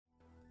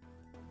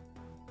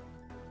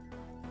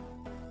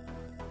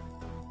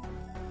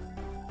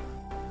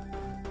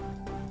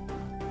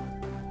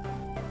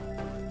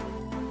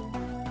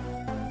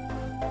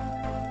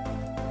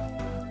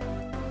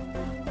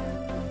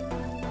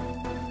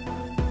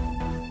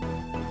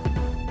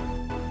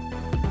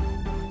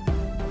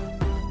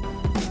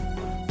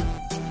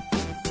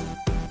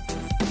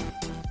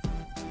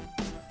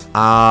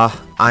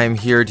I'm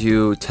here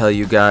to tell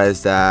you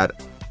guys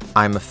that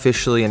I'm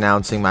officially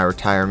announcing my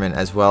retirement,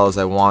 as well as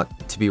I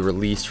want to be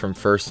released from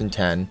First and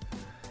 10.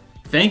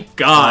 Thank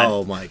God.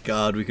 Oh my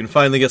God, we can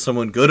finally get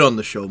someone good on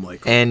the show,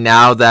 Michael. And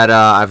now that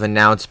I've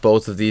announced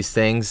both of these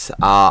things,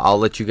 I'll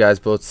let you guys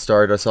both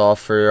start us off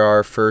for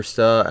our first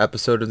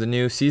episode of the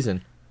new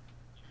season.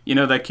 You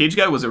know, that Cage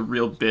guy was a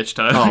real bitch,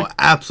 Tyler. Oh,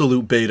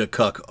 absolute beta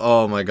cuck.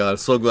 Oh my God,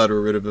 so glad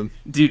we're rid of him.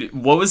 Dude,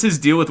 what was his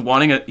deal with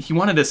he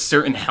wanted a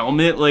certain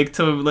helmet,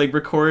 to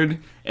record,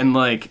 and,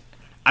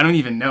 I don't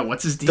even know.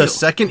 What's his deal? The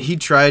second he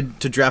tried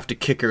to draft a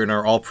kicker in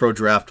our all-pro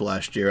draft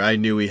last year, I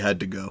knew he had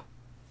to go.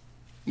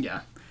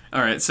 Yeah. All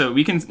right, so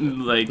we can,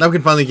 now we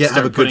can finally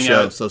have a good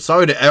show. So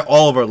sorry to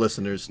all of our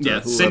listeners.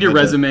 Yeah, send your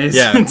resumes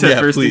to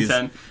First and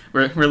 10.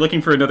 We're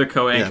looking for another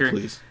co-anchor. Yeah,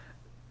 please.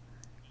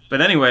 But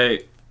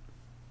anyway,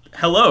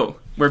 hello,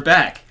 we're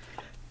back.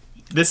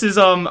 This is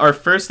our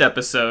first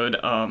episode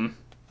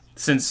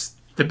since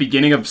the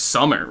beginning of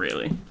summer,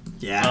 really.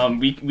 Yeah.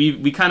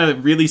 We kind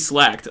of really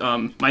slacked.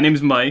 My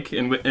name's Mike,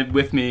 and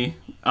with me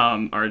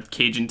are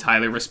Cage and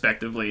Tyler,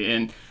 respectively.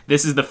 And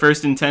this is the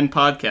First and 10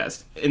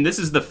 podcast. And this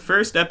is the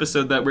first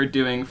episode that we're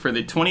doing for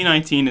the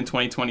 2019 and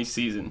 2020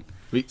 season.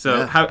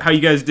 How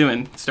you guys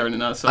doing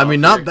starting us off? I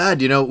mean, not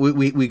bad. You know,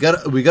 we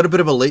got a bit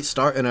of a late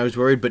start, and I was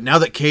worried. But now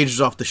that Cage is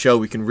off the show,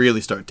 we can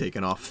really start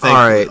taking off. Thankfully.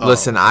 All right,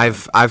 listen,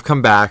 I've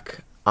come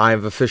back.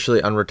 I've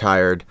officially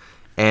unretired,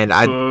 and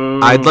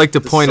I'd like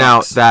to point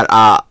out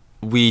that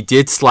we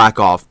did slack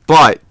off.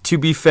 But to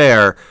be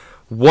fair,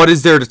 what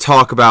is there to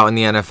talk about in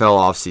the NFL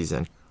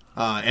offseason?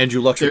 Andrew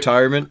Luck's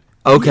retirement.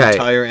 Okay. The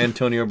entire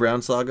Antonio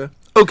Brown saga.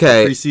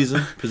 Okay.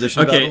 Preseason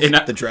position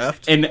battles, the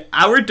draft. In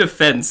our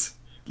defense,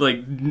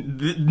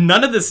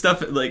 none of this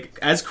stuff,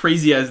 as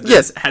crazy as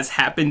this has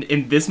happened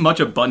in this much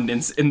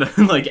abundance in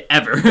the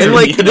ever.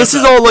 And this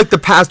is all the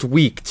past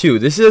week too.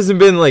 This hasn't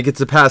been it's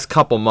the past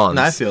couple months.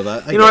 I feel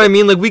that. You know what I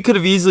mean? We could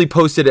have easily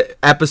posted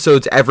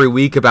episodes every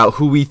week about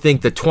who we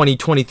think the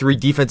 2023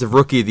 Defensive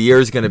Rookie of the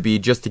Year is going to be,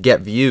 just to get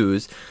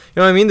views.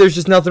 You know what I mean? There's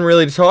just nothing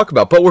really to talk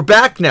about. But we're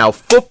back now.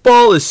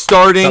 Football is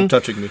starting.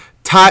 Stop touching me.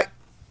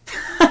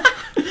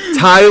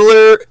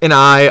 Tyler and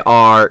I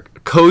are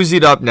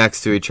cozied up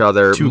next to each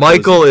other.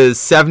 Michael is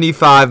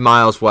 75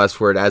 miles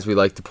westward, as we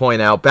like to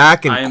point out,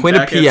 back in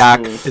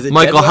Quinnipiac.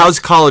 Michael, how's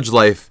college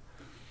life?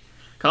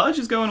 College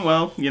is going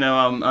well. You know,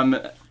 I'm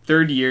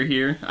third year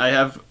here. I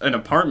have an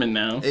apartment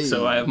now,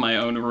 so I have my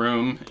own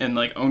room and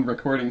own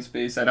recording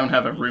space. I don't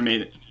have a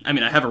roommate. I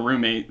mean, I have a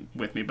roommate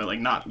with me, but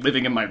not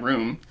living in my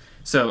room.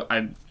 So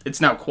it's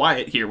now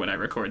quiet here when I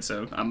record,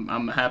 so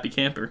I'm a happy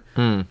camper.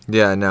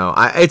 Yeah, no,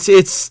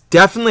 it's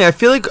definitely. I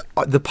feel like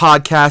the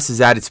podcast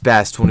is at its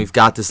best when we've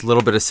got this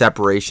little bit of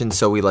separation,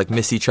 so we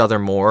miss each other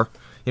more.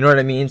 You know what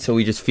I mean? So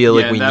we just feel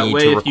like we need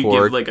to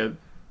record.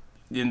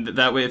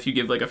 That way, if you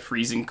give a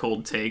freezing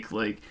cold take,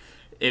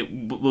 it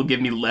will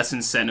give me less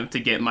incentive to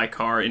get in my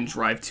car and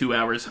drive 2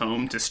 hours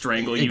home to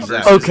strangle you.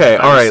 Okay,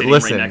 all right,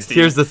 listen,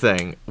 here's the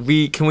thing.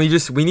 We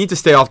need to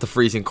stay off the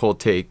freezing cold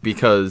take,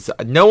 because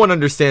no one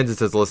understands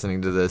it as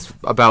listening to this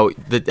about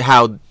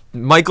how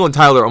Michael and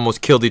Tyler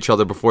almost killed each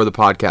other before the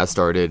podcast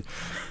started.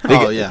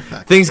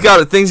 Things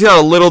got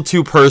a little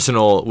too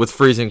personal with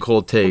freezing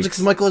cold takes.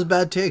 Because Michael has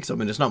bad takes. I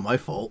mean, it's not my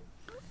fault.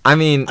 I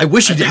mean, I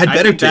wish he had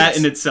better takes. That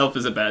in itself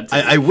is a bad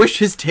take. I wish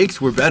his takes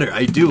were better.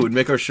 I do. It would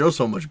make our show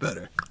so much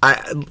better.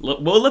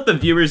 We'll let the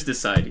viewers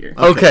decide here.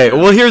 Okay,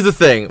 well, here's the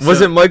thing. Was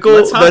it Michael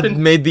that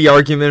made the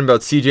argument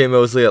about C.J.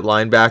 Mosley at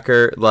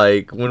linebacker,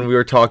 when we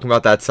were talking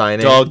about that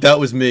signing? Dog, that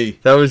was me.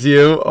 That was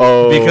you?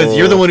 Oh. Because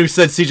you're the one who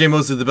said C.J.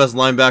 Mosley is the best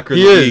linebacker in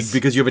the league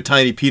because you have a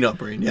tiny peanut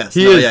brain. Yes.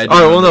 He is. All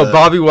right, well, no,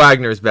 Bobby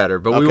Wagner's better,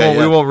 but we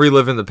won't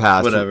relive in the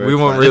past. Whatever. We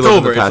won't relive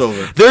in the past.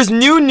 It's over. There's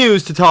new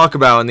news to talk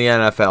about in the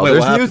NFL.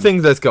 There's new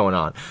things that's going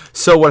on.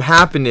 So what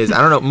happened is, I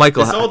don't know,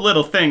 Michael. This old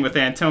little thing with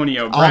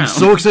Antonio Brown. Oh, I'm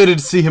so excited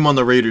to see him on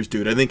the Raiders,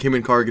 dude. I think him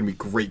and Carr are going to be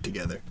great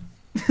together.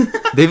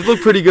 They've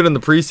looked pretty good in the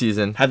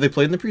preseason. Have they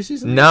played in the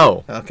preseason?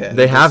 No. Okay.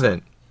 They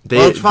haven't.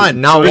 It's fine.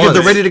 Because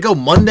they're ready to go.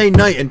 Monday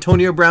night,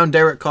 Antonio Brown,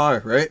 Derek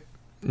Carr, right?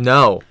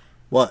 No.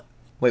 What?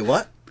 Wait,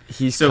 what?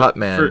 He's cut,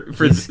 man.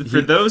 For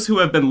those who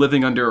have been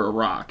living under a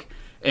rock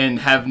and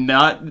have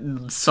not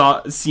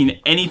seen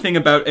anything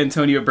about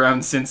Antonio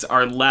Brown since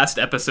our last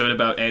episode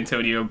about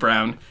Antonio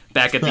Brown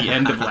back at the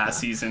end of last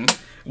season,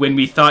 when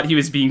we thought he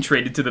was being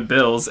traded to the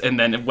Bills and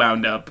then it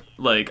wound up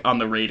on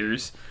the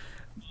Raiders.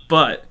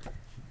 But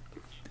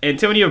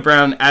Antonio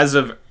Brown, as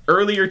of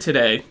earlier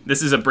today,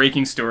 this is a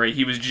breaking story.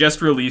 He was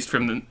just released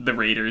from the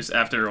Raiders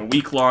after a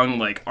week-long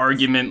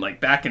argument,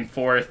 back and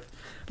forth,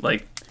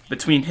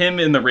 between him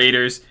and the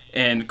Raiders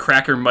and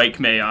cracker Mike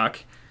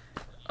Mayock.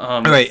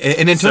 All right,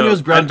 in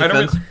Antonio's Brown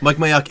defense, Mike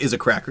Mayock is a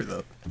cracker,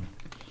 though.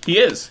 He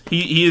is.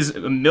 He is a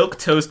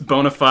milquetoast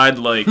bona fide.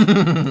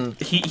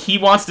 He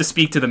wants to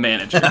speak to the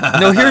manager.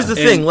 No, here's the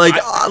thing.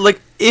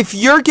 If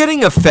you're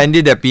getting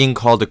offended at being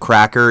called a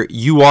cracker,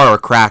 you are a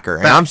cracker,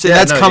 and I'm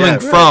saying coming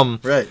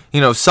from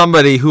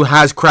somebody who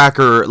has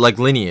cracker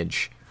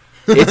lineage.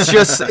 It's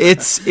just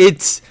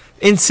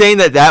insane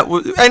that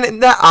was,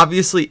 and that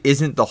obviously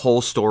isn't the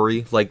whole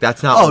story. Like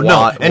that's not. Oh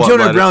no,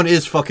 Antonio Brown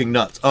is fucking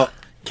nuts. Oh,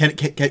 can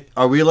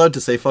are we allowed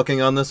to say fucking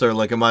on this, or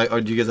like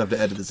or do you guys have to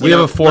edit this? We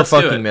have a 4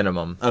 fucking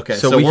minimum. Okay,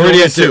 so we're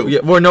already at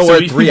 2. We're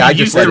at 3. I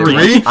just said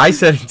 3. I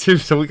said 2,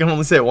 so we can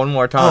only say it one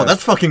more time. Oh,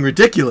 that's fucking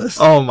ridiculous.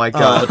 Oh my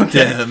god. Oh,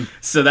 damn.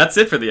 So that's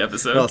it for the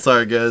episode. Oh,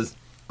 sorry guys.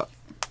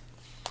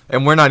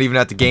 And we're not even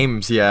at the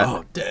games yet.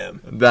 Oh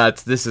damn.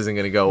 This isn't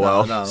gonna go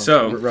well. No.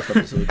 So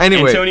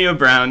anyway, Antonio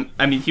Brown.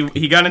 I mean,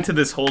 he got into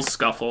this whole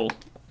scuffle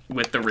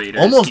with the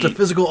Raiders. Almost a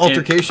physical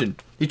altercation.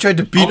 He tried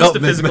to beat up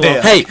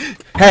Mayock.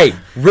 Hey,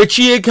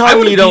 Richie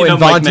Incognito and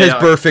Vontaze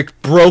Burfict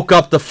broke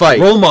up the fight.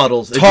 Role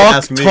models.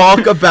 Talk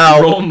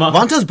about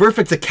Vontaze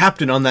Burfict's a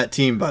captain on that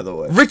team, by the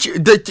way.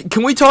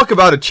 Can we talk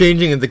about a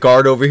changing of the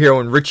guard over here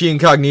when Richie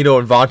Incognito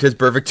and Vontaze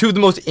Burfict, 2 of the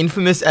most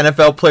infamous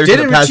NFL players in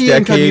the past decade. Didn't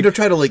Richie Incognito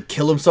try to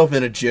kill himself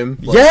in a gym?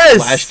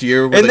 Last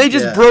year, and they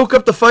just broke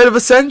up the fight of a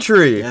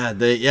century. Yeah,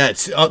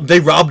 they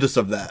robbed us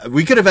of that.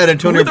 We could have had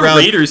Antonio Brown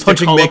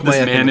punching Mike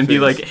Mayock man and be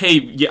like,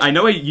 "Hey, I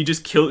know you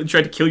just tried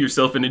to kill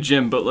yourself in a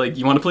gym, but like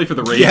you want to play for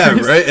the Raiders." Yeah,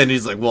 right. And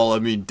he's like, "Well, I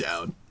mean,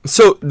 down."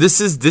 So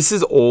this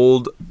is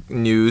old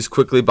news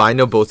quickly, but I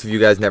know both of you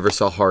guys never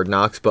saw Hard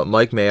Knocks, but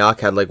Mike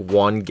Mayock had like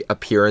 1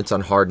 appearance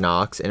on Hard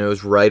Knocks, and it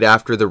was right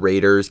after the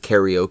Raiders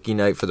karaoke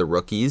night for the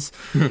rookies.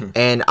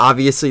 And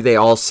obviously they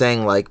all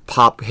sang like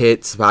pop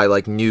hits by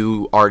like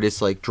new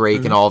artists like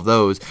Drake and all of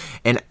those.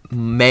 And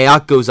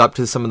Mayock goes up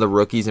to some of the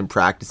rookies in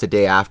practice the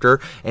day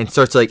after and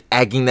starts like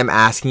egging them,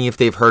 asking if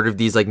they've heard of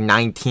these like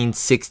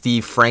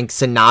 1960 Frank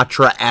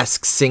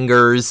Sinatra-esque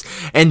singers,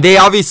 and they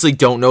obviously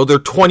don't know. They're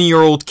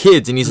 20-year-old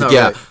kids, and he's like,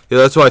 yeah,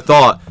 that's what I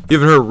thought. You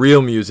haven't heard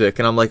real music.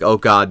 And I'm like, oh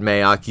god,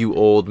 Mayock, you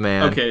old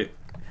man. Okay,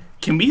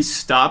 can we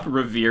stop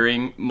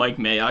revering Mike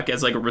Mayock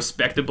as like a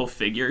respectable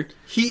figure?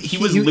 He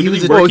was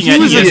literally working at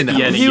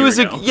ESPN a year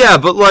ago. Yeah,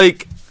 but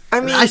like, I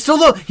mean, I still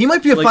though he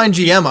might be a fine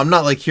GM. I'm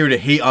not like here to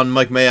hate on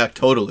Mike Mayock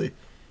totally.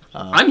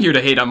 I'm here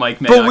to hate on Mike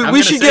Mayock. But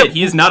we should get.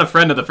 He is not a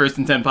friend of the First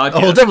and 10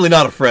 podcast. Oh, definitely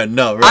not a friend.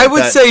 No, right? I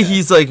would say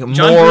he's like more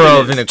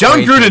of an acquaintance. John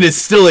Gruden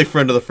is still a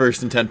friend of the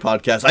First and 10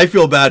 podcast. I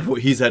feel bad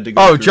what he's had to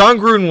go. Oh, through. John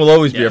Gruden will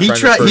always be a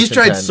friend. He's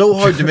tried so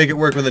hard to make it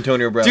work with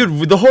Antonio Brown.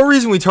 Dude, the whole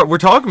reason we're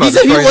talking about he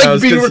said he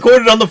liked being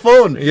recorded on the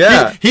phone.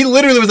 Yeah, he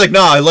literally was like,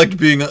 "Nah, I liked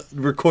being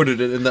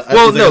recorded in the."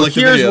 Well, no,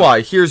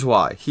 here's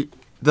why.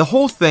 The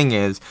whole thing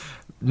is,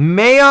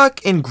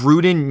 Mayock and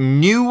Gruden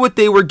knew what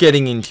they were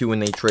getting into when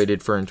they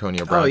traded for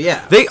Antonio Brown. Oh,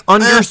 yeah. They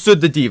understood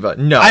the diva.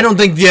 No. I don't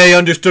think they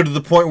understood to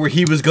the point where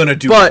he was going to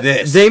do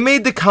this. But they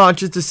made the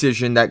conscious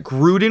decision that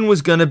Gruden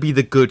was going to be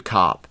the good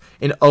cop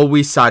and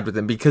always side with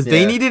him because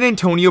they needed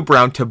Antonio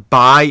Brown to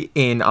buy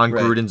in on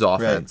Gruden's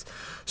offense. Right.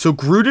 So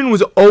Gruden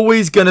was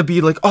always going to be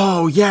like,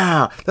 oh,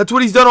 yeah, that's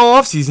what he's done all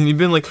offseason. He's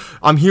been like,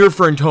 I'm here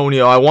for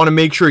Antonio. I want to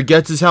make sure he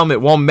gets his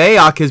helmet. While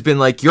Mayock has been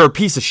like, you're a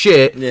piece of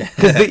shit.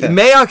 Because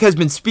Mayock has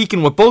been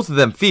speaking what both of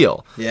them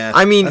feel. Yeah,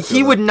 I mean,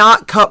 he would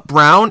not cut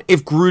Brown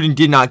if Gruden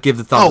did not give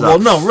the thumbs up. Oh, well,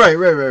 no, right.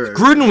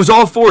 Gruden was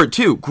all for it,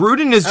 too.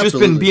 Gruden has just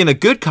been being a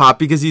good cop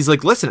because he's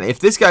like, listen, if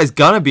this guy's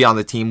going to be on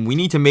the team, we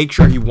need to make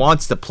sure he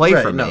wants to play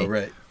for me.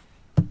 Right.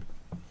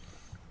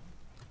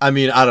 I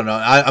mean, I don't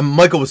know.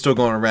 Michael was still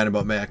going on a rant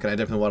about Mayock, and I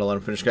definitely want to let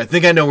him finish. I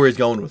think I know where he's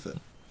going with it.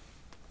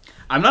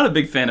 I'm not a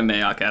big fan of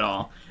Mayock at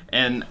all.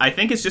 And I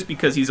think it's just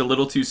because he's a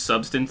little too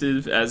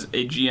substantive as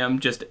a GM,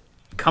 just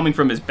coming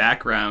from his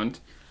background,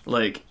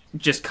 like,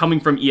 just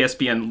coming from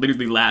ESPN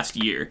literally last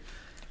year.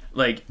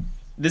 Like,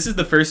 this is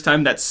the first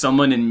time that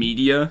someone in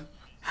media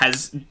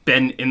has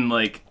been in,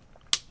 like,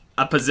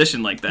 a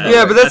position like that.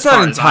 Yeah, but that's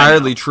not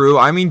entirely true.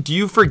 I mean, do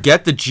you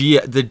forget the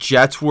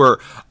Jets were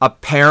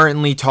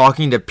apparently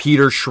talking to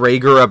Peter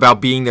Schrager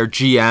about being their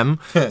GM?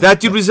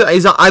 That dude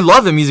I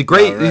love him. He's a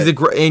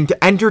great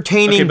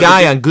entertaining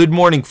guy on Good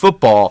Morning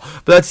Football.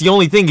 But that's the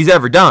only thing he's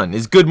ever done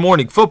is Good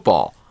Morning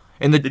Football.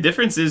 And the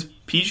difference is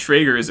Pete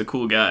Schrager is a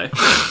cool guy.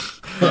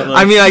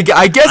 I mean,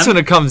 I guess when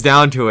it comes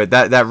down to it,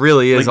 that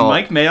really is like all.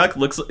 Mike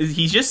Mayock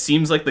he just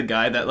seems like the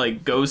guy that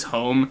like goes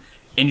home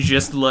and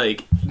just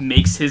like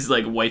makes his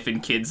like wife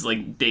and kids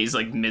like days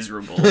like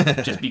miserable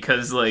just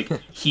because like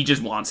he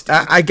just wants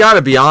to. I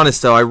gotta be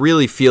honest though, I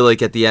really feel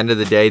like at the end of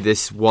the day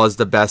this was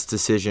the best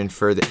decision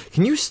for the.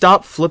 Can you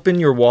stop flipping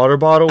your water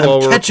bottle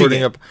while we're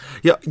recording up?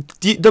 Yeah,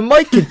 the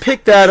mic can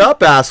pick that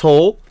up,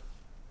 asshole.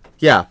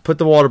 Yeah, put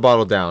the water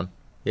bottle down.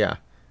 Yeah.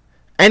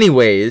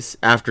 Anyways,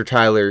 after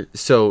Tyler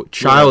so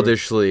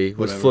childishly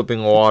was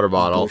flipping a water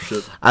bottle,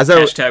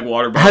 hashtag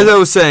water bottle. As I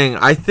was saying,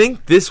 I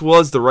think this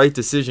was the right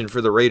decision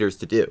for the Raiders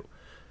to do.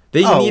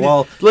 They needed,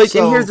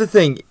 and here's the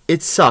thing: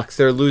 it sucks.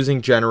 They're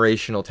losing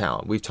generational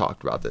talent. We've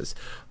talked about this,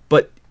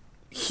 but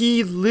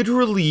he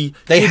literally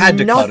had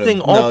to nothing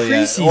cut him. all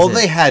preseason. Yeah. Well,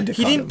 they had to.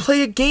 He didn't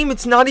play a game.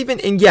 It's not even.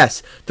 And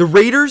yes, the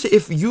Raiders.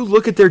 If you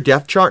look at their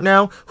depth chart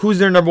now, who's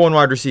their number one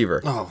wide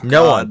receiver? Oh,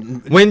 no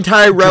one. When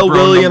Tyrell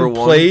Williams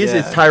plays,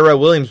 it's Tyrell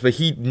Williams, but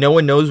no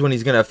one knows when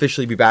he's going to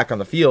officially be back on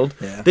the field.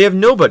 Yeah. They have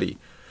nobody.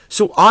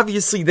 So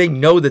obviously they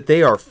know that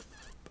they are.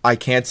 I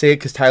can't say it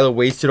because Tyler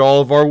wasted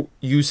all of our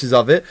uses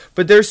of it,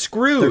 but they're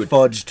screwed.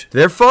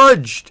 They're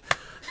fudged.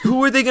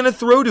 Who are they going to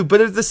throw to?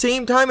 But at the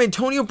same time,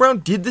 Antonio Brown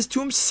did this to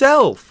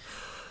himself.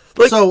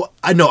 So,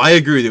 I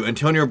agree with you.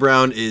 Antonio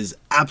Brown is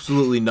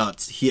absolutely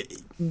nuts.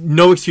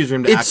 No excuse for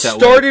him to act that way. It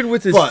started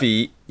with his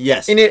feet.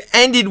 Yes. And it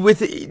ended with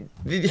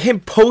him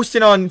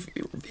posting on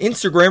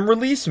Instagram,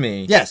 release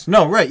me. Yes.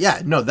 No, right.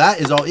 Yeah. No,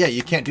 that is all. Yeah,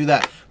 you can't do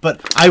that.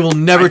 But I will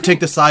never take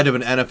the side of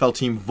an NFL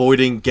team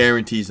voiding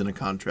guarantees in a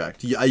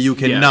contract. You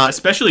cannot. Yeah,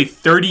 especially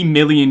 $30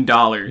 million.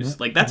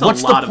 Like, that's a lot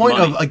of money. What's the point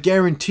of a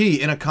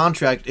guarantee in a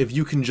contract if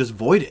you can just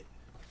void it?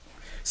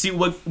 See,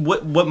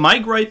 what my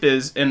gripe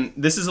is, and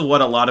this is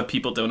what a lot of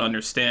people don't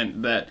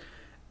understand, that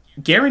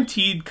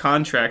guaranteed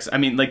contracts, I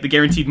mean, like, the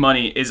guaranteed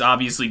money is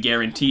obviously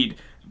guaranteed,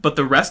 but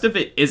the rest of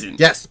it isn't.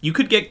 Yes. You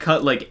could get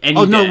cut, like, any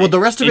Oh, no, day well, the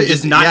rest of it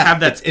is not have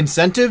that. It's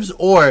incentives,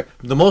 or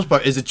the most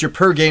part is it's your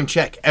per game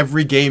check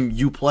every game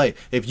you play.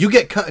 If you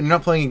get cut and you're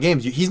not playing in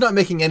games, he's not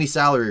making any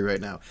salary right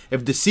now.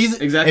 If the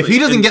season, Exactly. if he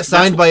doesn't And get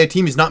signed by a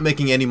team, he's not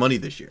making any money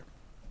this year.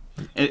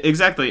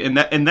 Exactly,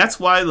 and that's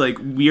why, like,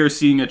 we are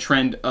seeing a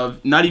trend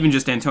of not even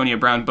just Antonio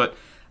Brown, but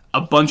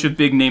a bunch of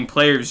big name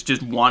players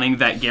just wanting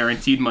that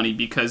guaranteed money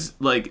because,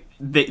 like,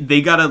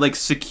 they gotta, like,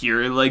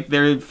 secure, like,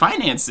 their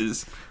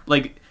finances.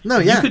 Like,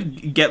 you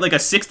could get, like, a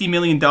 $60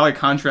 million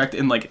contract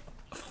and, like,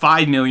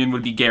 $5 million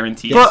would be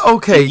guaranteed. But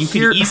okay, you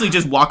can easily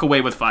just walk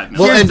away with $5 million.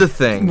 Well, here's the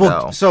thing,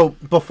 though. So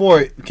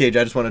before Cage,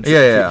 I just wanted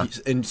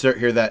to insert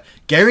here that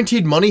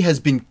guaranteed money has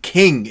been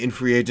king in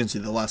free agency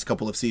the last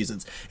couple of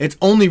seasons. It's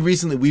only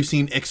recently we've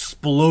seen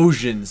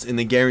explosions in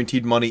the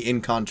guaranteed money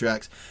in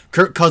contracts.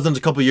 Kirk Cousins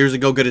a couple years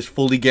ago got his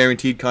fully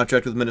guaranteed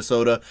contract with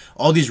Minnesota.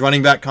 All these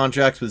running back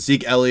contracts with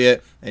Zeke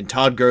Elliott and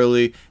Todd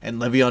Gurley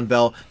and Le'Veon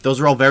Bell, those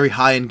are all very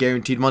high in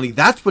guaranteed money.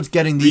 That's what's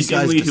getting these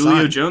guys to sign.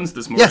 Julio Jones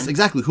this morning. Yes,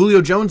 exactly.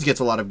 Julio Jones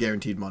gets a lot of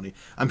guaranteed money.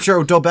 I'm sure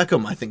Odell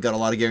Beckham, I think, got a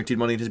lot of guaranteed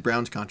money in his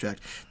Browns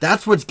contract.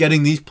 That's what's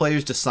getting these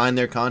players to sign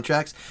their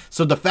contracts.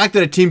 So the fact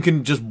that a team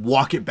can just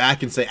walk it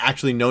back and say,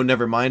 actually, no,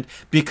 never mind,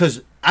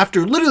 because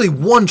after literally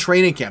one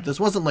training camp, this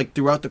wasn't like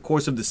throughout the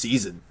course of the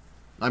season.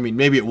 I mean,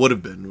 maybe it would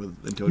have been with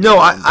Antonio. No,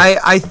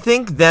 I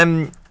think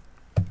them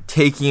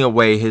taking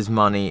away his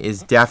money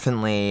is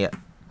definitely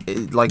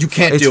like you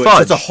can't it's do fudge.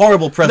 it. It's a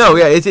horrible precedent. No,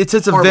 yeah, it's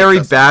a very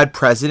precedent. bad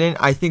precedent.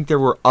 I think there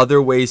were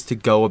other ways to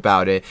go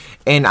about it,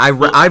 and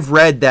I've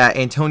read that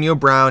Antonio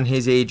Brown,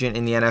 his agent,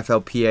 and the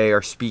NFLPA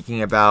are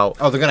speaking about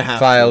they're gonna have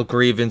file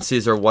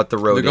grievances or what the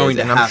road they're going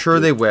is, to and I'm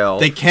sure they will.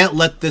 They can't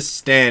let this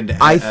stand.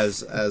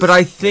 But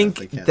I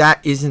think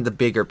that isn't the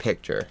bigger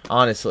picture.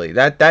 Honestly,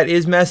 that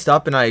is messed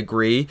up, and I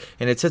agree,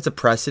 and it sets a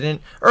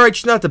precedent. All right,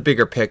 it's not the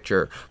bigger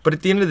picture, but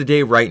at the end of the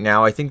day, right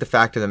now, I think the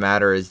fact of the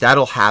matter is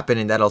that'll happen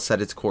and that'll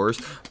set its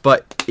course.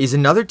 But is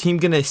another team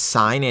going to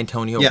sign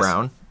Antonio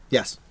Brown?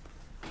 Yes.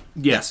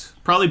 Yes.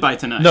 Probably by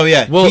tonight. No,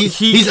 yeah. Well,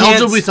 he's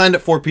eligible signed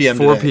at 4 p.m.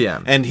 4 today,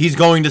 p.m. And he's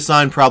going to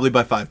sign probably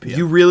by 5 p.m.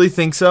 You really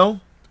think so?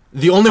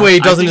 The only way he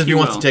doesn't is if he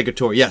wants will. to take a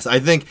tour. Yes, I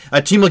think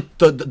a team like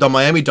the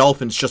Miami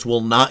Dolphins just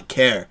will not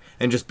care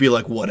and just be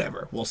like,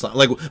 whatever, we'll sign.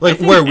 Like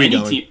where are we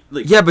going?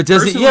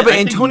 But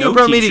Antonio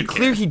Brown made it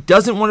clear he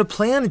doesn't want to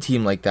play on a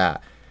team like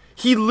that.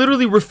 He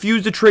literally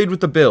refused to trade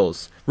with the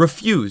Bills.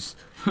 Refused.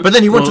 But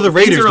then he went to the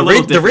Raiders.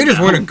 The Raiders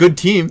weren't a good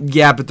team.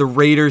 Yeah, but the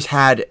Raiders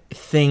had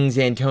things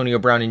Antonio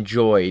Brown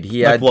enjoyed.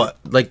 He had what?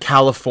 Like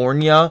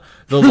California,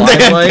 the They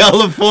had limelight.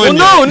 California.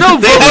 Well, no,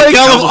 They had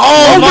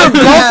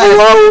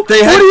Buffalo.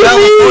 They had what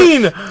do you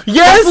mean?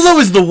 Yes, Buffalo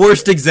is the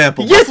worst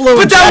example. Yes, Buffalo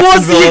but and that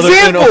was the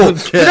Jacksonville,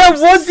 example. That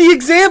was the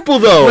example,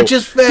 though. Which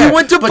is fair. He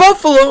went to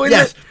Buffalo. And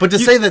yes, but to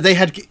say that they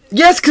had...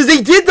 Yes, because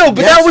they did, though.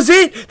 But that was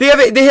it.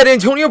 They had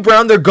Antonio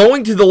Brown. They're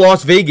going to the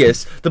Las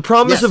Vegas. The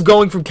promise of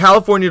going from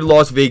California to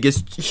Las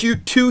Vegas,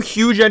 two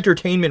huge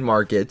entertainment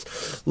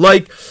markets.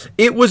 Like,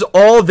 it was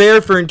all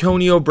there for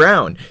Antonio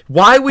Brown.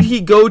 Why would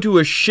he go to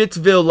a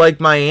shitsville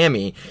like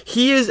Miami?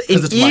 He is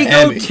an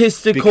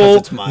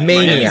egotistical maniac.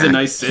 Miami's a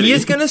nice city. He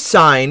is going to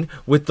sign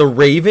with the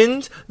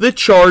Ravens, the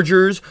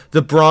Chargers,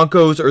 the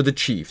Broncos, or the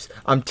Chiefs.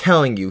 I'm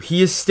telling you,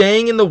 he is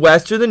staying in the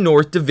West or the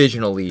North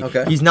divisionally.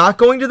 Okay. He's not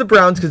going to the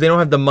Browns because they don't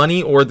have the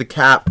money or the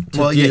cap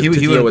to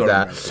deal with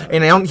that.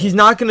 And he's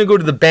not going to go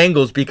to the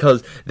Bengals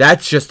because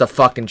that's just a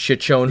fucking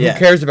shit show. And who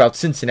cares about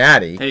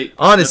Cincinnati? Hey,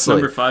 honestly,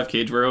 that's number 5,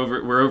 Cage. We're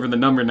over the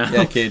number now.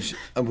 Yeah, Cage.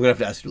 I'm gonna have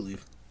to ask you to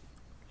leave.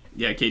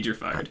 Yeah, Cage, you're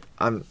fired.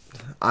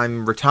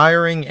 I'm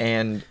retiring,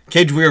 and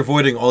Cage, we are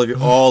avoiding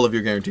all of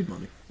your guaranteed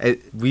money.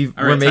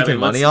 We're making Tyler,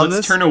 money on this.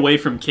 Let's turn away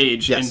from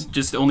Cage and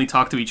just only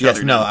talk to each other.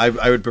 Yes, no, now.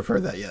 I would prefer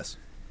that. Yes.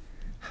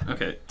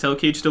 Okay, tell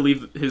Cage to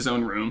leave his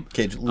own room.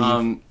 Cage,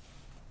 leave.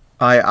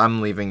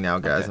 I'm leaving now,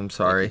 guys. Okay. I'm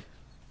sorry.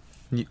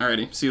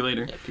 Alrighty, see you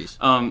later. Yeah, peace.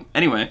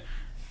 Anyway,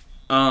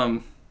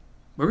 what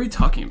were we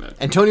talking about?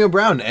 Antonio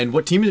Brown and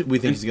what team we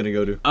think he's going to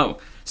go to. Oh,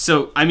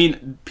 so I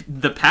mean,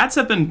 the Pats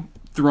have been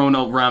thrown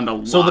around a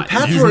lot. So the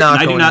Pats He's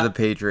not going to the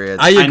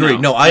Patriots. I agree.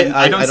 No,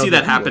 I don't see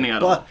that happening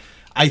at all. But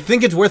I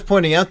think it's worth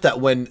pointing out that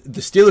when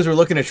the Steelers were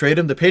looking to trade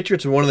him, the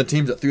Patriots were one of the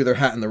teams that threw their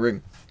hat in the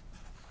ring.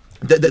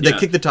 They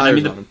kicked the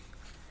tires on him.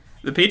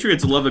 The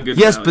Patriots love a good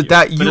yes,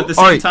 value. But at the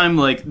same time,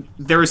 like,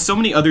 there are so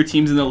many other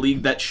teams in the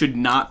league that should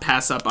not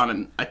pass up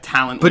on a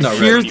talent. But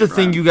here's the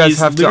thing you guys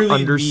have to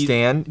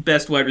understand: the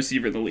best wide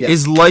receiver in the league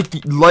is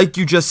like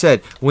you just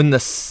said. When the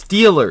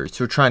Steelers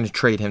were trying to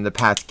trade him,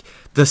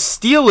 the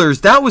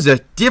Steelers, that was a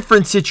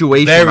different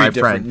situation, my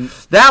friend.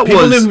 That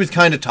People knew he was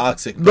kind of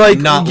toxic.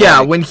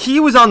 When he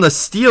was on the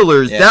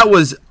Steelers, that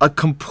was a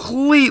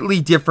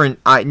completely different.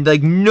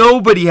 Like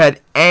nobody had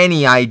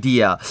any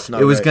idea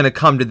it was going to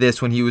come to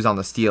this when he was on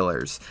the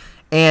Steelers,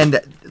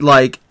 and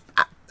like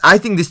I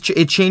think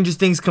it changes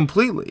things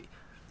completely.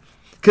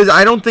 Because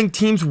I don't think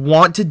teams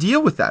want to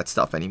deal with that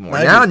stuff anymore.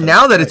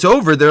 Now that it's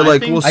over, they're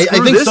like, well, screw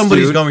I think this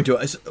somebody's dude. going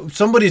to.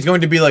 Somebody's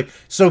going to be like,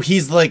 so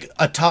he's like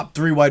a top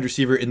 3 wide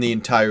receiver in the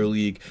entire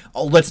league.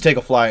 Oh, let's take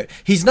a flyer.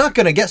 He's not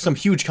going to get some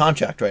huge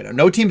contract right now.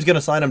 No team's going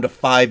to sign him to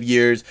 5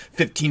 years,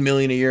 $15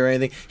 million a year or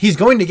anything. He's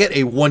going to get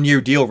a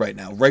 1-year deal right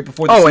now, right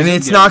before the season. And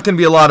it's not going to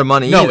be a lot of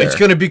money either. It's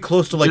going to be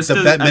close to like the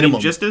vet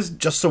minimum. Just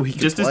so he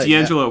can Just as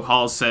D'Angelo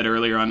Hall said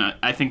earlier on,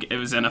 I think it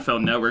was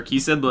NFL Network, he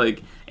said,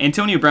 like,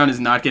 Antonio Brown is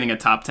not getting a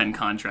top 10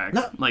 contract.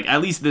 No. Like,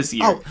 at least this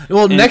year. Oh,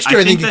 well, next year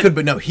I think he could,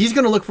 but no, he's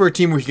going to look for a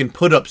team where he can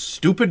put up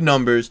stupid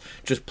numbers,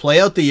 just play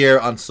out the year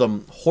on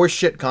some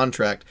horseshit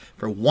contract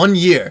for 1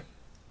 year,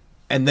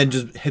 and then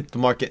just hit the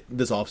market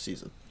this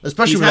offseason.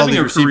 Especially with all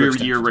the receiver career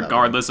year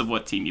regardless of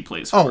what team he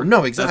plays for. Oh,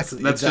 no,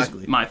 exactly. That's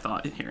just my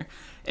thought here.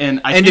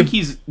 And I think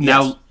he's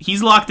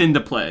locked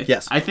into play.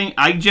 Yes.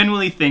 I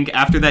genuinely think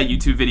after that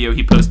YouTube video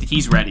he posted,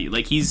 he's ready.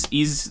 Like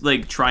he's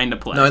like trying to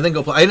play. No, I think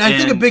he'll play. And I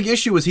think a big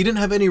issue was he didn't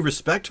have any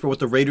respect for what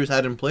the Raiders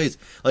had in place.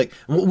 Like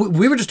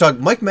we were just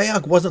talking, Mike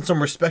Mayock wasn't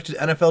some respected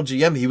NFL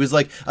GM. He was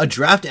like a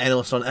draft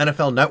analyst on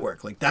NFL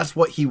Network. Like that's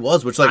what he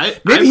was. Which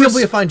maybe he'll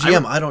be a fine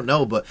GM. I don't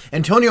know. But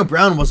Antonio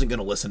Brown wasn't going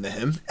to listen to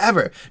him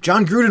ever.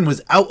 John Gruden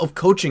was out of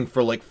coaching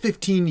for like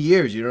 15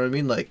 years. You know what I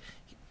mean? Like.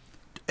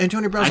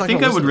 Antonio Brown's I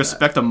think I would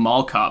respect a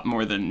mall cop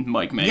more than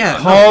Mike Mayock.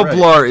 Yeah, Paul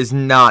Blart is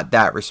not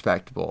that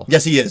respectable.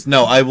 Yes, he is.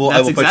 No, I will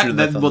fight you to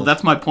that. Well,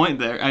 that's my point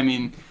there. I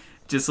mean,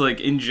 just like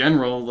in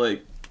general,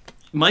 like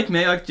Mike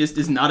Mayock just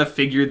is not a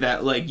figure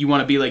that like you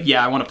want to be like,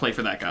 yeah, I want to play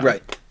for that guy.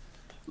 Right.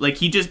 Like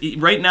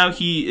right now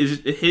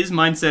his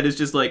mindset is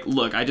just like,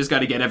 look, I just got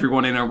to get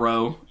everyone in a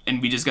row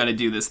and we just got to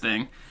do this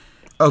thing.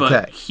 Okay.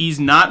 But he's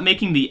not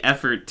making the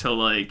effort to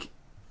like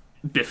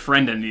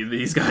befriend any of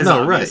these guys,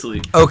 obviously.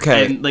 Right.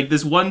 Okay. And like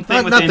this one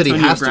thing with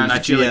Antonio Brown, I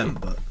feel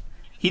like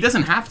he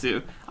doesn't have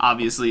to,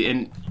 obviously,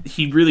 and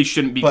he really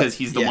shouldn't because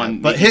he's the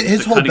one. But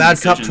his whole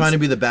bad cop trying to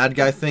be the bad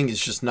guy thing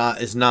is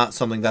not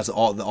something that's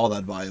all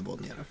that valuable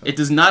in the NFL. It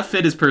does not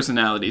fit his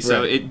personality,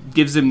 so it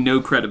gives him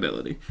no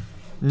credibility.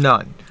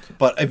 None.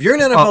 But if you're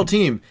an NFL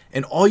team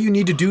and all you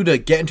need to do to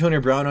get Antonio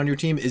Brown on your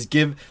team is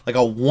give like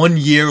a 1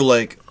 year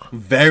like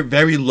very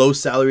very low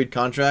salaried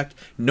contract,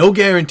 no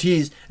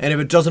guarantees, and if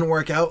it doesn't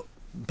work out,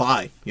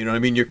 bye. You know what I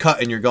mean? You're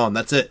cut and you're gone.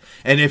 That's it.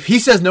 And if he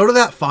says no to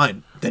that,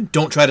 fine. Then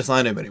don't try to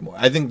sign him anymore.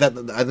 I think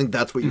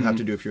that's what you have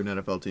to do if you're an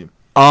NFL team.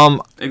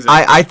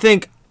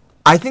 Exactly.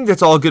 I think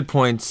that's all good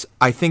points.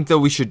 I think that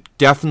we should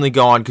definitely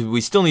go on because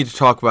we still need to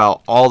talk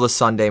about all the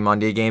Sunday,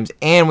 Monday games,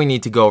 and we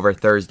need to go over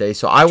Thursday.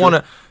 So I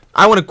want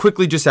to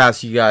quickly just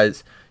ask you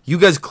guys. You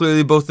guys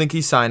clearly both think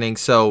he's signing.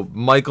 So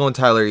Michael and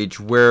Tyler each,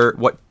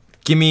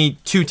 give me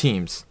 2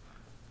 teams.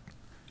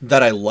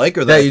 That I like,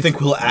 or that I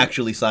think will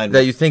actually sign him?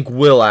 That you think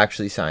will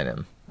actually sign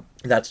him.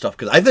 That's tough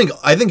because I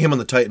think him on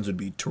the Titans would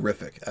be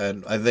terrific,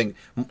 and I think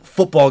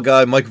football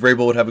guy Mike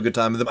Vrabel would have a good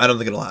time with him. I don't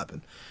think it'll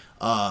happen.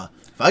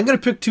 If I'm gonna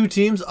pick 2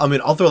 teams, I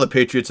mean I'll throw the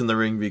Patriots in the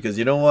ring because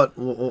you know what?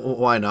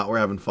 Why not? We're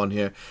having fun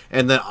here.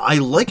 And then I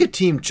like a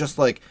team just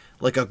like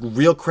a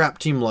real crap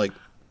team like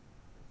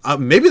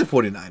maybe the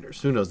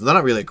 49ers. Who knows? They're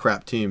not really a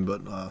crap team,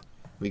 but.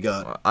 We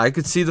got. I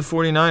could see the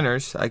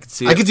 49ers. I could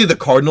see the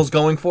Cardinals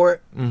going for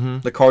it. Mm-hmm.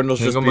 The Cardinals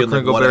just being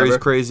like whatever.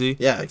 Crazy.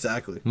 Yeah,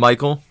 exactly.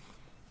 Michael?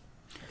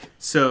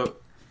 So,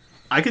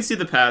 I could see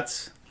the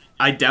Pats.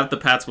 I doubt the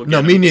Pats will get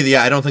him. Me neither.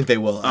 Yeah, I don't think they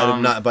will.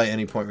 I'm not by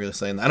any point really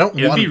saying that. I don't want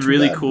him. It would be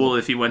really cool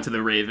if he went to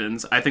the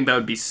Ravens. I think that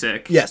would be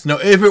sick. Yes. No,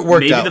 if it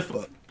worked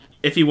out.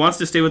 If he wants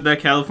to stay with that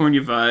California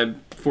vibe,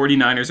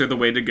 49ers are the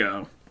way to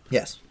go.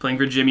 Yes. Playing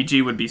for Jimmy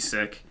G would be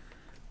sick.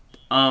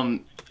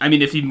 I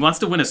mean, if he wants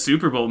to win a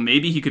Super Bowl,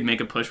 maybe he could make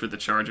a push with the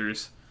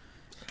Chargers.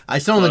 I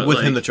still don't think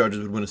with him the Chargers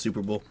would win a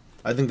Super Bowl.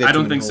 I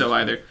don't think so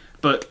either.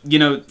 But,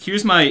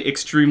 here's my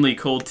extremely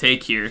cold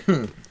take here.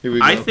 Here we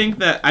go. I think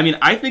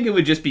it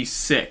would just be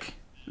sick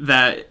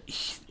that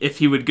if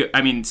he would go,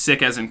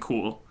 sick as in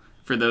cool,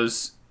 for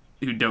those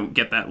who don't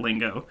get that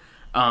lingo.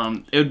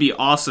 It would be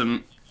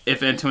awesome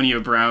if Antonio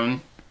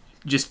Brown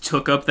just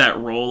took up that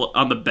role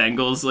on the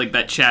Bengals, like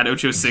that Chad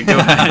Ochocinco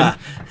had.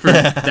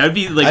 That would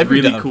be like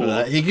really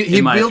cool. He'd be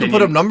able to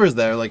put up numbers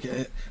there, like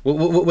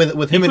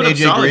with him and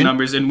AJ Green.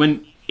 Numbers, and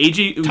when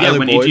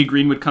AJ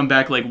Green would come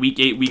back like week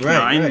 8, week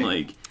 9,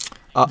 like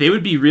they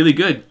would be really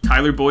good.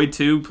 Tyler Boyd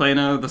too, playing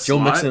out of the slot.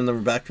 Joe Mixon in the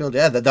backfield.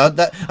 Yeah,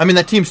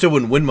 that team still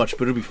wouldn't win much,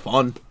 but it'd be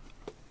fun.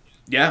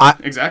 Yeah,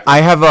 exactly.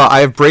 I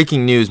have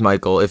breaking news,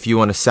 Michael. If you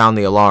want to sound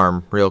the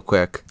alarm real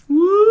quick.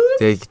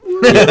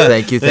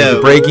 Thank you.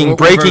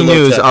 Breaking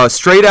news.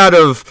 Straight out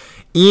of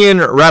Ian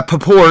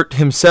Rappaport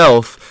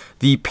himself.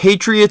 The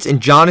Patriots and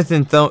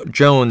Jonathan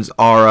Jones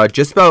are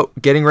just about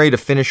getting ready to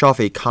finish off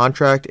a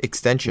contract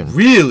extension.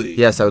 Really?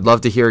 Yes, I would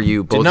love to hear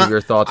you both of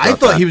your thoughts. I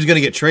thought he was going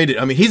to get traded.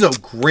 I mean,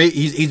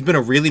 he's been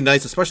a really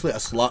nice, especially a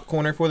slot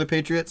corner for the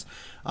Patriots.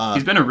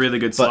 He's been a really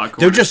good slot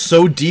corner. They're just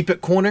so deep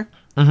at corner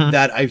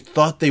that I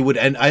thought they would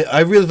end. I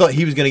really thought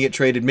he was going to get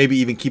traded, maybe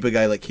even keep a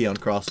guy like Keon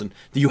Crossan.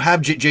 You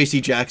have J.C.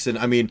 Jackson.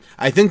 I mean,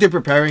 I think they're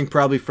preparing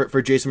probably for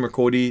Jason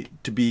McCourty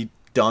to be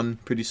done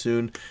pretty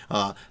soon.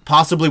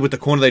 Possibly with the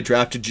corner they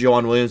drafted,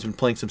 Joan Williams, been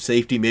playing some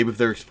safety. Maybe if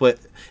they're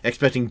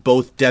expecting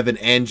both Devin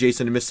and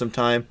Jason to miss some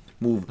time,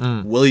 move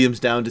Williams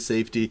down to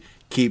safety.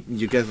 Keep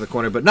you guys the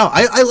corner. But no,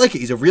 I like it.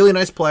 He's a really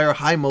nice player,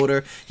 high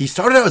motor. He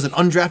started out as an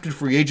undrafted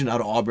free agent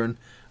out of Auburn.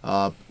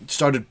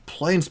 Started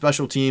playing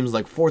special teams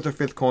like 4th or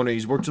 5th corner.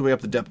 He's worked his way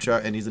up the depth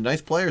chart, and he's a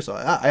nice player. So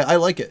I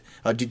like it.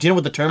 Do you know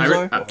what the terms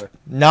are?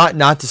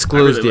 Not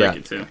disclosed I really yet. Like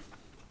it too.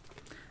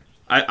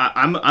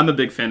 I'm a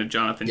big fan of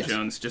Jonathan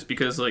Jones just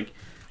because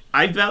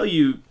I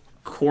value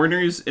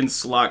corners and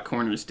slot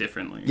corners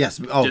differently. Yes.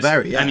 Oh,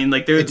 very. Yeah. I mean,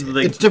 they're it's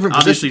different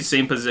obviously positions.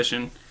 same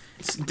position,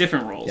 it's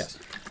different roles. Yes.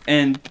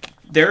 And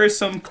there are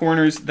some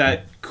corners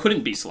that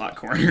couldn't be slot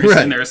corners, right.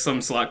 and there are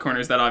some slot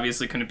corners that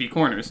obviously couldn't be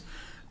corners.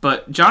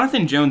 But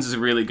Jonathan Jones is a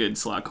really good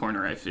slot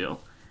corner, I feel,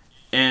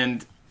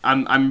 and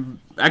I'm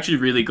actually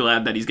really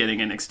glad that he's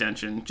getting an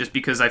extension, just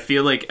because I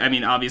feel like, I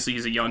mean, obviously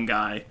he's a young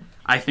guy.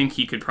 I think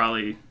he could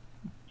probably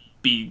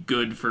be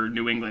good for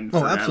New England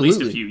for at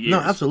least a few years. No,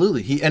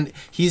 absolutely. He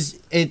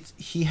has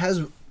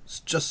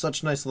just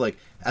such nice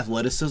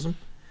athleticism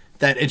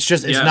that it's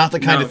not the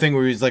kind of thing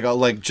where he's I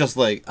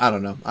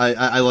don't know.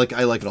 I like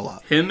it a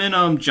lot. Him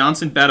and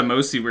Johnson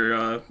Batamosi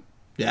were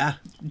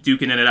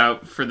duking it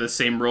out for the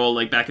same role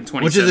back in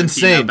 2017. Which is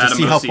insane to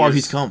see how far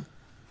he's come.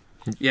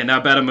 Yeah, now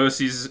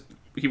Batamosi's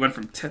he went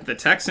from the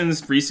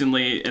Texans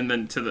recently, and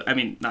then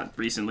not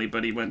recently,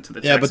 but he went to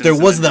the Texans. Yeah, but there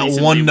was that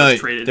one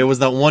night. There was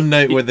that one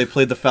night where they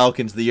played the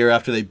Falcons the year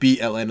after they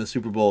beat Atlanta in the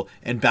Super Bowl,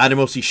 and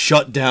Batamosi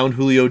shut down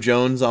Julio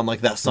Jones on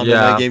that Sunday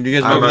night game. Do you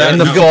guys remember that? In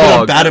the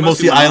fog.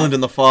 Batamosi Island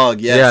in the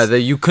fog. Yes. Yeah,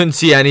 you couldn't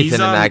see anything in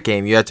that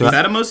game. You had to.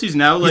 Batamosi's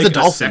now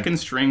a second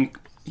string.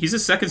 He's a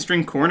second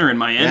string corner in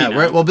Miami. Yeah,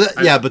 right. Well, but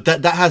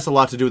that has a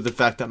lot to do with the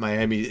fact that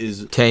Miami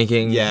is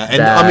tanking. Yeah, and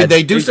I mean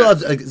they do still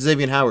have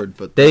Xavier Howard,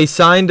 but they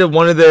signed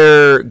one of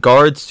their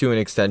guards to an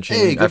extension.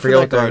 Hey, I forget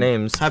what their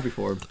names. Happy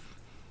for him.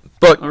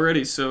 But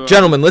already, so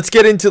gentlemen, let's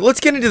get into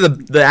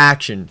the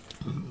action.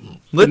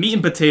 The meat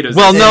and potatoes.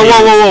 Well, no,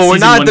 whoa. We're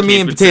not at the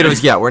meat and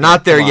potatoes yet. We're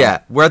not there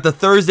yet. We're at the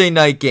Thursday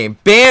night game.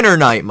 Banner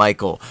night,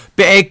 Michael.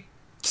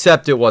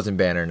 Except it wasn't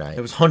banner night.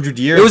 It was 100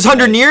 years. It was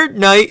 100-year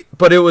night,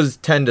 but it was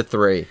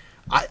 10-3.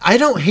 I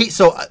don't hate.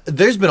 So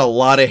there's been a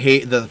lot of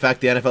hate the fact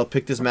the NFL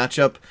picked this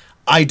matchup.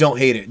 I don't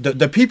hate it.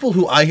 The people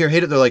who I hear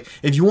hate it, they're like,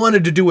 if you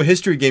wanted to do a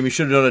history game, you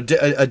should have done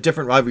a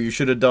different rivalry. You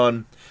should have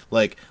done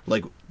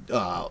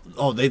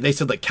they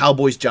said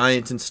Cowboys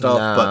Giants and stuff.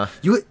 Nah.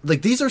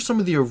 But these are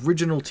some of the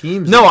original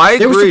teams. No, I agree.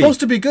 They were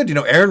supposed to be good.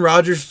 Aaron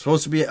Rodgers was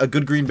supposed to be a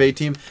good Green Bay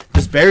team.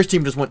 This Bears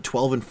team just went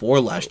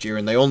 12-4 last year,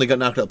 and they only got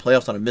knocked out of the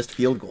playoffs on a missed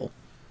field goal.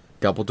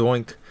 Double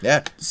doink.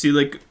 Yeah.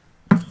 See,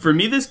 for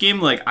me, this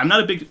game,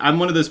 I'm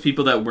one of those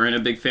people that weren't a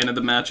big fan of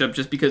the matchup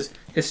just because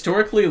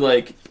historically,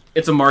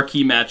 it's a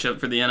marquee matchup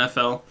for the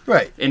NFL.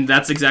 Right. And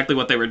that's exactly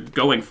what they were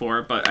going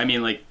for. But, I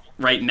mean,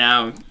 right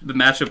now, the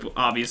matchup,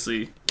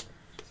 obviously,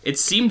 it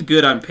seemed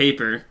good on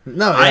paper.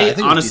 No, yeah,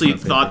 I honestly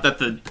thought that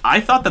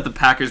the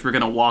Packers were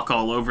going to walk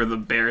all over the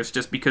Bears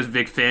just because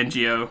Vic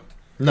Fangio...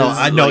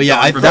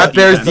 that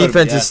Bears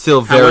defense is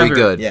still very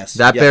good. Yes.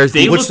 That Bears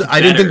defense.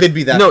 I didn't think they'd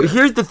be that No, good.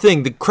 here's the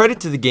thing. The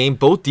credit to the game,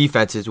 both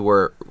defenses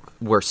were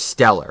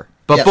stellar.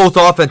 But both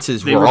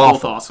offenses were awful.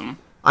 Both awesome.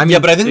 I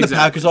mean, but I think the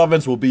Packers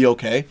offense will be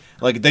okay.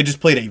 They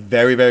just played a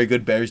very, very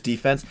good Bears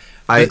defense.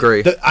 I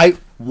agree.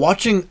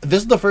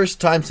 This is the first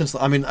time since,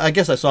 I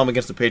guess I saw him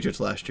against the Patriots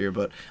last year,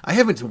 but I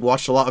haven't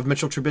watched a lot of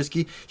Mitchell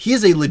Trubisky. He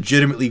is a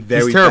legitimately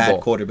very bad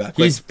quarterback.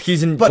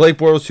 He's in Blake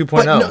Bortles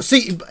 2.0. No,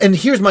 see, and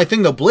here's my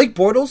thing though. Blake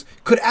Bortles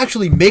could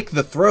actually make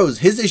the throws.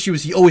 His issue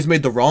is he always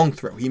made the wrong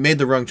throw. He made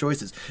the wrong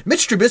choices.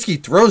 Mitch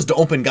Trubisky throws to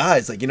open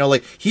guys.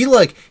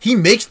 He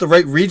makes the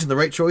right reads and the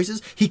right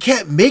choices. He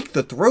can't make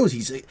the throws.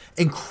 He's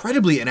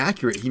incredibly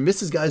inaccurate. He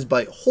misses guys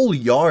by whole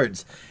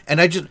yards.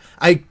 And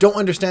I don't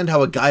understand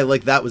how a guy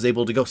like that was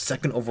able to go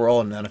second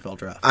overall in the NFL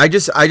draft. I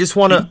just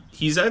want to.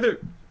 He's either.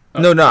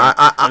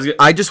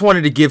 I just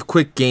wanted to give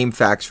quick game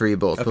facts for you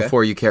both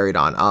before you carried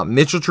on.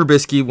 Mitchell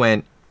Trubisky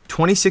went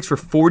 26 for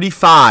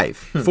 45,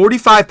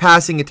 45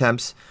 passing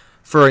attempts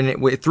through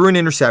an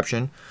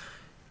interception.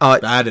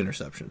 Bad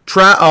interception.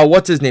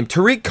 What's his name?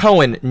 Tariq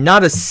Cohen,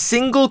 not a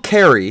single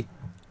carry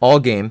all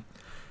game.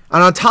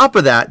 And on top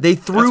of that, they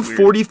threw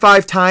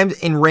 45 times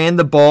and ran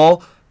the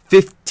ball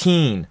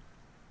 15.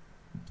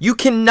 You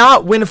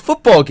cannot win a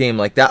football game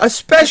like that,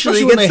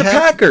 especially against the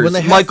Packers. When they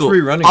have Michael,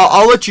 3 running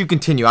I'll let you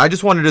continue. I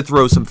just wanted to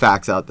throw some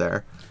facts out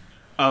there.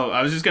 Oh,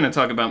 I was just going to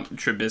talk about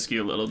Trubisky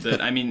a little bit.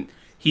 I mean,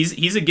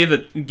 he's a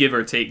give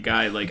or take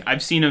guy. Like,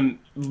 I've seen him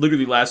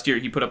literally last year.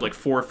 He put up like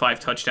 4 or 5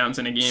 touchdowns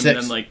in a game, and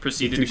then like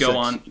proceeded to go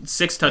on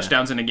 6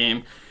 touchdowns in a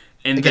game,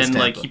 and then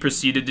like he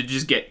proceeded to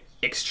just get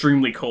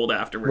extremely cold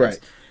afterwards. Right.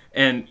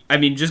 And I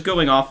mean, just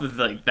going off of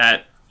like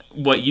that,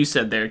 what you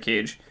said there,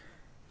 Cage.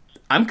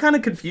 I'm kind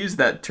of confused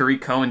that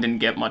Tariq Cohen didn't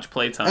get much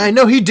play time. I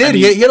know he did. I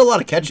mean, he had a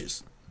lot of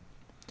catches.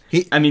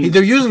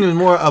 They're using him in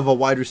more of a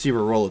wide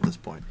receiver role at this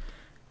point.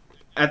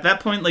 At that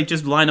point, like,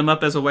 just line him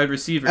up as a wide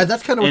receiver. And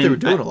that's kind of what they were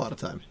doing a lot of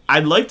time. I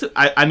liked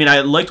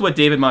what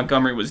David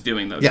Montgomery was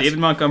doing, though. Yes. David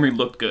Montgomery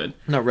looked good.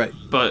 No, right.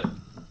 But,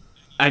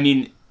 I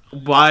mean,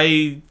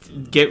 why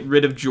get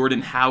rid of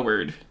Jordan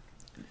Howard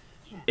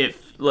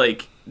if,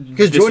 like,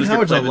 because Jordan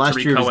Howard's on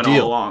last year's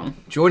deal.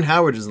 Jordan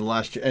Howard is in the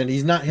last year, and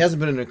he hasn't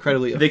been an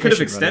incredibly They could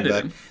have extended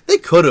him. They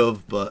could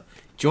have, but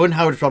Jordan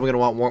Howard's probably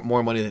going to want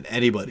more money than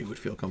anybody would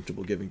feel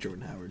comfortable giving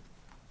Jordan Howard.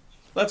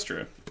 That's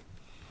true.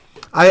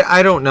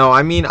 I don't know.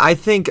 I mean, I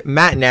think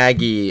Matt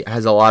Nagy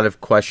has a lot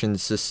of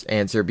questions to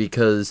answer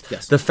because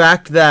the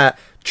fact that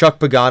Chuck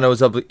Pagano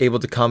was able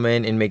to come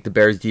in and make the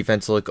Bears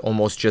defense look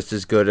almost just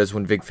as good as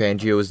when Vic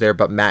Fangio was there,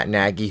 but Matt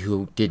Nagy,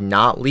 who did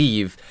not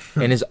leave,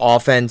 and his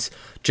offense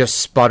just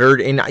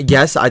sputtered. And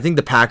yes, I think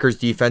the Packers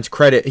defense,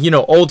 credit,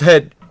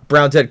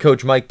 Browns head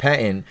coach Mike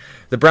Pettin,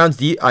 the Packers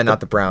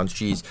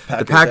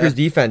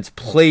defense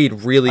played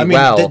really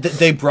well.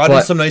 They brought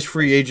in some nice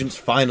free agents.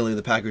 Finally,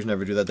 the Packers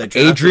never do that.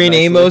 They Adrian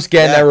Amos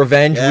getting that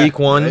revenge week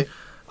 1. Right.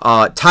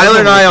 Tyler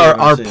and I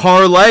our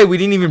parlay. We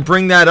didn't even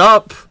bring that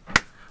up.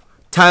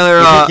 Tyler,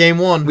 we hit game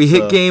 1. We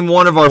hit game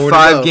 1 of our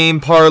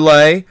 5-game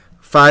parlay.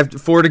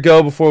 4 to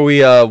go before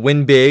we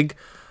win big.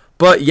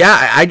 But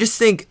yeah, I just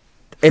think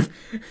if.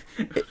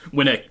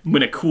 Win a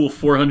cool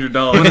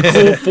 $400. Win a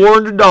cool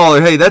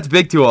 $400. Hey, that's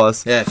big to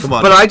us. Yeah, come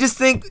on. But I just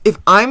think if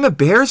I'm a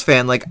Bears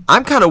fan, like,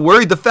 I'm kind of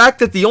worried. The fact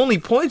that the only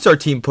points our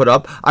team put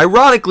up,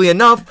 ironically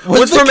enough,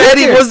 was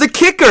the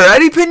kicker,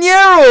 Eddie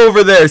Pinheiro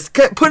over there,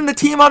 putting the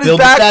team on his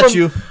back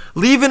from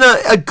leaving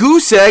a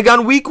goose egg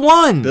on week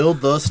 1.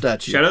 Build the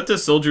statue. Shout out to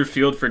Soldier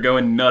Field for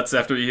going nuts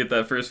after he hit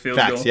that first field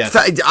goal. Yes.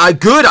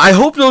 Good. I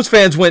hope those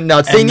fans went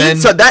nuts.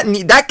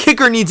 That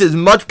kicker needs as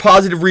much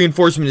positive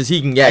reinforcement as he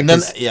can get.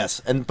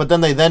 But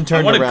then they turned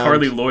around. I wanted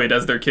Carly Lloyd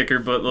as their kicker,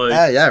 but like,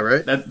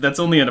 right. That's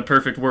only in a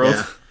perfect world.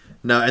 Yeah.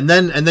 No, and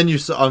then you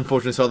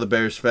unfortunately saw the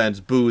Bears fans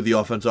boo the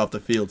offense off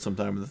the field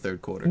sometime in the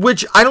third quarter.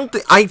 Which I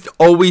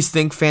always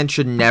think fans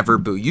should never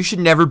boo. You should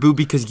never boo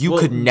because you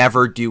could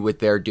never do what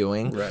they're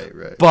doing. Right.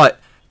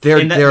 But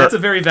that's a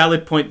very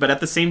valid point. But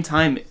at the same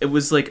time, it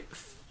was like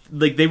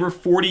they were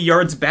 40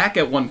 yards back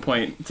at one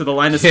point to the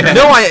line of scrimmage.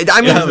 No, I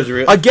mean, that was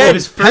real.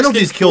 Again,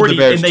 penalties killed the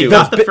Bears and they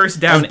got the first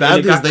down, and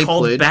it got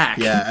called back.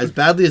 Yeah, as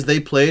badly as they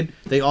played,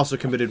 they also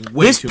committed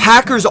way too much. This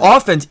Packers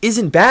offense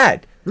isn't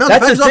bad. No,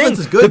 that's the Packers offense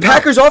is good. The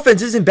Packers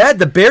offense isn't bad.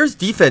 The Bears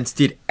defense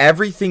did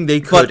everything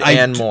they could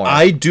and more.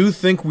 I do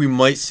think we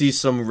might see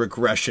some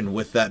regression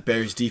with that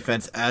Bears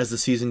defense as the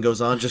season goes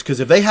on. Just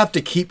because if they have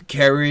to keep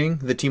carrying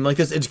the team like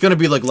this, it's going to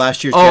be like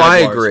last year's Jaguars, I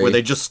agree. where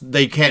they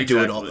can't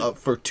do it all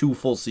for 2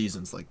 full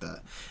seasons like that.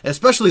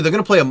 Especially they're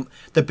going to play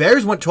the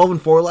Bears went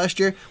 12-4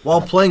 last year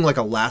while playing like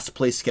a last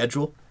place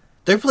schedule.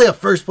 They play a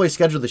first place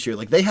schedule this year.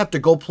 Like they have to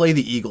go play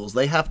the Eagles.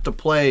 They have to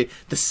play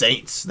the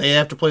Saints. They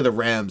have to play the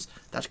Rams.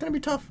 That's going to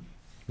be tough.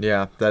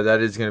 Yeah,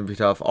 that is going to be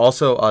tough.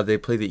 Also, they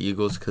play the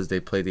Eagles because they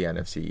play the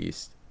NFC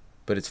East.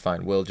 But it's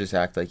fine. We'll just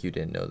act like you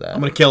didn't know that.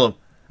 I'm going to kill him.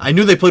 I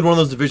knew they played one of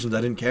those divisions.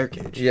 I didn't care,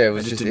 Cage. Yeah,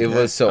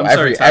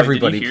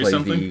 everybody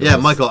played the Eagles. Yeah,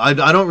 Michael, I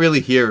don't really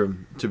hear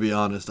him, to be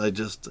honest.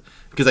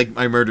 Because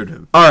I murdered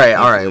him. All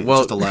right. Well,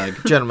 just a lag.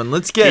 Gentlemen,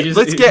 let's get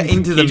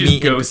into the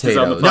meat and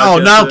potatoes.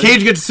 No,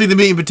 Cage gets to see the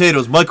meat and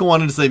potatoes. Michael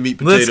wanted to say meat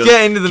and potatoes. Let's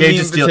get into the meat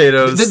and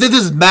potatoes. This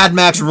is Mad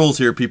Max rules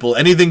here, people.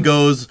 Anything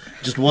goes.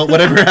 Just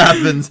whatever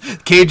happens.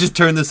 Cage just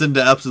turned this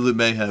into absolute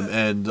mayhem,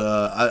 and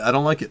I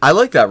don't like it. I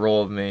like that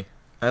role of me.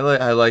 I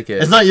like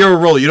it. It's not your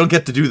role. You don't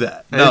get to do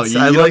that. No,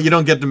 you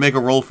don't get to make a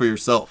role for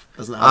yourself.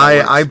 That's not how that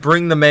works. I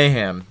bring the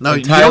mayhem. No,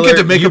 you don't get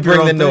to make up your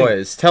own thing.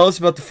 Noise. Tell us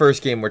about the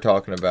first game we're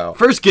talking about.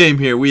 First game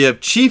here, we have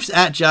Chiefs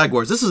at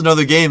Jaguars. This is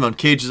another game on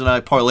Cage's and I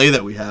parlay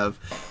that we have.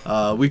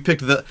 Because we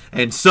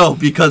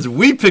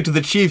picked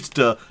the Chiefs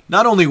to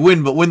not only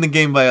win, but win the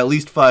game by at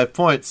least 5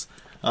 points.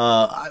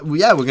 We're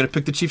going to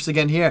pick the Chiefs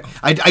again here.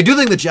 I do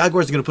think the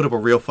Jaguars are going to put up a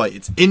real fight.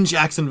 It's in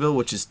Jacksonville,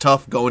 which is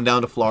tough, going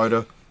down to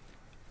Florida.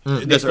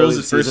 Nick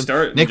Foles' first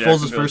start. Nick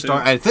Foles' first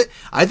start.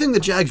 I think the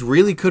Jags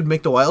really could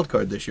make the wild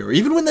card this year, or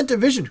even win that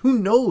division. Who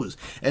knows?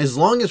 As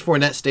long as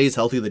Fournette stays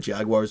healthy, the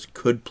Jaguars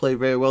could play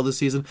very well this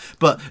season.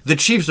 But the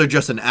Chiefs are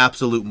just an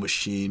absolute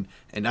machine,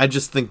 and I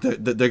just think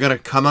that they're going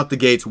to come out the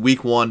gates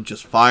week 1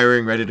 just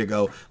firing, ready to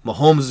go.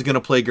 Mahomes is going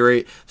to play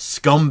great.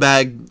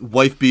 Scumbag,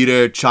 wife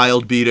beater,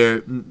 child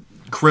beater,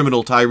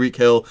 criminal Tyreek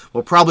Hill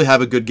will probably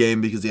have a good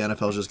game because the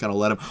NFL is just going to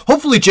let him.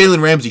 Hopefully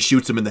Jalen Ramsey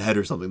shoots him in the head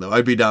or something, though.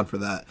 I'd be down for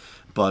that.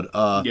 But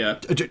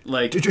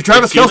like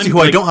Travis Kelce, who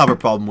I don't have a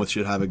problem with,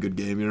 should have a good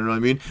game. You know what I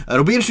mean?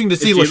 It'll be interesting to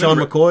see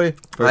LaShawn McCoy.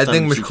 I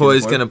think McCoy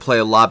is going to play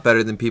a lot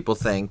better than people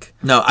think.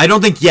 No, I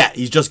don't think yet.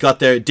 He's just got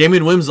there.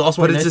 Damian Williams is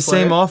also. But it's the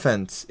same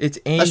offense. It's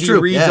Andy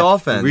Reid's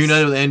offense.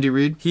 Reunited with Andy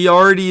Reid. He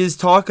already is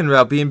talking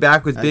about being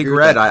back with Big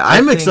Red.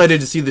 I'm excited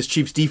to see this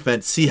Chiefs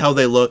defense, see how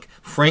they look.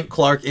 Frank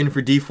Clark in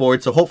for Dee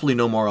Ford, so hopefully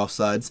no more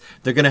offsides.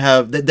 They're going to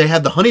have. They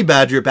have the Honey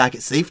Badger back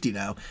at safety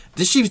now.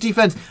 This Chiefs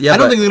defense. I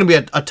don't think they're going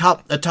to be a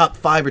top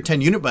 5 or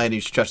 10 unit by any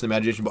stretch of the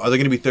imagination, but are they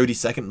going to be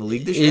 32nd in the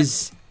league this year?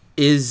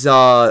 Is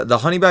the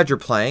Honey Badger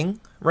playing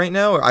right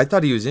now? Or I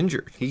thought he was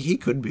injured. He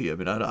could be. I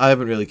mean, I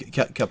haven't really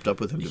kept up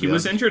with him. He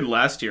was injured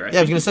last year. I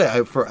was going to say,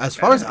 as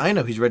far as I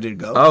know, he's ready to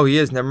go. Oh, he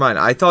is. Never mind.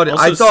 I thought he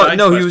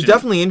was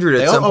definitely injured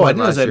at some point. I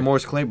didn't know that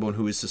Morris Claiborne,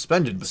 who was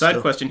suspended. But side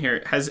question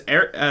here: Has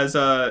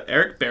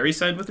Eric Berry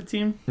signed with the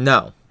team?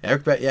 No.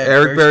 Eric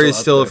Berry is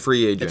still a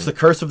free agent. It's the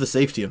curse of the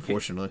safety,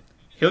 unfortunately.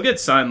 He'll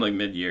get signed like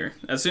mid-year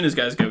as soon as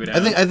guys go down.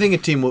 I think a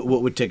team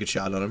would take a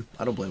shot on him.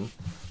 I don't blame him.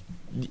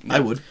 Yeah. I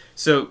would.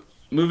 So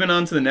moving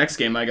on to the next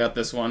game, I got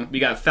this one. We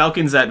got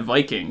Falcons at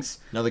Vikings,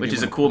 which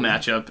is a cool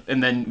matchup.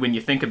 And then when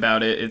you think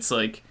about it, it's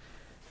like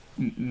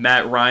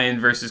Matt Ryan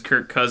versus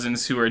Kirk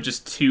Cousins, who are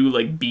just two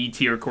like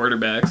B-tier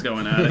quarterbacks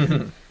going at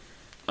it.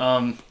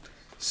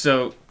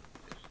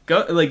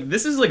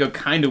 This is like a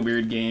kind of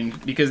weird game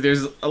because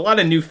there's a lot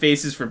of new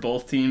faces for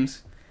both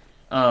teams.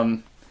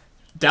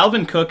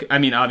 Dalvin Cook,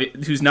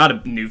 who's not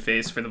a new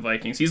face for the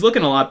Vikings, he's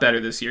looking a lot better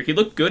this year. He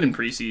looked good in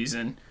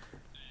preseason,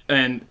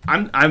 and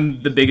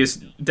I'm the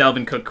biggest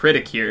Dalvin Cook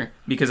critic here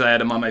because I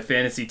had him on my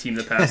fantasy team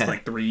the past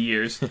 3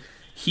 years.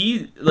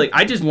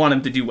 I just want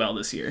him to do well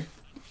this year.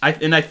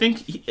 I think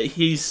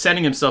he's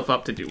setting himself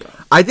up to do well.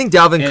 I think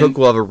Dalvin Cook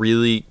will have a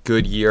really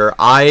good year.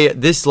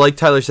 Like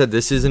Tyler said,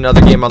 this is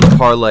another game on the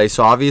parlay,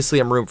 so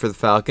obviously I'm rooting for the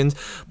Falcons.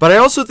 But I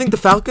also think the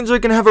Falcons are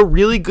going to have a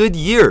really good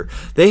year.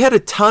 They had a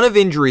ton of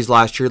injuries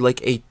last year,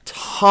 like a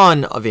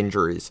ton of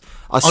injuries.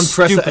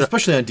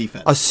 Especially on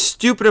defense. A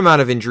stupid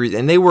amount of injuries,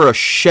 and they were a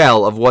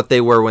shell of what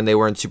they were when they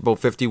were in Super Bowl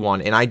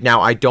 51. And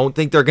I don't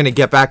think they're going to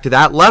get back to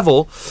that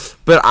level,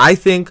 but I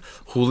think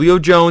Julio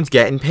Jones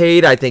getting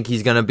paid, I think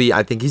he's going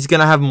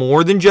to have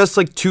more than just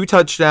like 2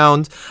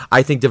 touchdowns.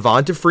 I think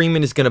Devonta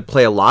Freeman is going to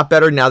play a lot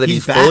better now that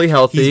he's fully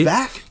healthy.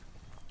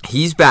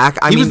 He's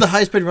back. He was the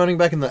highest paid running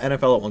back in the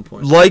NFL at one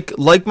point.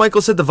 Like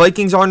Michael said, the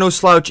Vikings are no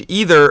slouch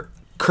either.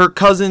 Kirk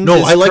Cousins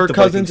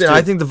and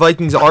I think the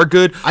Vikings are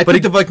good. I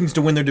picked the Vikings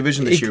to win their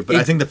division this year, but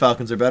I think the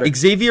Falcons are better.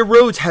 Xavier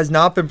Rhodes has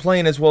not been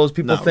playing as well as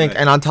people think,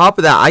 and on top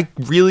of that, I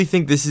really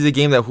think this is a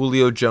game that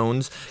Julio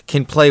Jones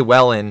can play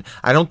well in.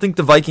 I don't think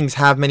the Vikings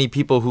have many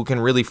people who can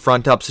really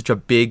front up such a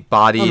big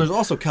body. Oh, there's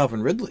also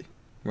Calvin Ridley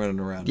running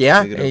around.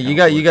 Yeah,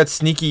 you got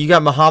Sneaky. You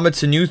got Mohamed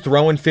Sanu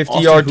throwing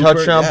 50-yard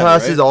touchdown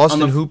passes. Right?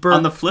 Austin Hooper.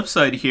 On the flip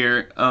side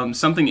here,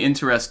 something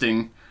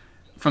interesting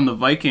from the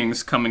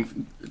Vikings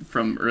coming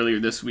from earlier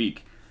this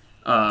week.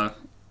 Kyle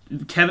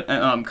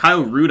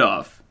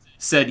Rudolph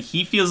said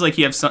he feels like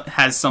he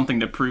has something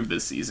to prove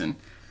this season.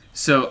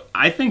 So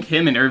I think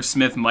him and Irv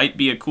Smith might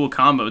be a cool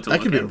combo to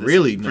look at. That could be a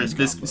really nice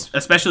combo.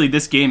 Especially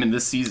this game and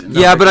this season.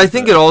 Yeah, but I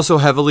think it also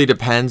heavily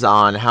depends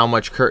on how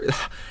much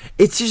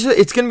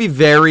it's going to be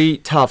very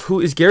tough. Who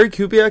is Gary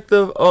Kubiak,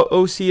 the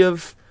OC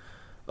of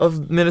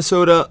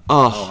Minnesota?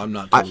 I'm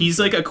not. He's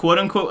like a quote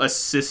unquote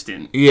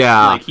assistant.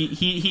 Yeah, like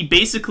he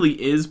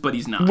basically is, but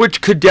he's not.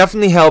 Which could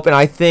definitely help, and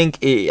I think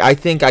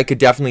I could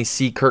definitely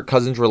see Kirk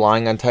Cousins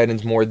relying on tight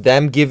ends more.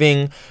 Them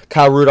giving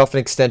Kyle Rudolph an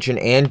extension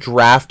and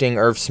drafting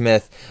Irv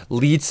Smith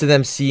leads to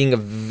them seeing a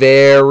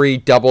very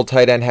double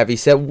tight end heavy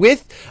set.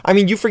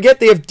 You forget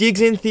they have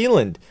Diggs and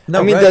Thielen.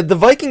 The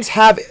Vikings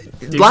have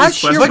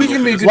last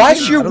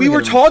year we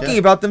were talking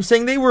about them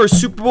saying they were a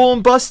Super Bowl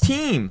and bust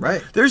team.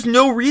 Right. There's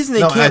no reason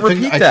they can't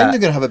repeat that. I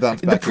think they're going to have a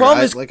bounce back. The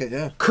problem is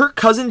Kirk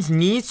Cousins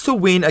needs to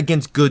win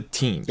against good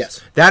teams.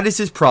 Yes. That is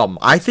his problem.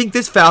 I think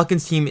this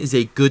Falcons team is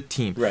a good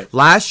team. Right.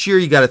 Last year,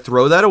 you got to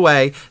throw that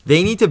away.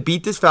 They need to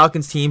beat this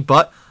Falcons team,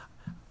 but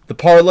the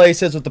parlay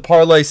says what the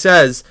parlay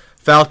says.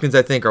 Falcons,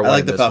 I think, are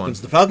winning this one. I like the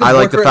Falcons. The Falcons I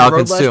like the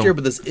Falcons last year,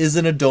 but this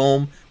isn't a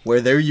dome where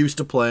they're used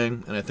to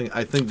playing, and I think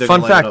they're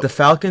Fun fact, the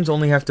Falcons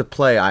only have to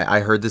play, I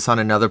heard this on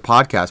another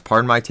podcast,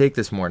 pardon my take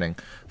this morning,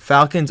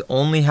 Falcons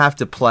only have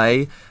to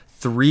play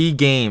 3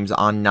 games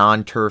on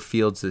non-turf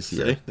fields this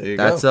year. See, there you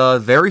go.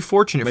 That's very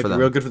fortunate for them.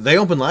 Real good. They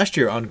opened last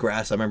year on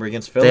grass. I remember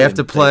against Philly. They have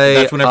to play.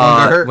 That's when everyone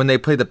got hurt. When they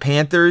play the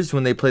Panthers,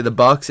 when they play the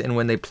Bucks, and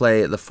when they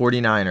play the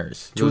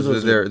 49ers. Those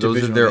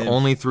are their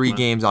only 3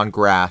 games on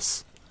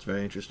grass. It's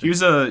very interesting.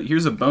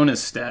 Here's a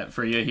bonus stat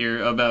for you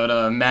here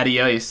about Matty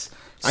Ice.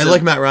 I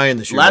like Matt Ryan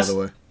this year, by the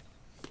way.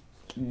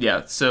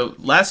 Yeah. So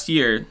last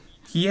year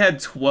he had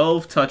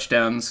 12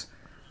 touchdowns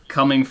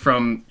coming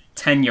from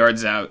 10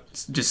 yards out,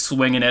 just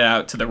swinging it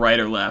out to the right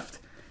or left.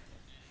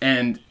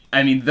 And,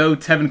 though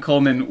Tevin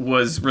Coleman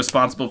was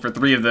responsible for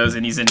 3 of those,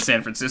 and he's in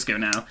San Francisco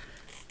now,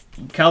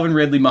 Calvin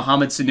Ridley,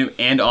 Mohamed Sanu,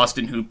 and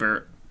Austin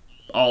Hooper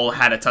all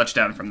had a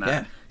touchdown from that.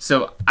 Yeah.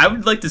 So I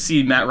would like to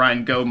see Matt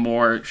Ryan go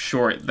more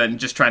short than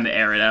just trying to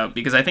air it out,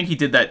 because I think he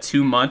did that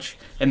too much.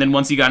 And then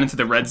once he got into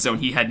the red zone,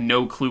 he had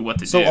no clue what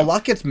to do. So a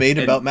lot gets made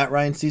about Matt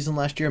Ryan's season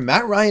last year.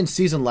 Matt Ryan's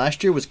season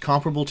last year was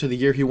comparable to the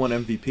year he won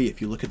MVP, if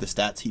you look at the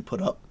stats he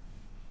put up.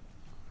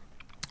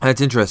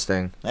 That's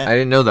interesting. Yeah. I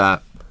didn't know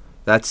that.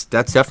 That's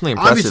definitely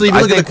impressive. Obviously, if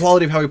you look at the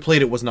quality of how he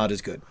played, it was not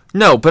as good.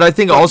 No, but I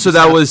think also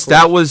that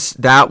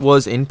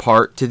was in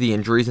part to the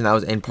injuries, and that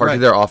was in part to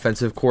their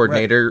offensive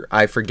coordinator.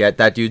 Right. I forget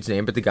that dude's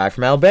name, but the guy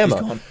from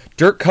Alabama,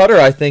 Dirk Cutter,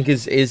 I think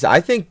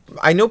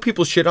I know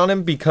people shit on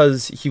him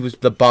because he was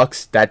the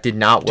Bucs. That did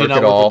not work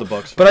at all.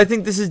 But I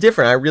think this is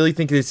different. I really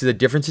think this is a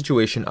different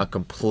situation, a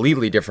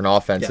completely different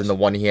offense than the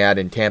one he had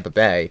in Tampa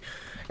Bay,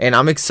 and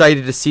I'm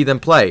excited to see them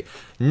play.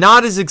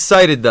 Not as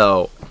excited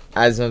though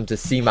as to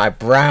see my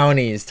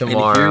Brownies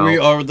tomorrow. And here we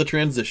are with the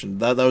transition.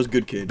 That was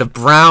good, Cage. The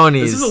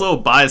Brownies. This is a little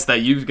biased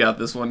that you've got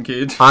this one,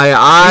 Cage.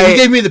 You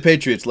gave me the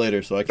Patriots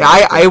later, so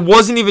I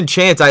wasn't even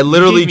chance. I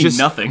literally just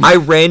nothing. I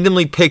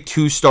randomly picked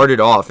who started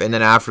off, and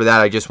then after that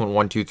I just went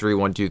 1-2-3,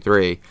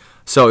 1-2-3.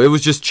 So it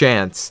was just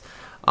chance.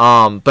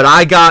 But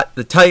I got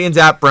the Titans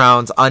at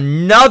Browns.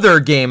 Another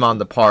game on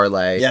the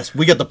parlay. Yes,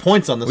 we got the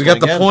points on this. We got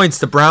the points.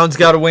 The Browns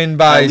got to win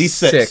by at least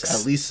 6.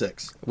 At least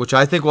 6. Which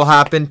I think will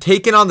happen.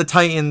 Taking on the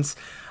Titans.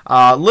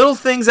 Little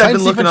things I've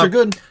been looking up. Are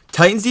good.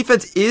 Titans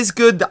defense is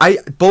good.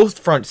 Both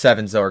front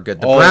sevens are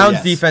good. The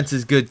Browns defense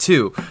is good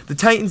too. The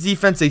Titans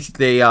defense,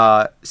 they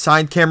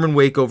signed Cameron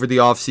Wake over the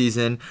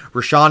offseason.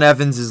 Rashaan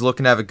Evans is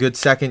looking to have a good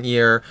second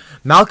year.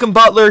 Malcolm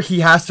Butler,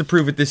 he has to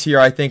prove it this year,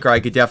 I think, or I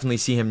could definitely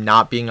see him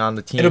not being on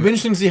the team. It'll be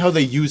interesting to see how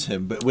they use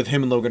him, but with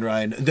him and Logan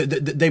Ryan.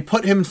 They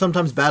put him in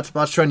sometimes bad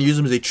spots, trying to use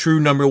him as a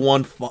true number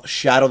one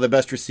shadow, the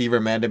best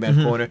receiver,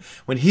 man-to-man corner.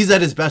 When he's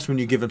at his best, when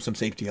you give him some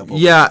safety help.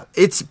 Yeah,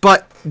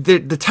 but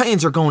the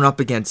Titans are going up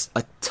against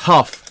a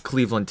tough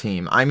Cleveland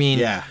team. I mean,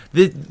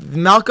 the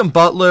Malcolm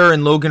Butler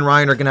and Logan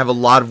Ryan are going to have a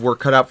lot of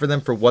work cut out for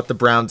them for what the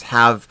Browns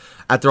have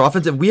at their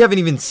offense. And we haven't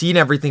even seen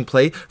everything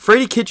play.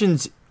 Freddie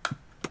Kitchens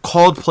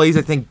called plays,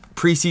 I think,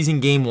 preseason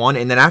game 1,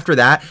 and then after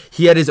that,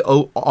 he had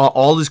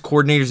all his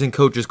coordinators and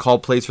coaches call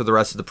plays for the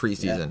rest of the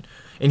preseason.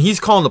 And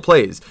he's calling the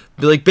plays.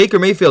 Like, Baker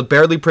Mayfield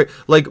barely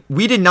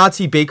we did not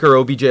see Baker or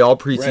OBJ all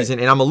preseason,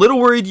 and I'm a little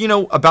worried,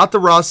 about the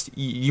rust.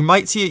 You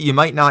might see it, you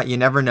might not, you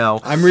never know.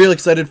 I'm real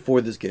excited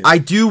for this game. I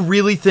do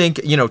really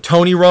think,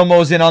 Tony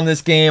Romo's in on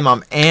this game.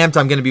 I'm amped.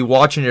 I'm going to be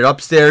watching it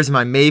upstairs in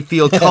my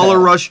Mayfield Color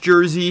Rush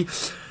jersey.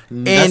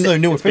 That's the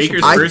new official.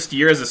 Baker's first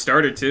year as a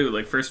starter, too.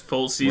 Like, first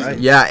full season. Right.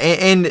 Yeah,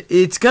 and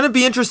it's going to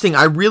be interesting.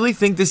 I really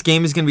think this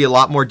game is going to be a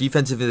lot more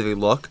defensive than they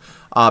look.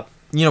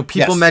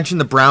 People mention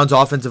the Browns'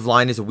 offensive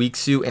line is a weak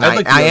suit, and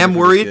I am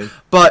worried.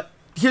 But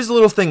here's a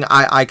little thing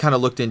I kind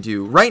of looked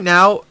into. Right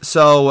now,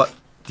 so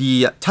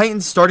the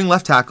Titans' starting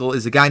left tackle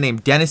is a guy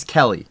named Dennis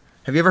Kelly.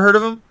 Have you ever heard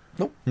of him?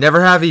 Nope.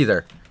 Never have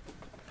either.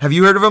 Have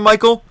you heard of him,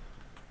 Michael?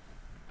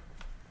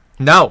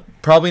 No,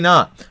 probably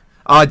not.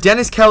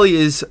 Dennis Kelly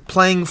is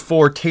playing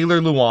for Taylor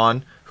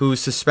Lewan,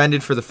 who's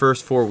suspended for the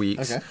first 4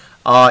 weeks.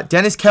 Okay.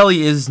 Dennis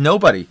Kelly is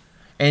nobody.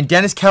 And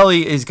Dennis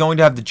Kelly is going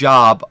to have the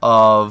job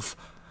of...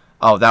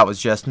 Oh, that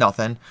was just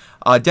nothing.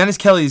 Dennis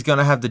Kelly is going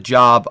to have the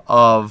job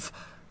of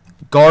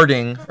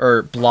guarding,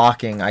 or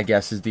blocking, I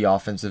guess is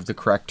the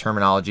correct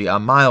terminology,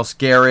 Myles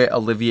Garrett,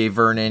 Olivier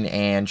Vernon,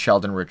 and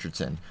Sheldon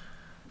Richardson.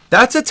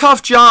 That's a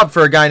tough job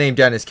for a guy named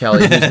Dennis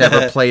Kelly who's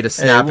never played a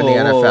snap in the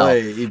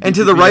NFL. And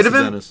to the right of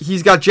him,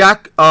 he's got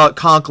Jack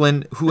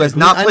Conklin, who has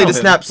not played a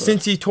snap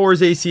since he tore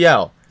his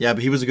ACL. Yeah,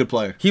 but he was a good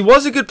player. He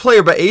was a good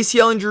player, but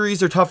ACL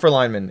injuries are tough for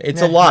linemen.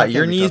 It's a lot.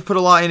 Your knees put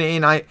a lot in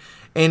it,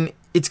 and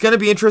it's going to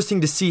be interesting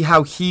to see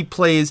how he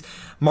plays.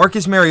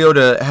 Marcus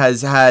Mariota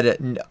has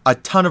had a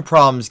ton of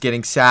problems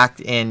getting sacked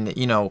in,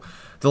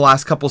 the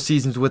last couple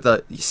seasons with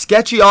a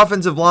sketchy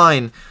offensive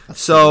line.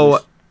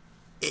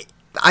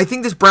 I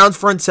think this Browns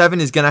front seven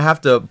is going to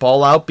have to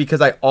ball out, because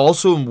I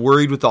also am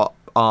worried with the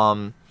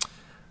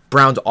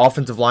Browns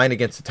offensive line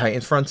against the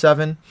Titans front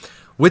seven.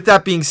 With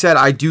that being said,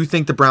 I do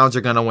think the Browns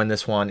are going to win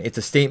this one. It's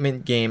a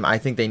statement game. I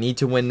think they need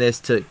to win this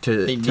to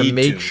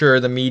make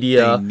sure the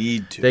media... They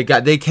need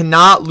to. They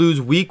cannot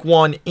lose week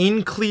 1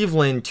 in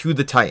Cleveland to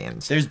the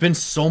Titans. There's been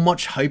so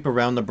much hype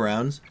around the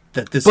Browns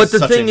that this is such a must-win game.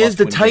 But the thing is,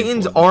 the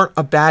Titans aren't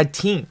a bad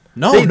team.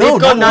 They've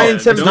gone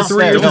 9-7 for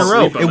 3 years in a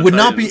row. It would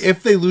not be,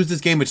 if they lose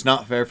this game, it's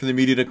not fair for the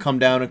media to come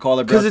down and call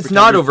their Browns. Because it's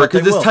not over,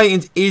 because this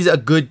Titans is a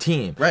good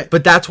team. Right.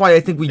 But that's why I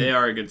think they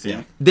are a good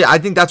team. I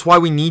think that's why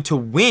we need to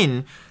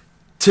win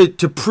to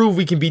prove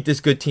we can beat this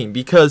good team,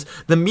 because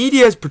the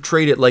media has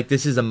portrayed it like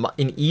this is an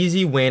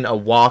easy win, a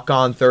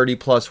walk-on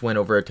 30-plus win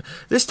over it.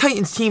 This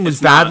Titans team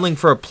was battling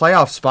for a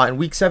playoff spot in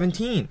Week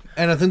 17.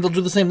 And I think they'll do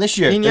the same this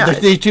year.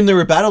 The team they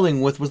were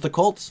battling with was the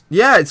Colts.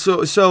 Yeah,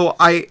 so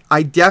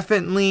I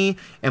definitely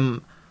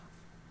am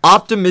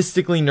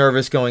optimistically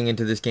nervous going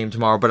into this game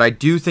tomorrow, but I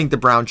do think the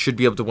Browns should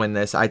be able to win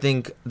this. I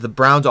think the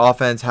Browns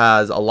offense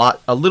has a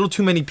little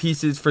too many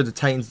pieces for the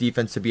Titans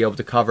defense to be able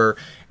to cover,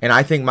 and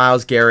I think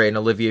Myles Garrett and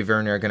Olivier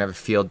Vernon are going to have a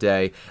field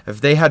day.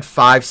 If they had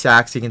 5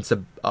 sacks against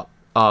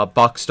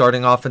Bucs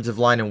starting offensive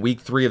line in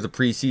week 3 of the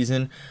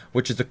preseason,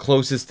 which is the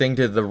closest thing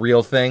to the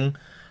real thing.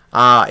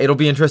 It'll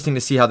be interesting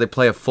to see how they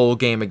play a full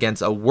game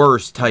against a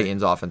worse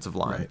Titans offensive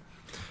line. Right.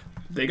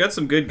 They got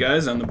some good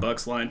guys on the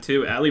Bucs line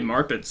too. Ali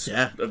Marpet's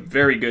a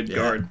very good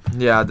guard.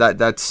 Yeah,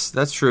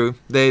 that's true.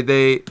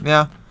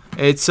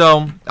 It's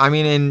I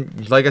mean,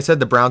 and like I said,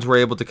 the Browns were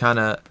able to kind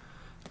of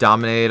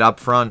dominate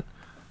up front.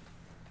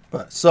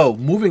 So,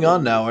 moving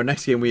on now, our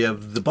next game, we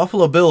have the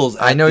Buffalo Bills.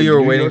 I know you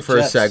were waiting for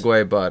a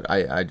segue, but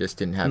I just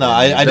didn't have it. No,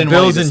 I didn't want to. The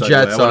Bills and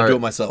Jets I want to do it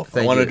myself.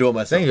 I want to do it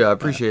myself. Thank you. I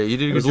appreciate it. You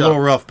did a good job. It was a little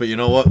rough, but you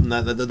know what?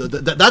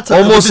 That's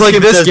almost like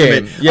this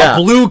game. Yeah. A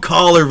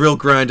blue-collar, real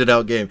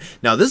grinded-out game.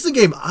 Now, this is a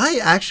game I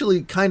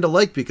actually kind of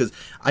like because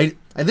I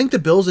think the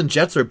Bills and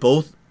Jets are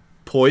both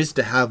poised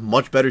to have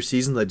much better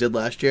seasons than they did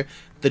last year.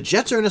 The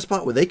Jets are in a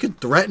spot where they could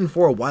threaten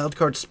for a wild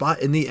card spot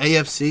in the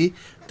AFC.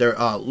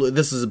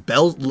 This is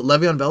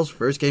Le'Veon Bell's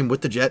first game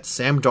with the Jets.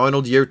 Sam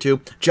Darnold year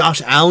 2,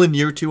 Josh Allen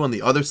year 2 on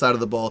the other side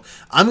of the ball.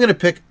 I'm gonna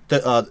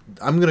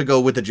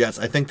go with the Jets.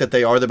 I think that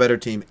they are the better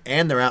team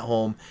and they're at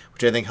home,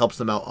 which I think helps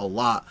them out a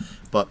lot.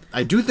 But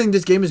I do think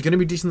this game is going to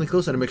be decently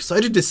close, and I'm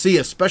excited to see,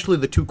 especially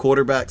the two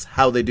quarterbacks,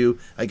 how they do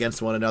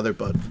against one another.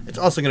 But it's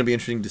also going to be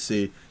interesting to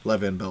see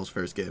Le'Veon Bell's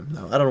first game.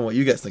 Now, I don't know what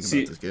you guys think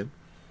about this game.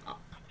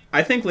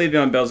 I think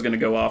Le'Veon Bell's going to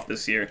go off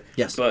this year.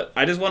 Yes. But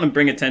I just want to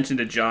bring attention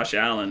to Josh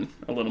Allen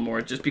a little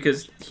more, just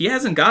because he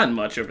hasn't gotten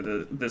much over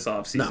this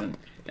offseason. No.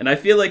 And I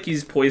feel like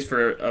he's poised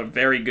for a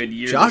very good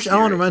year. Josh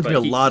Allen reminds me a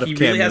lot of Cam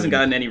Newton. He really hasn't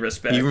gotten any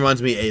respect. He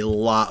reminds me a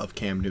lot of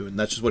Cam Newton.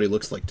 That's just what he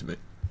looks like to me.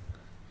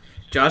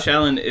 Josh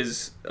Allen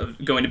is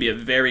going to be a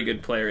very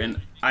good player, and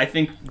I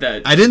think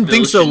that I didn't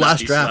think so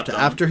last draft.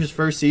 After his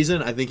first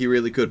season, I think he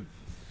really could.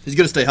 He's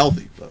going to stay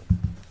healthy, but.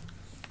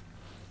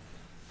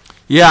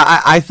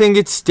 Yeah, I think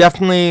it's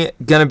definitely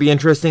going to be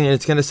interesting, and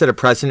it's going to set a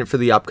precedent for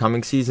the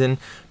upcoming season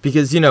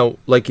because,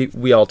 like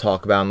we all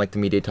talk about and like the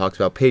media talks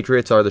about,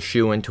 Patriots are the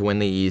shoo-in to win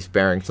the East,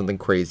 bearing something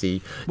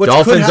crazy. Which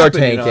Dolphins happen,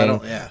 are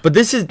tanking. But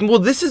this is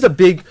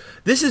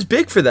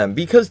big for them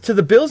because to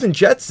the Bills and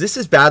Jets, this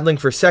is battling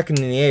for second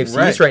in the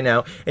AFC East right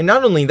now. And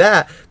not only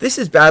that, this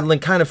is battling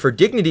kind of for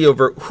dignity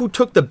over who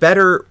took the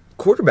better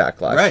quarterback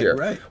last year.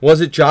 Right.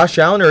 Was it Josh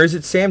Allen or is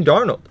it Sam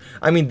Darnold?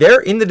 I mean,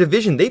 they're in the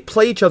division. They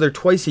play each other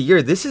twice a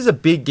year. This is a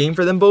big game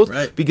for them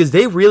both because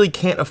they really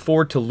can't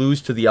afford to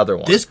lose to the other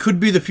one. This could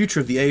be the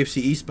future of the AFC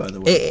East, by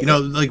the way.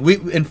 We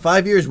in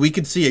 5 years we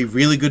could see a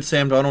really good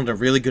Sam Darnold and a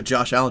really good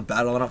Josh Allen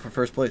battling out for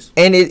first place.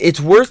 And it's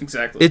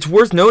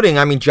worth noting.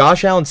 I mean,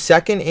 Josh Allen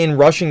second in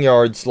rushing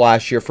yards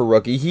last year for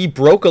rookie. He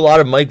broke a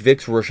lot of Mike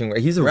Vick's rushing.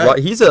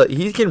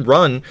 He can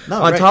run.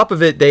 Top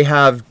of it, they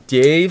have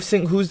Dave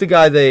who's the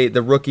guy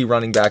the rookie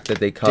running back that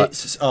they cut.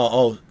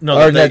 Singletary.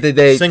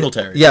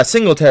 Yeah,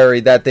 Singletary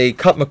that they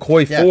cut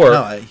McCoy for.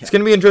 It's going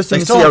to be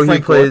interesting to see how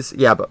he plays.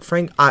 Yeah, but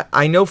Frank,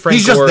 I know Frank.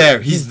 He's just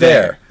there. He's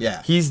there.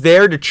 Yeah, he's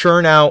there to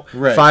churn out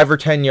 5 or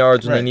 10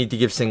 yards when they need to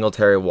give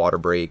Singletary a water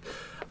break.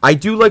 I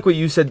do like what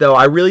you said, though.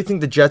 I really think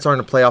the Jets aren't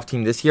a playoff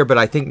team this year, but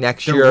I think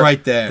next year they're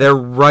right there. They're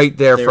right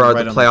there for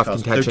the playoff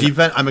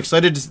contention. I'm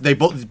excited.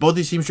 Both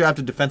these teams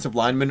drafted defensive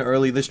linemen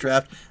early this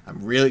draft.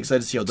 I'm really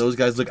excited to see how those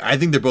guys look. I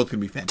think they're both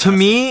going to be fantastic. To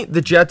me,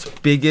 the Jets'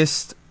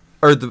 biggest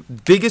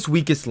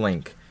weakest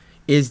link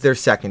is their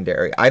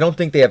secondary. I don't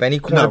think they have any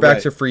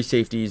cornerbacks or free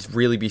safeties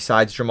really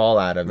besides Jamal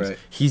Adams. Right.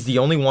 He's the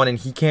only one, and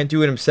he can't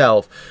do it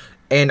himself.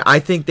 And I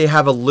think they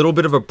have a little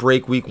bit of a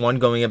break week 1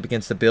 going up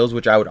against the Bills,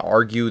 which I would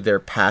argue their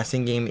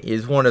passing game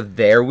is one of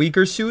their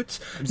weaker suits.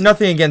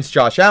 Nothing against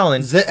Josh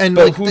Allen.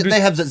 They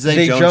have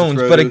Zay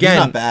Jones, but again,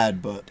 he's not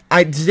bad, but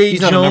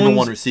he's not a number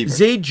 1 receiver.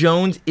 Zay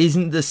Jones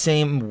isn't the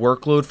same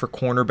workload for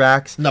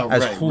cornerbacks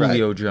as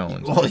Julio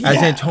Jones, as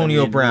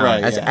Antonio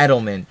Brown, as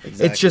Edelman.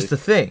 Exactly. It's just the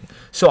thing.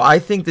 So I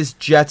think this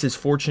Jets is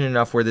fortunate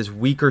enough where this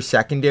weaker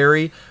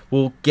secondary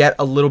will get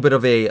a little bit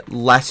of a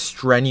less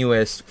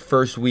strenuous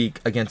first week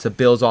against the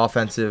Bills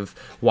offensive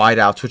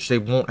wideouts, which they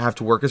won't have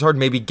to work as hard,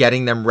 maybe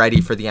getting them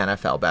ready for the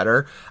NFL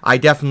better. I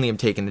definitely am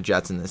taking the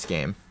Jets in this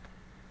game.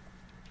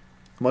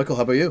 Michael,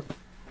 how about you?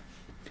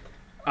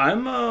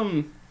 I'm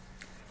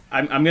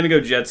gonna go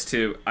Jets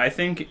too. I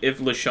think if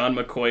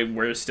LaShawn McCoy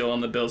were still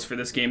on the Bills for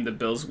this game, the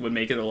Bills would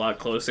make it a lot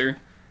closer.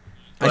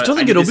 I still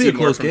think it'll be a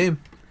close game.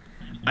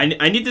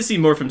 I need to see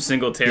more from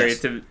Singletary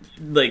to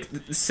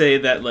say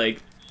that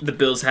the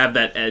Bills have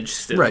that edge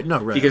still. Right.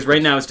 Because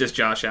right now it's just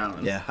Josh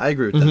Allen. Yeah, I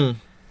agree with that.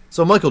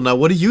 So, Michael, now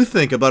what do you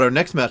think about our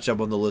next matchup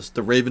on the list,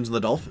 the Ravens and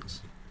the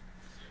Dolphins?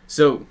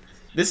 So,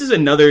 this is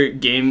another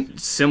game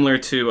similar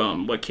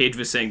to what Cage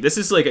was saying. This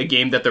is like a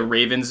game that the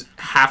Ravens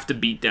have to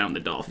beat down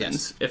the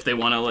Dolphins if they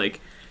want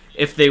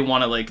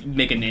to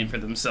make a name for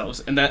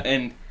themselves.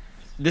 And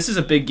this is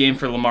a big game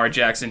for Lamar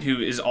Jackson, who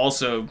is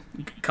also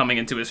coming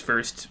into his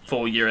first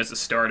full year as a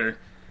starter.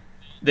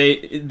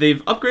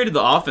 They've upgraded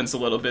the offense a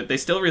little bit. They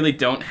still really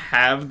don't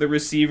have the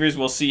receivers.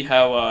 We'll see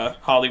how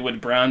Hollywood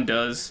Brown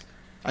does.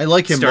 I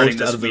like him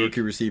most out of the rookie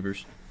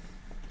receivers.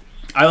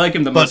 I like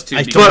him the most too.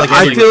 I feel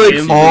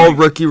like all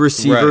rookie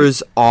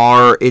receivers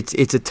are.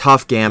 It's a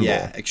tough gamble.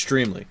 Yeah,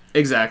 extremely.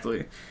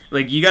 Exactly.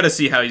 You got to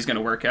see how he's going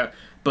to work out.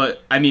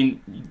 But, I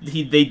mean,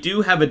 they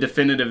do have a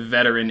definitive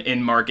veteran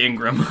in Mark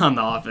Ingram on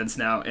the offense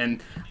now,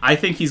 and I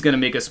think he's going to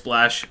make a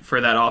splash for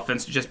that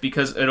offense just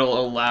because it'll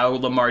allow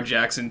Lamar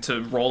Jackson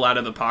to roll out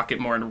of the pocket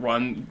more and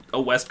run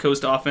a West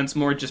Coast offense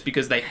more just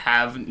because they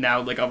have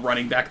now, like, a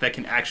running back that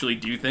can actually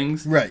do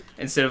things. Right.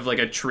 Instead of, like,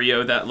 a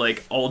trio that,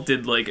 like, all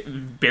did, like,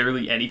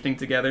 barely anything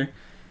together.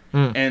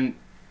 And,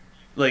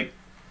 like,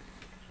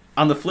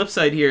 on the flip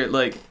side here,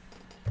 like,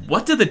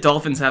 what do the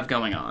Dolphins have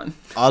going on?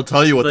 I'll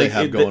tell you what they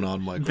have going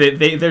on, Michael.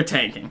 They're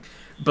tanking.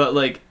 But,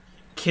 like,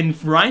 can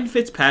Ryan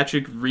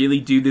Fitzpatrick really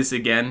do this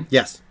again?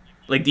 Yes.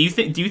 Like, do you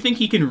think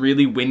he can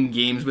really win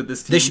games with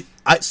this team?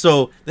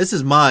 So this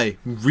is my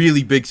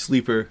really big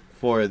sleeper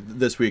for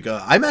this week.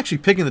 I'm actually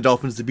picking the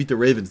Dolphins to beat the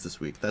Ravens this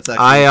week. That's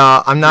actually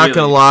I'm not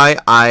gonna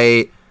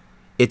lie.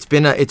 It's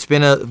been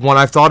a one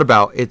I've thought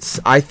about.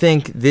 I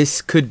think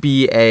this could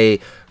be a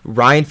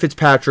Ryan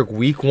Fitzpatrick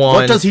week 1.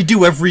 What does he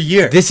do every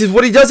year? This is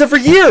what he does every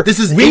year. This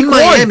is week in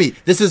Miami.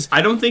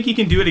 I don't think he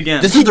can do it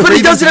again. But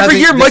he does it every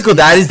year, Michael.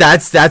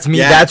 That's me.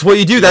 Yeah. That's what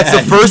you do. That's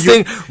the first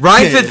thing.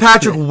 Ryan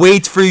Fitzpatrick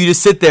waits for you to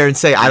sit there and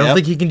say, I don't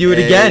think he can do it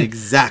again.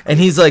 Exactly. And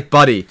he's like,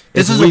 buddy,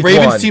 this is a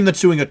Ravens team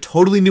that's doing a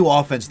totally new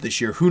offense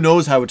this year. Who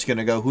knows how it's going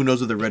to go? Who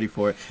knows if they're ready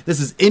for it? This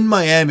is in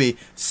Miami,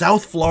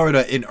 South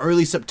Florida in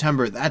early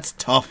September. That's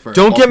tough for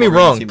Don't get me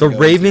wrong. The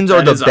Ravens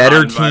are the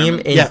better team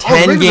in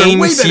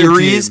 10-game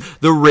series.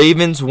 The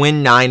Ravens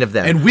win 9 of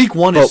them. And week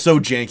 1 is so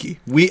janky.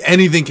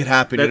 Anything could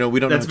happen.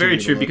 We don't. That's very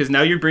true because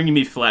now you're bringing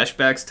me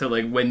flashbacks to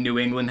like when New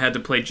England had to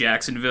play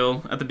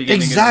Jacksonville at the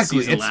beginning of the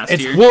season last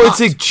year. Well,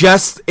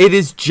 it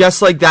is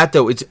just like that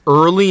though. It's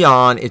early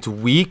on. It's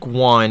week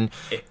 1,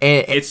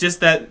 and it's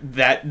just that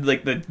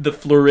like the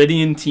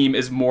Floridian team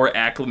is more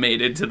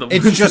acclimated to the.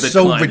 It's just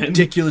so climate.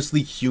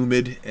 Ridiculously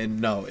humid,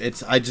 and no,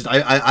 it's I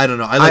don't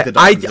know. I like the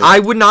Dolphins. I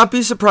would not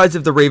be surprised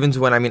if the Ravens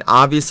win. I mean,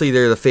 obviously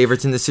they're the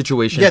favorites in this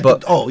situation. Yeah, but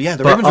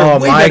the Ravens are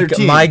way better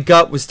team. My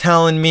gut was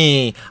telling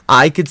me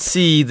I could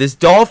see this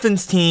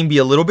Dolphins team be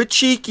a little bit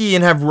cheeky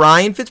and have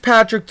Ryan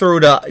Fitzpatrick throw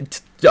to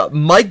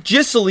Mike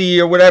Gesicki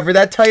or whatever,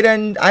 that tight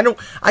end. I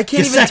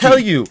can't even tell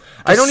you.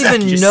 I don't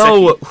even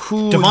know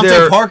who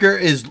Devontae Parker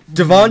is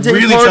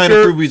really trying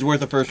to prove he's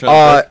worth a first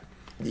round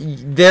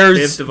pick.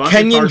 There's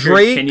Kenyon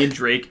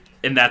Drake,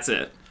 and that's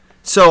it.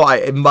 So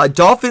my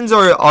Dolphins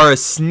are a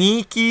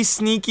sneaky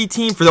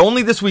team for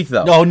only this week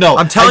though. No.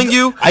 I'm telling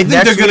you. I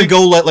think they're gonna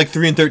go like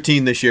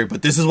 3-13 this year,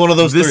 but this is one of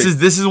those. This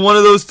is one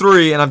of those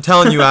 3, and I'm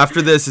telling you,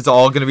 after this, it's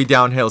all gonna be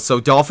downhill. So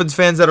Dolphins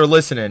fans that are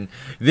listening,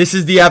 this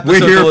is the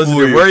episode to listen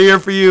to. We're here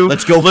for you.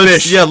 Let's go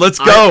fish. Yeah, let's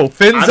go.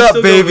 Fins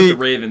up, baby. I'm still going with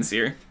the Ravens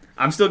here.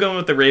 I'm still going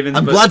with the Ravens.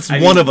 I'm glad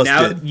one of us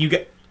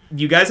did.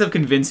 You guys have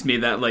convinced me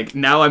that like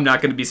now I'm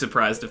not going to be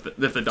surprised if the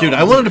Dolphins. Dude,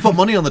 I wanted to put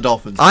money on the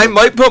Dolphins. I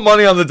might put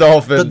money on the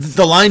Dolphins.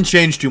 The line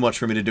changed too much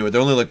for me to do it. They're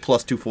only like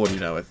plus 240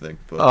 now, I think.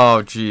 But.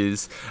 Oh,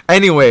 jeez.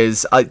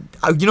 Anyways,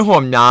 you know who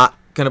I'm not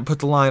gonna put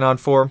the line on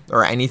for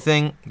or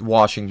anything?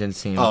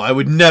 Washington's team. Oh, I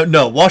would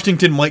no.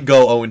 Washington might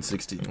go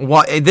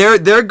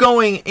 0-16. They're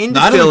going into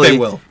Philly. I don't think they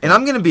will. And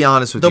I'm gonna be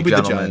honest with you,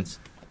 gentlemen. The Giants.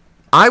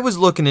 I was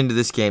looking into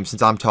this game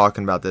since I'm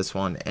talking about this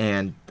one,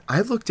 and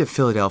I looked at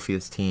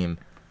Philadelphia's team.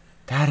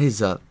 That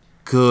is a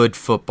good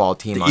football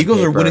team. The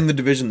Eagles are winning the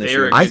division this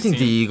year. I think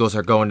the Eagles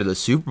are going to the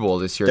Super Bowl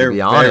this year. To be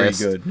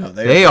honest, very good. No,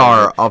 they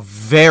are a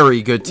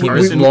very good team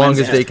as long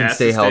as they can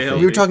stay healthy.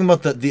 We were talking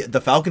about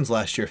the Falcons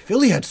last year.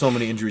 Philly had so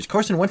many injuries.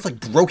 Carson Wentz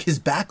broke his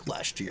back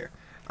last year.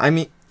 I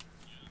mean,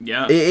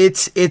 yeah,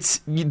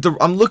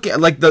 I'm looking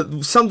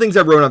at some things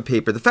I wrote on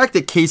paper. The fact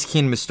that Case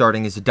Keenum is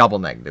starting is a double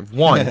negative.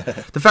 One,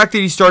 the fact that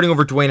he's starting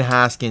over Dwayne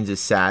Haskins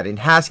is sad, and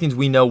Haskins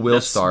we know will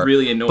start.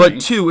 Really annoying.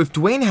 But 2, if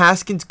Dwayne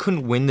Haskins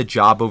couldn't win the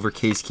job over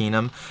Case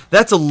Keenum,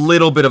 that's a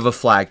little bit of a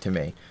flag to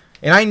me.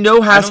 And I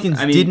know Haskins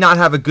did not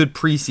have a good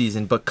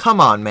preseason, but come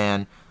on,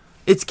 man.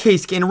 It's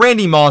Case in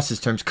Randy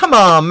Moss's terms. Come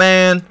on,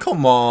 man.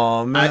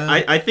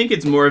 I think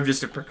it's more of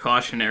just a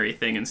precautionary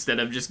thing instead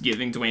of just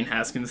giving Dwayne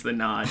Haskins the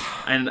nod.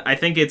 And I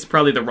think it's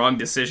probably the wrong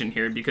decision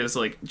here because,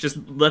 just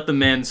let the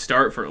man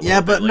start for a little bit.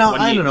 Yeah, but no,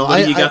 I don't know.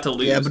 What do you got to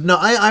lose? Yeah, but no,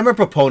 I'm a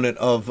proponent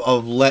of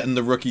letting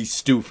the rookie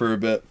stew for a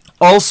bit.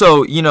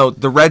 Also,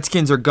 the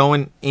Redskins are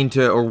going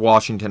into, or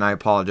Washington, I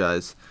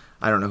apologize.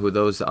 I don't know who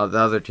the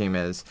other team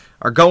is,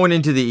 are going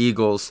into the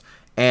Eagles,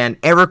 and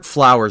Eric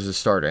Flowers is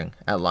starting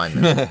at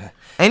lineman.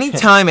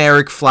 Anytime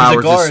Eric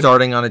Flowers is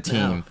starting on a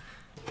team,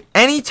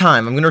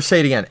 anytime, I'm going to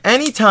say it again,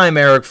 anytime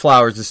Eric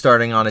Flowers is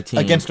starting on a team.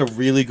 Against a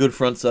really good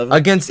front seven?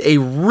 Against a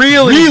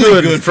really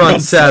good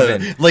front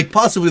seven.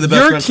 Possibly the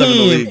best front seven in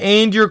the league. Your team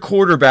and your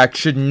quarterback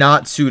should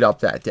not suit up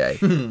that day.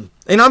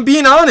 And I'm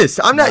being honest.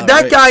 I'm not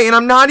that guy, and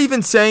I'm not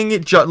even saying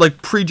it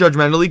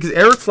prejudgmentally, because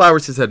Eric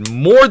Flowers has had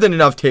more than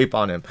enough tape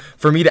on him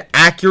for me to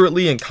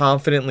accurately and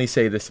confidently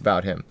say this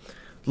about him.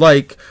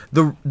 Like,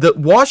 the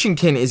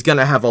Washington is going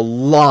to have a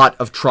lot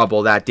of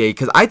trouble that day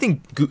because I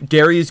think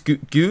Darius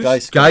Geis.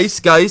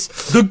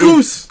 The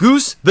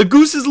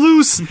Goose is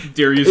loose.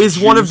 Darius is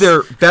one of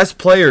their best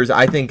players,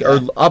 I think,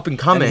 or up and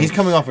coming. And he's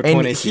coming off a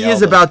torn ACL. He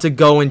is about to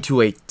go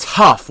into a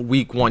tough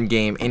Week 1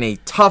 game in a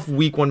tough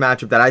Week 1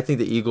 matchup that I think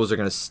the Eagles are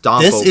going to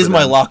stomp over. This is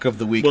my lock of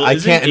the week. Well, I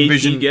can't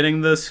envision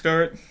getting the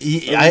start.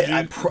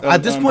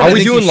 At this point, are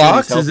we doing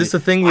locks? Is this a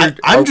thing? I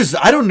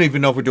don't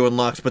even know if we're doing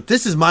locks, but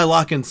this is my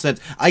lock in sense.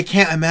 I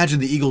can't imagine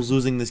the Eagles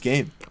losing this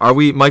game. Are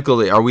we,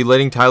 Michael? Are we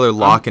letting Tyler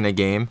lock in a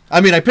game?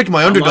 I mean, I picked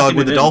my underdog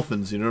with the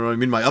Dolphins. You know what I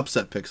mean? My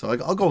upset pick. So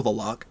I'll go with a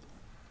lock.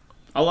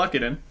 I'll lock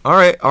it in. All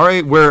right.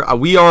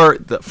 We are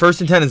the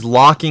first and 10 is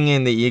locking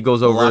in the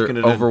Eagles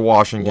over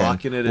Washington.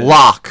 Locking it in.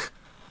 Lock.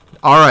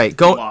 All right.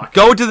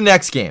 Go to the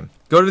next game.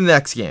 Go to the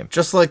next game.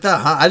 Just like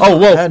that, huh?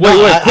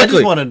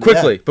 Wait.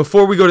 Quickly.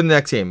 Before we go to the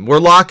next game, we're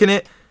locking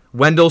it.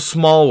 Wendell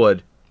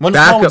Smallwood.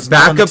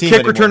 Backup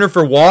kick returner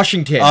for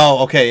Washington.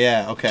 Oh, okay,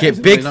 yeah, okay.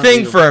 Big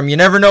thing for him. You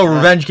never know.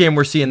 Revenge game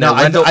we're seeing there.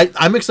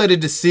 I'm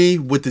excited to see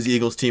with this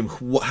Eagles team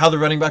how the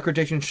running back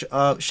rotation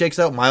shakes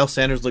out. Miles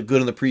Sanders looked good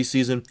in the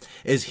preseason.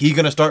 Is he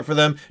going to start for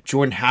them?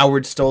 Jordan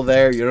Howard's still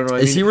there. You know what I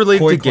mean? Is he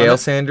related to Gale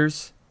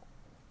Sanders?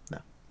 No.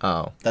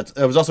 Oh.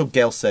 It was also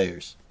Gale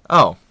Sayers.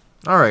 Oh.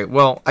 All right.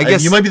 Well, I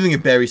guess you might be thinking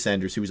of Barry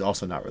Sanders, who was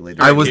also not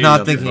related. I was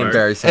not thinking of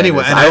Barry Sanders.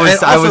 Anyway,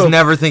 I was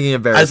never thinking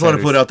of Barry Sanders. I just want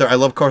to put it out there. I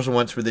love Carson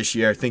Wentz for this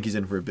year. I think he's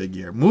in for a big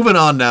year. Moving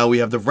on now, we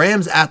have the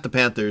Rams at the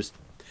Panthers.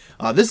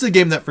 This is a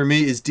game that for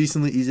me is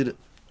decently easy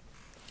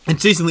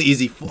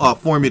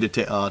for me to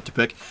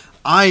pick.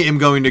 I am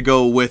going to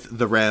go with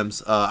the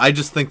Rams. I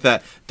just think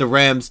that the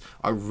Rams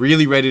are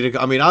really ready to go.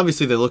 I mean,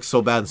 obviously they looked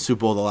so bad in the Super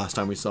Bowl the last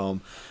time we saw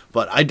them,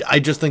 but I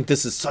just think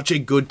this is such a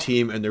good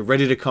team and they're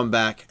ready to come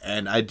back.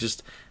 And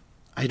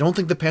I don't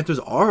think the Panthers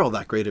are all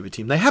that great of a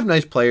team. They have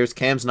nice players.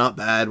 Cam's not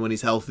bad when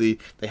he's healthy.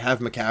 They have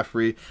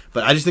McCaffrey.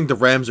 But I just think the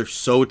Rams are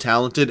so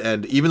talented,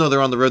 and even though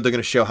they're on the road, they're going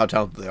to show how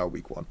talented they are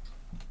Week 1.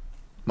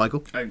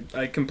 Michael?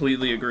 I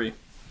completely agree.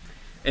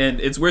 And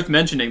it's worth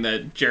mentioning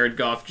that Jared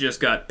Goff just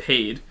got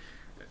paid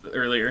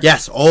earlier.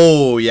 Yes.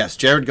 Oh, yes.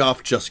 Jared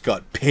Goff just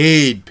got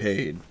paid.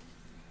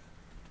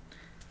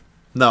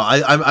 No,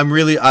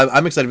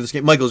 I'm excited for this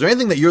game. Michael, is there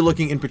anything that you're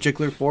looking in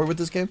particular for with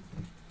this game?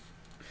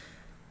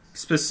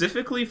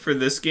 Specifically for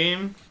this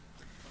game,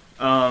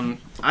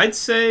 I'd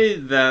say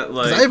that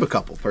I have a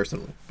couple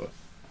personally, but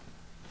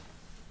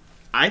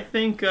I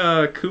think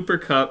Cooper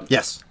Kupp.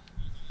 Yes.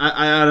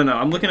 I don't know.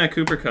 I'm looking at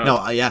Cooper Kupp.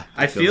 No, yeah.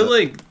 I feel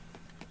like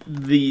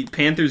the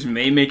Panthers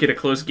may make it a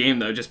close game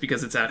though, just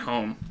because it's at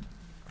home.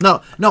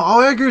 No,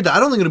 I agree with that. I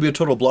don't think it'll be a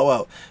total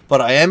blowout,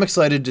 but I am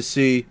excited to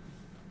see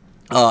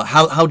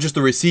how just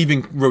the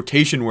receiving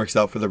rotation works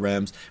out for the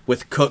Rams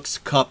with Cooks,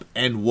 Kupp,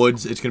 and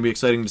Woods. It's going to be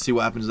exciting to see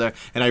what happens there.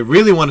 And I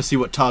really want to see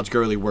what Todd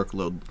Gurley's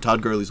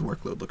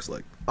workload looks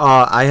like.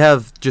 I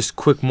have just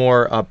quick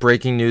more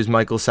breaking news.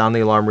 Michael, sound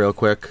the alarm real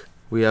quick.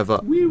 We have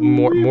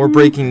more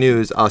breaking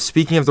news.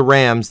 Speaking of the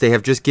Rams, they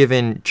have just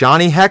given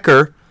Johnny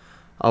Hekker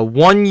a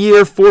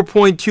 1-year,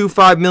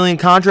 $4.25 million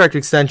contract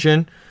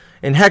extension.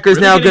 And Hecker's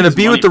now going to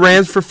be with the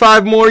Rams for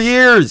 5 more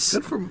years.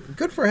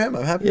 Good for him.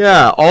 I'm happy.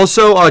 Yeah.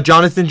 Also,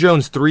 Jonathan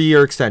Jones,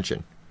 3-year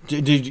extension.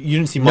 You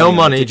didn't see money? No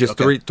money, just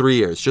okay. 3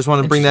 years. Just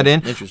wanted to bring that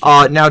in.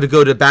 Now to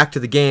go back to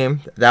the game.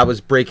 That was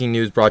breaking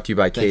news brought to you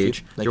by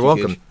Cage. You're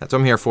welcome. Cage. That's what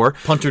I'm here for.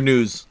 Punter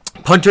news.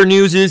 Punter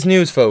news is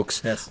news,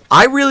 folks. Yes.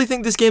 I really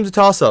think this game's a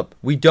toss-up.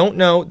 We don't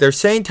know. They're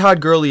saying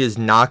Todd Gurley is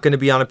not going to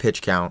be on a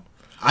pitch count.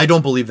 I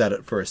don't believe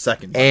that for a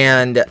second.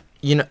 And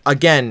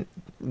again.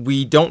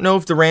 We don't know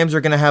if the Rams are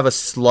going to have a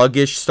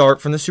sluggish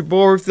start from the Super Bowl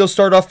or if they'll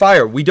start off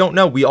fire. We don't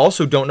know. We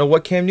also don't know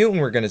what Cam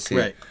Newton we're going to see.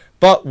 Right.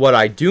 But what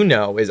I do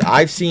know is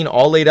I've seen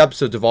all 8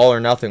 episodes of All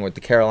or Nothing with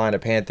the Carolina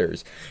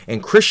Panthers,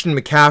 and Christian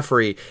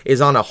McCaffrey is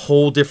on a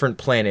whole different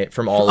planet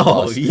from all of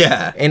us. Oh,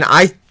 yeah. And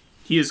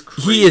he is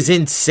crazy. He is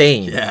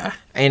insane. Yeah.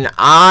 And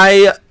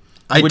I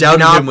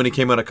doubted him when he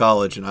came out of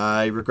college, and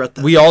I regret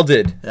that. We all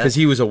did, because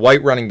he was a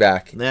white running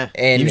back. Yeah,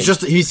 and he was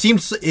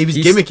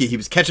gimmicky. He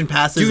was catching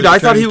passes. Dude, I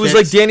thought he was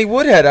like Danny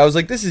Woodhead. I was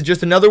like, this is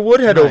just another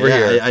Woodhead over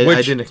here. I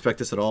didn't expect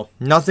this at all.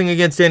 Nothing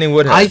against Danny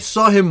Woodhead. I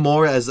saw him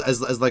more as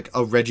like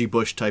a Reggie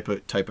Bush type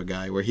of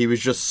guy, where he was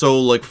just so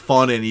like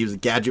fun and he was a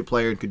gadget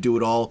player and could do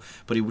it all,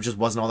 but he just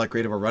wasn't all that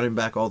great of a running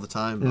back all the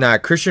time. Nah,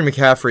 Christian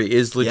McCaffrey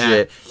is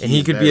legit, and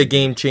he could be a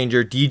game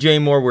changer.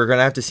 DJ Moore, we're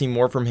gonna have to see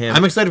more from him.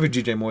 I'm excited for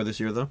DJ Moore this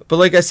year, though. But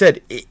like I said,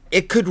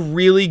 it could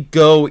really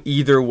go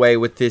either way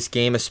with this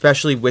game,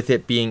 especially with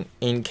it being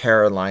in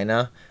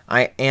Carolina.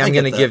 I am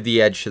going to give the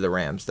edge to the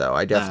Rams, though.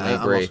 I definitely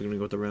agree. I'm also going to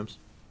go with the Rams.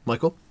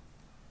 Michael,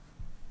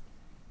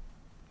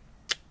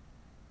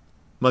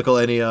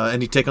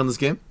 any take on this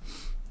game?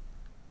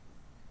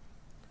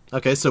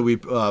 Okay, so we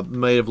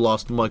may have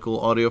lost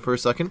Michael audio for a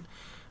second.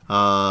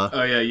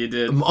 Oh yeah, you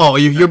did. Oh,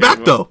 you're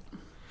back though.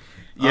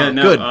 Yeah,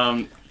 no.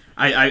 Good.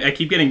 I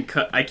keep getting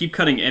cut. I keep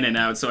cutting in and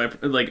out, so I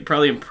like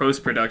probably in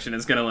post production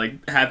it's gonna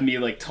like have me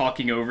like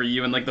talking over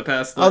you in like the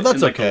past. Oh, that's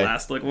in, like, okay. The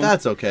last, like, one.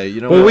 That's okay. You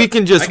know. Well, what? we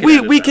can just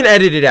we can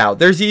edit it out.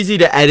 There's easy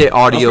to edit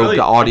audio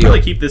to audio. I'll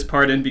probably keep this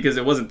part in because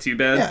it wasn't too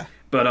bad. Yeah.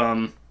 But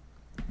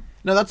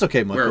No, that's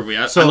okay, Michael. Where are we?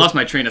 I lost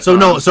my train of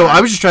thought. So I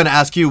was just trying to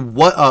ask you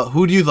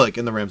who do you like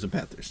in the Rams and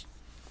Panthers?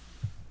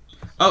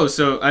 Oh,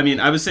 so I mean,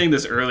 I was saying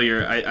this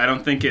earlier. I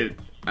don't think it.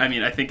 I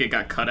mean, I think it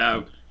got cut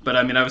out. But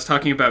I mean, I was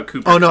talking about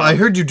Cooper. Oh no, Kupp. I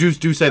heard you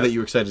do say that you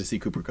were excited to see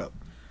Cooper Kupp.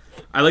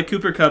 I like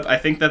Cooper Kupp. I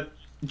think that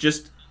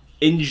just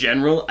in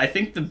general, I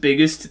think the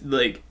biggest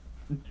like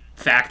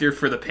factor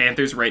for the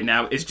Panthers right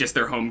now is just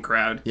their home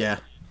crowd. Yeah.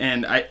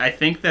 And I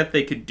think that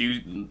they could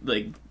do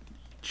like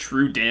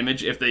true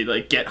damage if they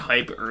like get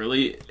hype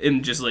early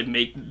and just like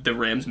make the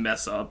Rams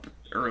mess up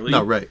early.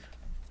 No, right.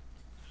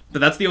 But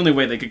that's the only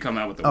way they could come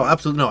out with the win. Oh,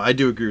 absolutely. No, I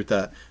do agree with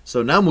that.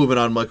 So now moving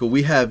on, Michael,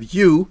 we have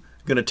you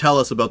going to tell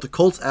us about the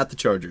Colts at the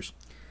Chargers.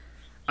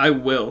 I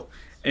will.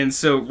 And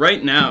so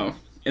right now,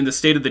 in the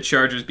state of the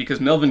Chargers, because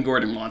Melvin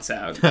Gordon wants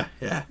out.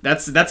 Yeah.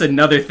 That's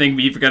another thing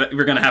we're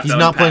gonna have He's to.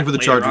 not playing for the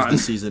later Chargers on.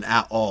 this season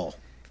at all.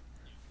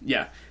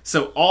 Yeah.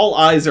 So all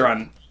eyes are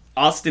on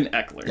Austin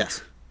Eckler.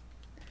 Yes.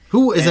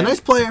 Who is a nice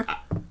player.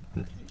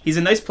 He's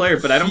a nice player,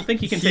 but I don't think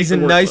he can take the He's a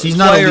nice He's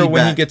not a player lead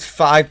when he back. gets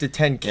 5 to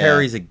 10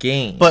 carries a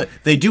game. But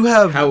they do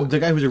have the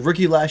guy who was a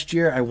rookie last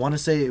year. I want to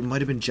say it might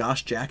have been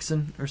Josh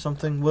Jackson or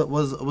something. What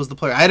was the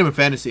player? I had him in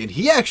fantasy, and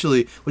he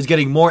actually was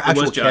getting more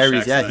actual Josh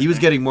carries. Jackson, He was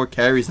getting more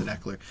carries than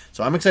Eckler.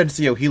 So I'm excited to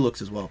see how he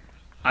looks as well.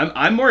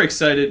 I'm more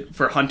excited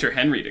for Hunter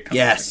Henry to come.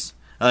 Yes.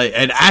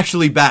 And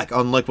actually back,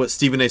 unlike what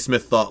Stephen A.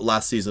 Smith thought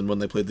last season when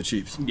they played the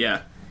Chiefs.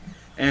 Yeah.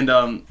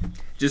 And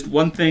just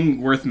one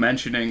thing worth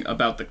mentioning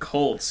about the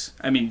Colts.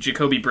 I mean,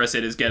 Jacoby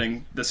Brissett is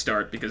getting the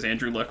start because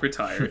Andrew Luck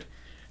retired.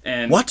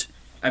 And What?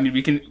 I mean,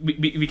 we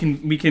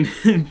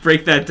can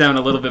break that down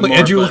a little bit Wait, more.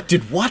 Andrew but Luck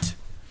did what?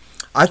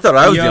 I thought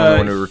I was the only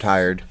one who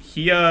retired.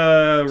 He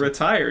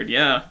retired.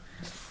 Yeah.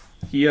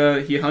 He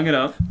hung it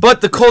up.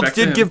 But the Colts Respect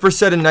to did him. give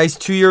Brissett a nice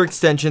 2-year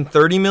extension,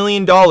 $30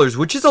 million,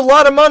 which is a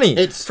lot of money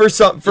for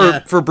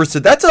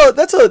Brissett.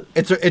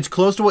 It's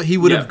close to what he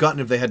would have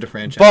gotten if they had to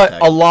franchise But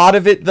tag. a lot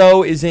of it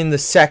though is in the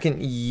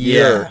second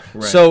year. Yeah,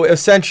 right. So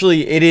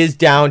essentially it is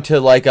down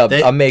to like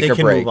a make they or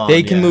can break. move on,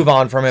 They can yeah. move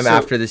on from him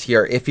after this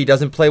year if he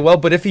doesn't play well,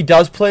 but if he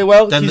does play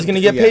well, Then he's going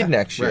to get paid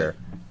next year.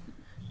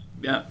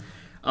 Yeah.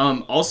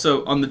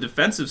 Also, on the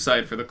defensive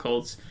side for the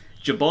Colts,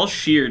 Jabal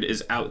Sheard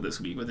is out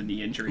this week with a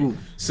knee injury. Ooh.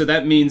 So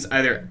that means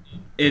either,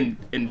 and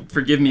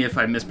forgive me if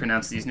I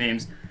mispronounce these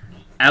names,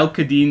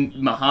 Al-Qadim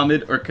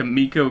Muhammad or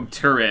Kamiko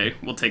Toure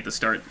will take the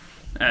start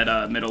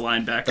at middle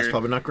linebacker. That's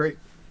probably not great.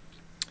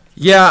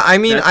 Yeah, I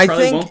mean, That I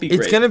probably think won't be it's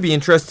great. going to be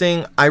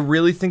interesting. I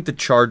really think the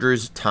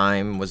Chargers'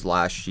 time was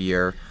last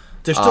year.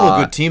 They're still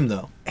a good team,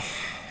 though.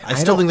 I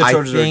still think the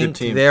Chargers are a good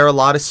team. They're a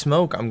lot of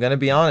smoke. I'm going to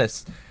be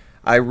honest.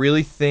 I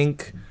really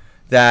think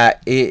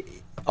that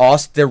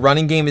their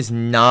running game is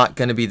not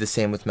going to be the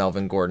same with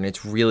Melvin Gordon.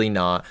 It's really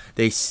not.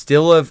 They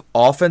still have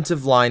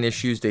offensive line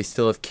issues. They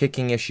still have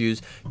kicking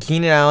issues.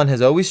 Keenan Allen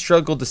has always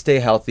struggled to stay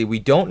healthy. We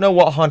don't know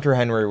what Hunter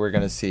Henry we're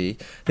going to see.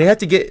 They had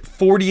to get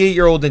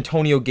 48-year-old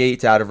Antonio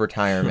Gates out of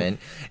retirement.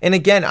 And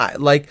again,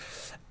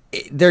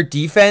 their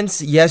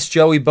defense, yes,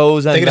 Joey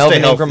Bosa and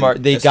Melvin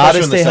Ingram, they got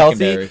to stay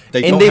healthy.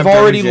 And they've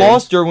already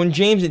lost Derwin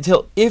James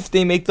if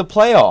they make the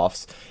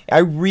playoffs. I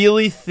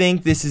really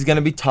think this is going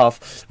to be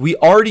tough. We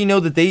already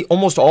know that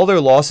almost all their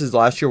losses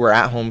last year were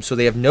at home, so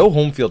they have no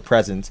home field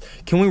presence.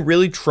 Can we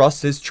really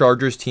trust this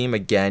Chargers team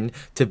again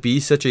to be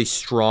such a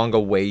strong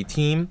away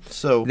team?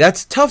 So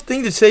that's a tough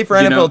thing to say for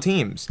NFL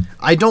teams.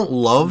 I don't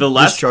love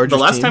this Chargers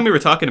The last team. time we were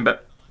talking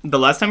about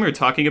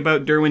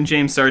Derwin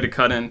James, sorry to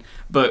cut in,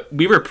 but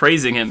we were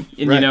praising him,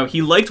 and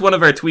he liked one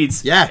of our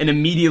tweets, and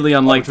immediately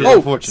unliked it.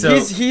 Oh, so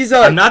he's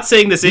I'm not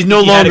saying this. He's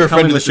no longer a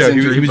friend of the show.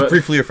 He was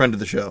briefly a friend of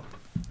the show.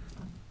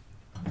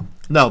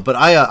 No, but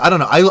I don't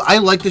know. I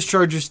like this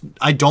Chargers.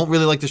 I don't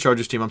really like this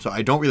Chargers team. I'm sorry.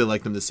 I don't really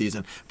like them this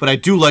season, but I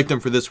do like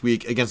them for this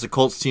week against the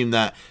Colts team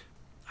that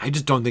I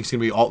just don't think it's going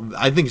to be all.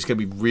 I think it's going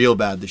to be real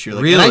bad this year.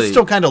 Really? And I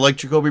still kind of like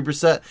Jacoby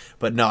Brissett,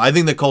 but no, I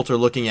think the Colts are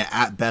looking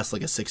at best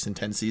like a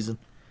 6-10 season.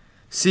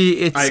 See,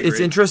 it's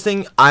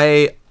interesting.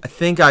 I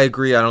think I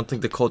agree. I don't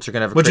think the Colts are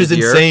going to have a Which is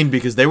crazy insane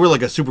because they were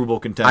like a Super Bowl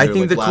contender. I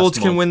think the Colts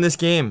can win this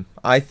game.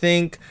 I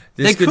think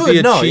this could be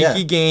a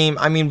cheeky game.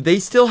 I mean, they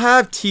still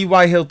have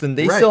T.Y. Hilton.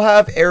 They still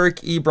have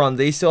Eric Ebron.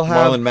 They still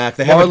have Marlon Mack.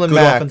 They have a good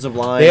offensive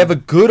line.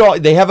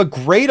 They have a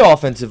great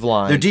offensive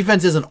line. Their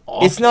defense isn't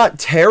awful. It's not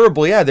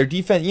terrible. Yeah, their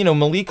defense.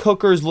 Malik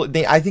Hooker's.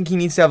 I think he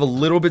needs to have a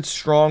little bit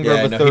stronger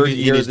of a third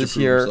year this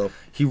year.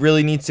 He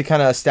really needs to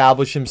kind of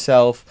establish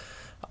himself.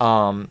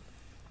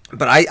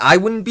 But I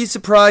wouldn't be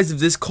surprised if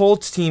this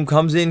Colts team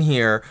comes in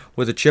here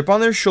with a chip on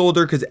their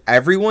shoulder because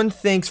everyone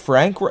thinks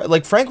Frank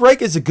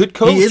Reich is a good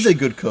coach. He is a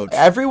good coach.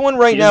 Everyone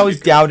right now is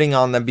doubting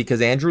on them because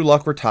Andrew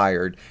Luck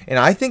retired. And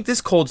I think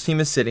this Colts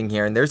team is sitting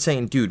here and they're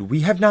saying, dude,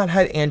 we have not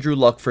had Andrew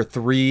Luck for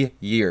 3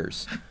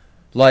 years.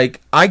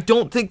 Like, I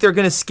don't think they're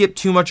going to skip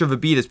too much of a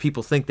beat as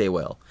people think they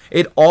will.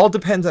 It all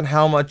depends on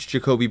how much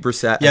Jacoby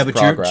Brissett has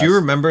progressed. Do you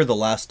remember the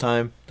last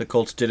time the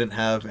Colts didn't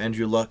have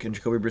Andrew Luck and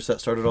Jacoby Brissett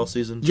started all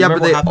season? Yeah,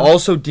 but they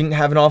also didn't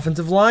have an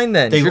offensive line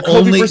then. They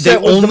only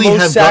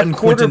have gotten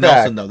Quentin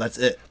Nelson, though. That's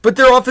it. But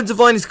their offensive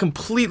line is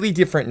completely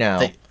different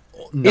now.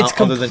 It's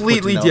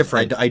completely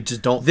different. I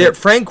just don't think...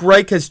 Frank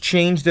Reich has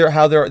changed their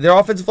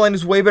offensive line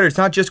is way better. It's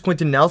not just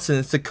Quentin Nelson,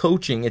 it's the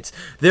coaching.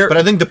 But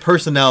I think the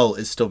personnel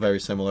is still very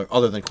similar,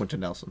 other than Quentin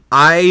Nelson.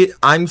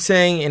 I'm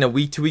saying in a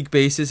week-to-week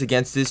basis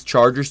against this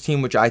Chargers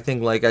team, which I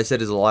think, like I said,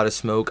 is a lot of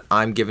smoke,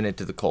 I'm giving it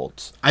to the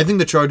Colts. I think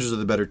the Chargers are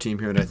the better team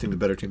here, and I think the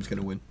better team's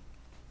going to win.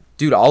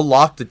 Dude, I'll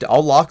lock the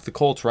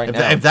Colts now.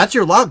 If that's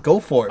your lock, go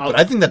for it. But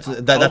I think that's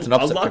an upset.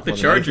 I'll lock the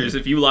Chargers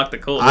if you lock the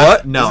Colts.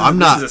 What? No, I'm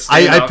not.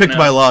 I picked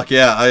my lock.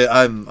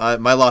 Yeah,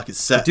 my lock is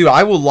set. Dude,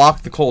 I will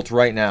lock the Colts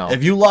right now.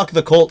 If you lock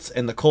the Colts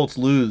and the Colts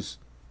lose,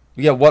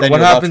 what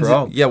happens?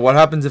 What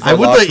happens if I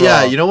would?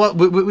 You know what?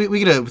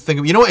 We gotta think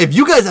of. You know what? If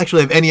you guys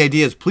actually have any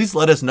ideas, please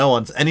let us know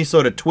on any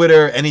sort of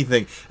Twitter,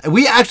 anything.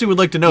 We actually would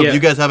like to know if you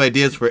guys have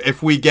ideas for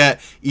if we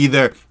get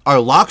either our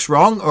locks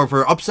wrong or if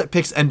our upset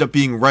picks end up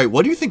being right.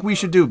 What do you think we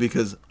should do?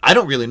 Because I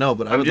don't really know,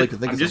 but I would like to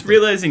think. I'm just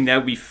realizing now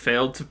we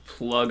failed to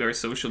plug our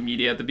social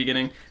media at the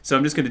beginning, so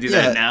I'm just gonna do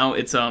that now.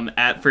 It's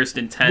at First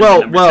and 10.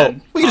 Well,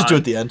 10 we can just do it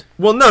at the end.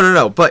 Well,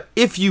 no. But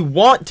if you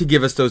want to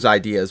give us those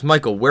ideas,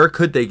 Michael, where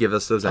could they give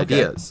us those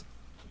ideas?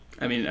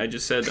 I mean, I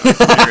just said on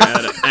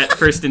Twitter at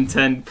First and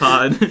 10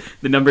 pod,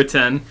 the number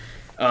 10.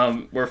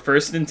 We're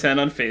First and 10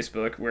 on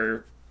Facebook.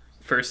 We're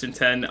First and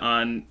 10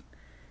 on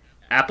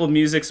Apple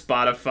Music,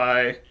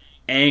 Spotify,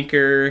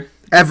 Anchor,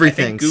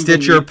 everything,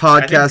 Stitcher,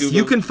 podcast.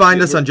 You can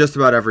find us on just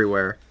about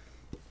everywhere.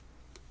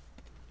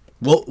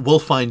 We'll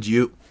find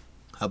you.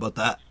 How about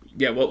that?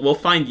 Yeah, we'll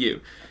find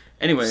you.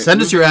 Anyway,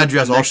 send us your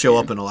address. I'll show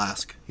up and I'll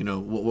ask. You know,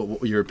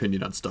 what your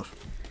opinion on stuff.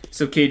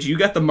 So, Cage, you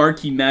got the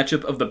marquee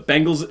matchup of the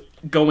Bengals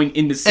going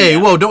into Seattle. Hey,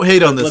 whoa, don't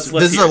hate on this.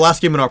 This is our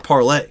last game in our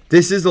parlay.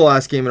 This is the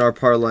last game in our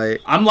parlay.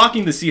 I'm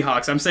locking the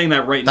Seahawks. I'm saying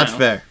that right now. That's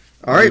fair.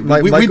 All right,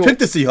 we picked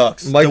the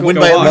Seahawks. Michael, to win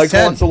by at least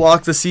 10. Wants to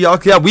lock the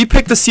Seahawks. Yeah, we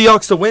picked the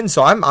Seahawks to win,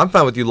 so I'm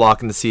fine with you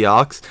locking the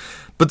Seahawks.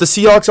 But the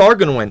Seahawks are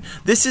going to win.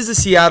 This is a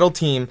Seattle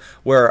team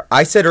where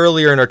I said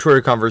earlier in our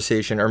Twitter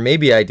conversation, or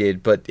maybe I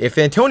did, but if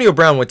Antonio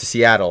Brown went to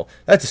Seattle,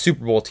 that's a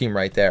Super Bowl team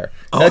right there.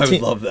 I would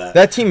love that.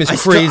 That team is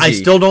crazy. I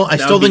still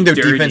think their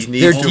defense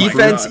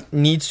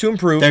needs to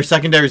improve. Their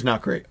secondary is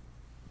not great.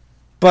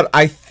 But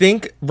I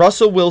think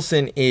Russell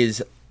Wilson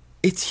is...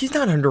 He's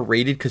not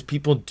underrated because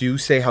people do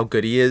say how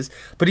good he is,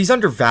 but he's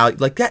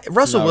undervalued. Like that,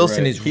 Russell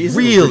Wilson is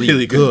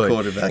really good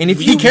quarterback. And if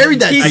he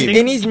carried that team,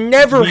 and he's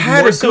never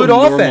had a good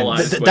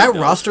offense. That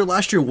roster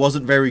last year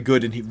wasn't very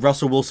good, and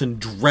Russell Wilson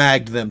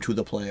dragged them to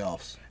the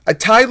playoffs.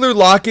 Tyler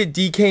Lockett,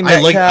 DK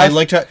Metcalf. I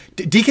like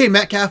DK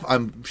Metcalf.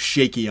 I'm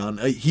shaky on.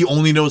 He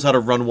only knows how to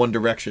run one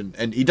direction,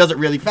 and he does it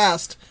really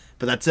fast.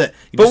 But that's it.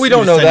 But we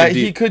don't know that.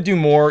 He could do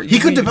more. He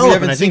could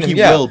develop, and I think he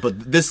will.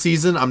 But this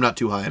season, I'm not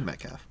too high on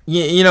Metcalf.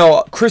 You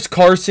know, Chris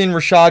Carson,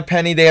 Rashad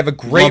Penny, they have a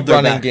great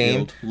running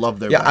game. Love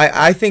their backfield.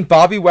 I think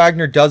Bobby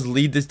Wagner does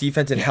lead this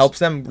defense and helps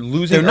them.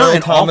 Losing Earl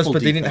Thomas,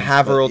 but they didn't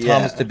have Earl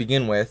Thomas to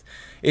begin with.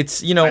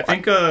 It's, you know...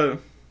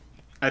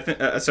 I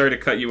think sorry to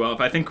cut you off.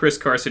 I think Chris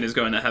Carson is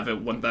going to have a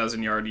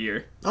 1,000-yard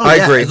year. I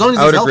agree. As long as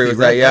I would agree with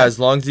that. Yeah, as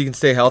long as he can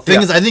stay healthy.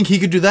 Thing is, I think he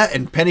could do that,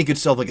 and Penny could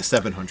still have like a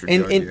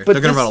 700-yard year. They're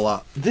going to run a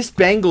lot. This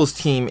Bengals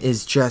team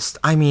is just,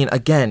 I mean,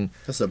 again...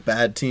 That's a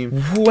bad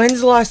team. When's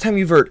the last time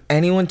you've heard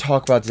anyone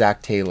talk about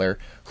Zach Taylor?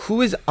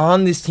 Who is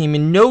on this team?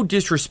 And no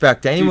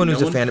disrespect to anyone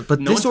who's a fan,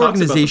 but this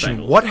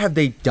organization, what have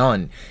they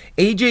done?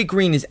 AJ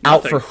Green is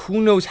out for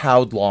who knows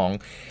how long.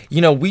 You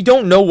know, we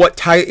don't know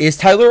what is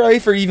Tyler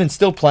Eifert even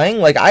still playing?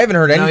 Like, I haven't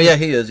heard anything. No, yeah,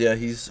 he is. Yeah,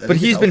 he's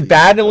been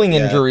battling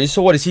injuries.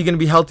 So what, is he going to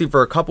be healthy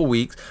for a couple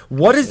weeks?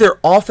 What is their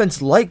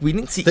offense like? We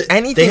didn't see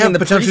anything in the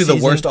preseason. They have potentially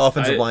the worst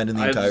offensive line in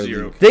the entire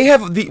league. They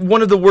have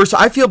one of the worst.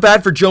 I feel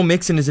bad for Joe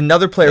Mixon as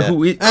another player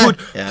who could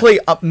play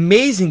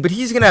amazing, but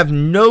he's going to have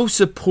no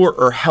support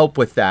or help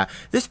with that.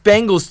 This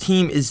Bengals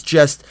team is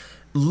just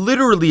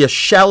literally a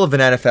shell of an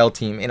NFL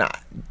team, and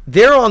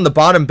they're on the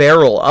bottom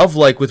barrel of,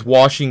 like, with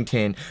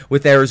Washington,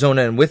 with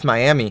Arizona, and with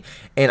Miami,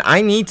 and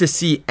I need to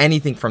see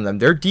anything from them.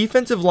 Their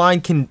defensive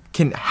line can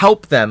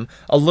help them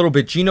a little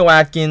bit. Geno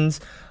Atkins,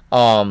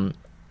 I'm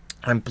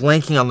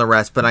blanking on the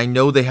rest, but I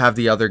know they have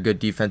the other good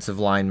defensive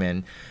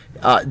linemen.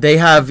 They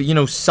have, you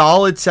know,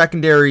 solid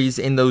secondaries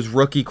in those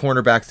rookie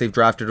cornerbacks they've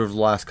drafted over the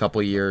last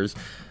couple of years,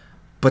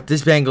 but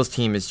this Bengals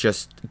team is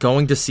just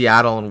going to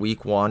Seattle in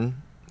week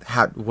 1.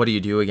 What do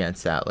you do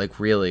against that? Like,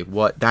 really,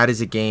 that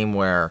is a game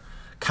where,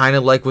 kind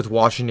of like with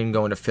Washington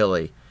going to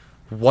Philly,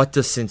 what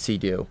does Cincy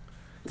do?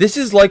 This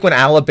is like when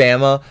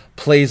Alabama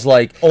plays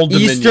like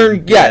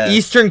Eastern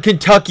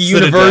Kentucky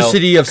Citadel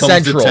University of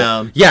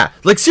Central. Yeah,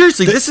 like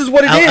seriously, this is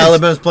what it is.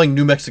 Alabama's playing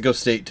New Mexico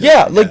State.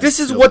 This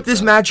is what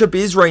this matchup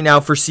is right now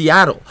for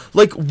Seattle.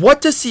 Like,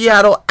 what does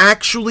Seattle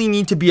actually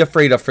need to be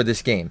afraid of for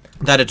this game?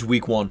 That it's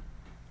week 1.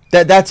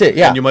 That's it.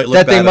 Yeah, and you might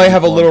they might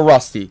have a little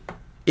rusty.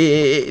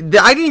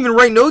 I didn't even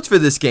write notes for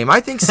this game. I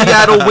think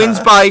Seattle wins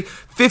by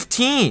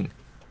 15.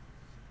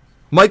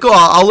 Michael,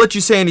 I'll let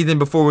you say anything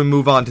before we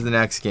move on to the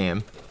next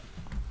game.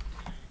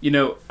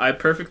 I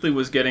perfectly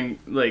was getting,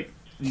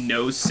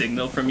 no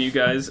signal from you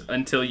guys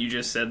until you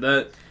just said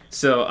that.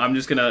 So I'm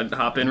just going to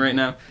hop in right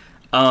now.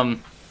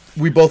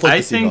 We both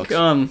like the Seahawks.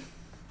 I think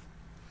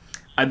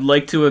I'd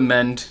like to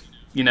amend,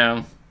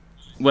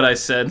 what I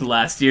said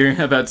last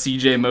year about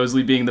C.J.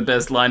 Mosley being the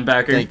best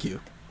linebacker. Thank you.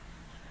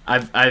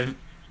 I've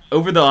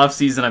over the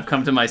offseason, I've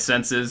come to my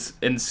senses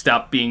and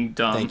stopped being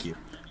dumb. Thank you.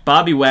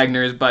 Bobby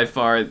Wagner is by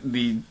far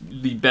the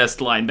best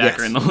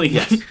linebacker in the league.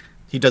 Yes.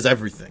 He does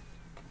everything.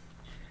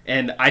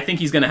 And I think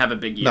he's going to have a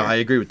big year. No, I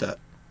agree with that.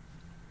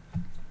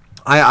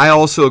 I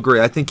also agree.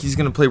 I think he's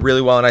going to play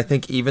really well, and I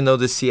think even though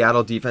the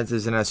Seattle defense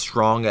isn't as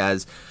strong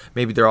as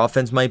maybe their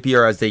offense might be,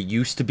 or as they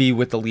used to be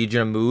with the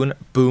Legion of Boone.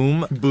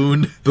 The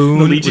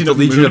Legion of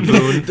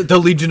Boone. The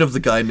Legion of the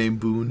guy named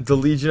Boone. The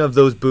Legion of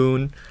those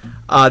Boone.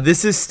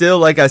 This is still,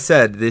 like I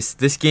said,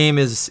 this game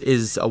is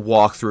a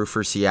walkthrough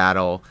for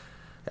Seattle.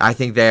 I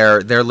think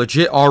they're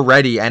legit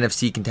already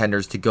NFC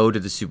contenders to go to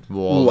the Super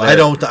Bowl. Ooh,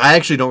 I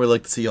actually don't really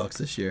like the Seahawks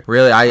this year.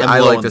 Really, I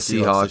like the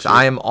Seahawks.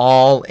 I am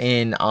all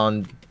in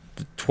on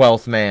the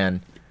 12th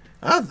man.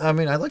 I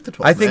like the 12th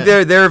man. I think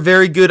they're a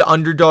very good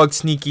underdog,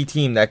 sneaky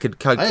team that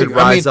could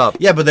rise up.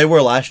 Yeah, but they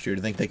were last year. Do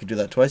you think they could do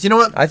that twice? You know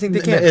what? I think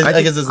they can.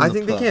 I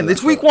think they can.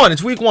 It's week one.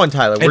 It's week one,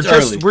 Tyler.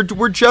 Early.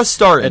 We're just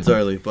starting. It's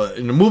early,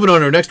 but moving on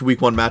to our next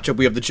week one matchup,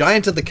 we have the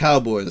Giants at the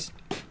Cowboys.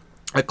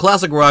 A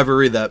classic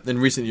rivalry that in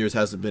recent years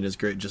hasn't been as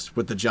great, just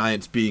with the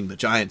Giants being the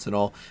Giants and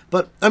all.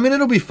 But,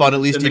 it'll be fun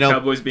at least, and the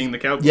Cowboys being the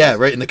Cowboys. Yeah,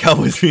 right, and the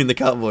Cowboys being the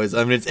Cowboys.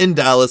 It's in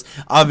Dallas.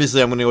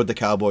 Obviously, I'm going to go with the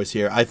Cowboys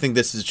here. I think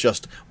this is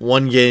just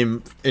one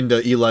game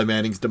into Eli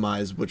Manning's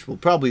demise, which will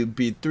probably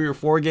be 3 or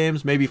 4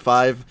 games, maybe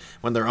 5,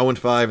 when they're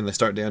 0-5 and they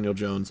start Daniel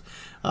Jones.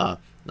 I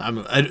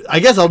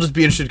guess I'll just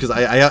be interested because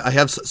I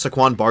have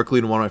Saquon Barkley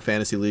in one of my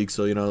fantasy leagues,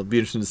 so, it'll be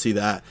interesting to see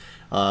that.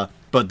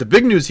 But the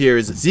big news here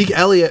is Zeke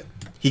Elliott.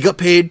 He got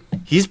paid.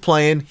 He's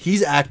playing.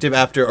 He's active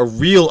after a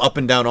real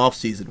up-and-down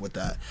offseason with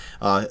that.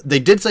 They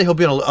did say he'll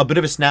be on a bit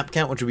of a snap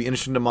count, which will be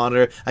interesting to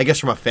monitor, I guess,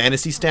 from a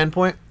fantasy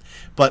standpoint.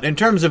 But in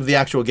terms of the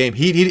actual game,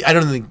 I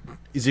don't think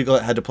Ezekiel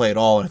had to play at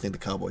all, and I think the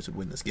Cowboys would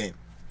win this game.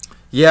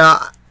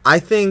 Yeah, I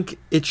think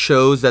it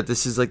shows that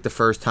this is the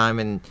first time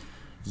in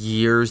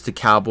years the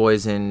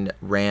Cowboys and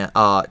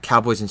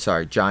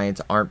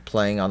Giants aren't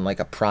playing on a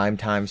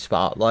primetime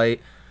spotlight.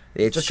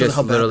 It's just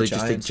literally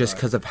just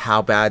because of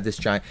how bad this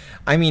Giant.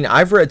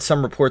 I've read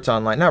some reports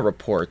online, not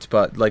reports,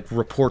 but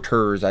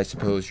reporters, I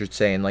suppose you're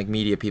saying,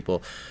 media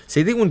people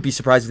say they wouldn't be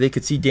surprised if they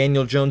could see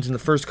Daniel Jones in the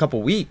first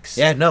couple weeks.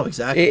 Yeah, no,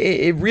 exactly.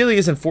 It really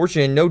is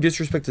unfortunate. And no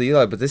disrespect to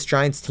Eli, but this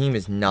Giants team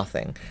is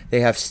nothing.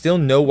 They have still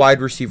no wide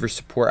receiver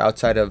support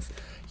outside of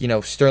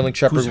Sterling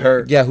Shepard. Who's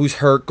hurt? Yeah, who's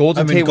hurt.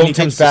 Golden Tate when he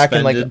comes back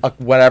in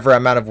whatever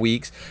amount of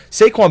weeks.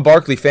 Saquon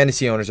Barkley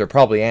fantasy owners are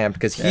probably amped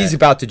because he's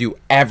about to do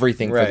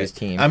everything for this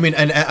team. Evan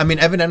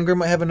Engram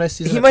might have a nice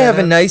season. He might have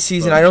a nice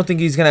season. I don't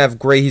think he's gonna have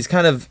great. He's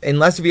kind of,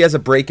 unless if he has a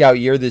breakout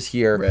year this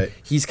year,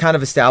 he's kind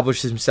of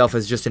established himself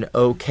as just an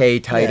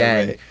okay tight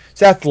end. Right.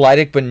 He's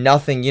athletic, but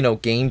nothing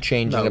game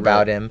changing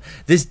about him.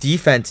 This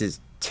defense is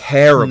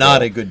terrible.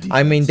 Not a good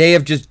defense. They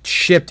have just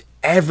shipped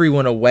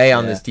everyone away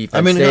on this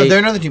defense. They're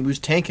another team who's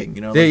tanking.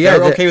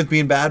 They're okay with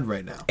being bad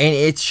right now. And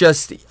it's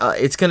just,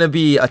 it's going to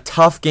be a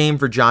tough game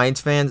for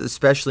Giants fans,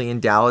 especially in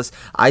Dallas.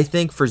 I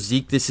think for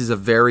Zeke, this is a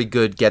very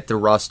good get the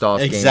rust off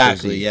game.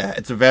 Exactly. Yeah,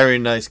 it's a very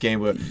nice game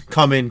where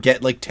come in,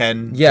 get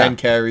 10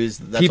 carries.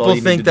 That's people all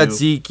you think need that do.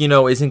 Zeke,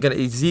 isn't going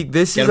to. Zeke,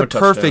 this is a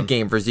perfect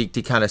game for Zeke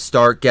to kind of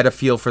start, get a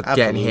feel for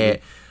getting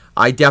hit.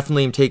 I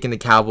definitely am taking the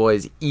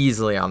Cowboys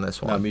easily on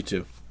this one. No, me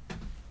too.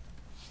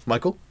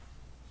 Michael?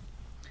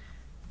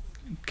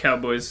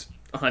 Cowboys,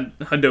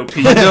 Hundo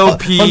P.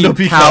 Hundo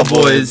P.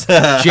 Cowboys.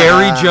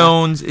 Jerry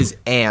Jones is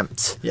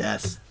amped.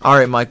 Yes. All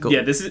right, Michael.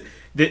 Yeah, this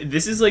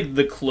is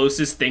the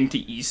closest thing to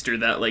Easter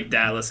that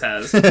Dallas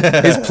has.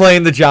 Is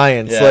playing the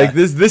Giants. Yeah.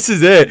 This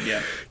is it.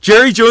 Yeah.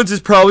 Jerry Jones has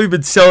probably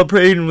been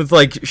celebrating with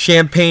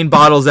champagne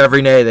bottles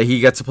every day that he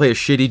gets to play a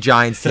shitty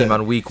Giants team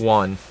on week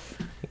 1.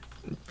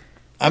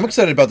 I'm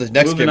excited about this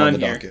next game on the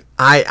docket.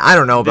 I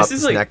don't know about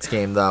this next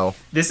game though.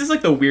 This is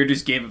the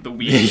weirdest game of the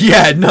week.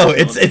 Yeah, no,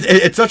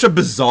 it's such a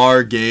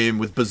bizarre game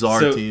with bizarre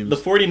teams. The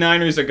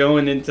 49ers are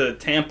going into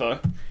Tampa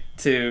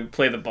to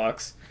play the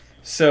Bucs.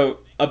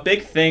 So a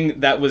big thing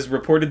that was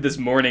reported this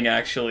morning,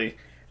 actually,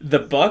 the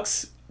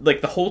Bucs,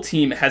 the whole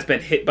team has been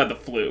hit by the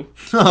flu.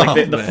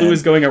 The flu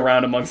is going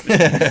around amongst the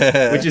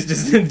team, which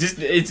is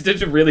it's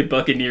just a really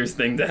Buccaneers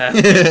thing to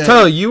have.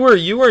 Tyler, you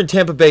were in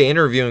Tampa Bay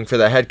interviewing for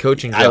the head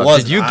coaching job.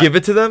 Did you give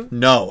it to them?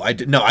 No, I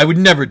did. No, I would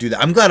never do that.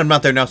 I'm glad I'm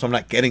not there now, so I'm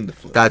not getting the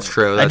flu. That's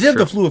true. I did have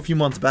the flu a few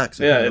months back.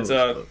 So yeah, it's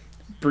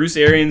Bruce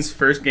Arians'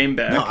 first game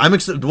back. No, I'm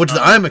excited.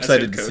 I'm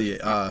excited to see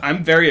it.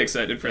 I'm very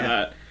excited for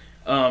that.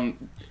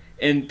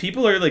 And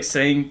people are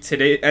saying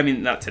today.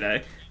 Not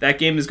today. that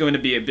game is going to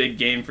be a big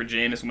game for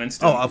Jameis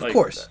Winston. Oh, of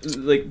course.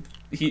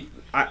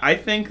 I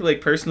think,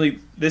 personally,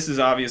 this is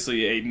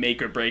obviously a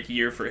make or break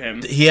year for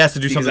him. He has to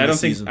do something this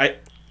season. I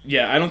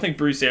don't think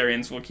Bruce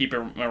Arians will keep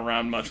him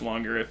around much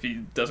longer if he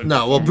doesn't.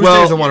 No, well, Bruce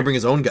Arians doesn't want to bring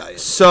his own guy in.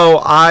 So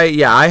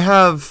I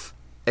have.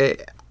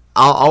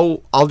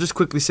 I'll just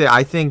quickly say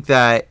I think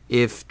that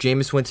if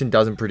Jameis Winston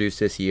doesn't produce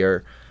this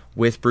year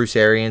with Bruce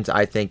Arians,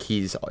 I think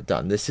he's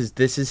done. This is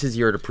his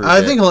year to prove it.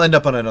 I think he'll end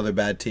up on another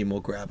bad team.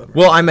 We'll grab him.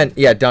 Well, I meant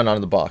done on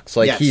the Bucs.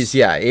 He's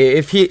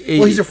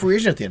he's a free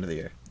agent at the end of the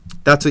year.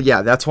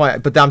 That's why.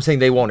 But I'm saying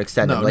they won't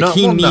extend him.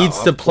 He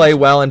needs to play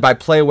well, and by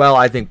play well,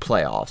 I think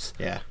playoffs.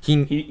 Yeah.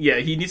 He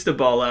needs to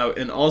ball out,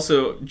 and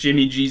also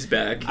Jimmy G's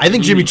back. I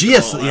think Jimmy G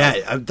has.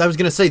 Yeah, I was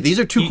gonna say these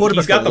are two quarterbacks.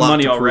 He's got the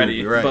money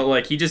already, right.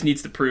 But he just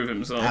needs to prove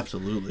himself.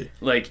 Absolutely.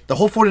 The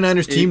whole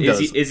 49ers team does.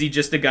 Is he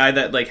just a guy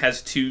that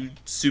has 2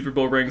 Super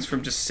Bowl rings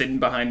from just sitting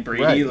behind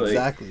Brady? Right,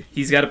 exactly.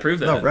 He's got to prove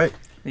that. No, right.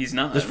 He's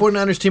not. This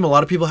 49ers team, a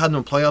lot of people had them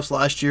in playoffs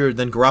last year.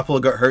 Then Garoppolo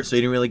got hurt, so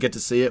you didn't really get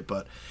to see it.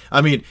 But I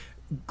mean,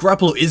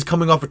 Garoppolo is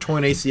coming off a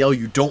torn ACL.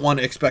 You don't want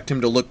to expect him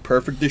to look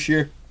perfect this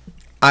year.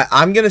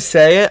 I'm going to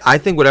say it. I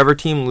think whatever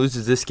team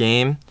loses this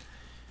game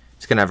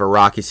is going to have a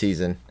rocky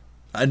season.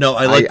 I know.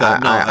 I like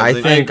that.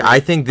 I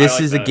think this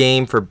is a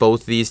game for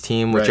both these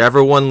teams.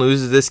 Whichever one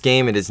loses this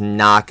game, it is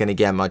not going to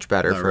get much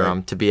better for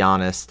them, to be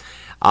honest.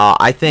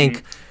 I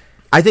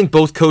think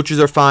both coaches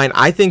are fine.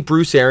 I think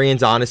Bruce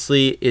Arians,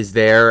 honestly, is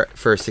there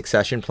for a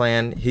succession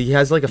plan. He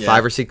has a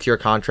 5 or 6 year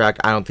contract.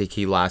 I don't think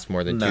he lasts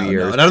more than 2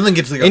 years. No, and I don't think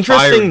it's a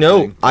interesting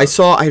note.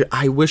 Thing.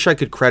 I wish I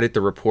could credit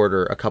the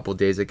reporter a couple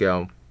days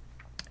ago.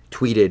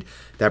 Tweeted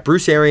that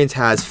Bruce Arians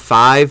has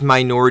 5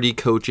 minority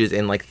coaches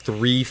and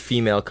 3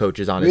 female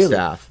coaches on his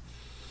staff.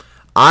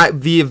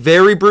 The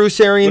very Bruce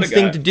Arians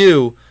thing to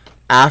do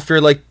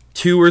after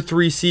 2 or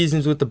 3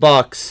 seasons with the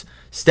Bucs.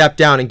 Step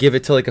down and give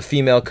it to a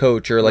female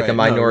coach or a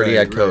minority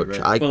head coach.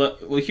 Right. Well,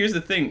 here's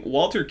the thing.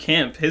 Walter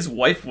Camp, his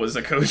wife was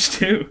a coach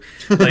too.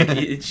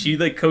 She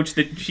coached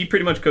she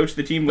pretty much coached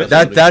the team with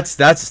him.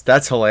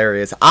 That's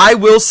hilarious. I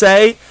will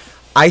say,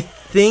 I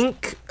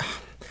think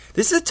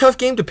this is a tough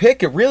game to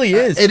pick. It really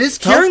is. It is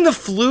tough. Hearing the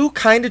flu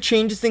kind of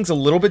changes things a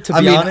little bit, to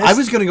be honest. I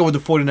was going to go with the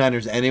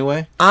 49ers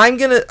anyway. I'm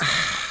going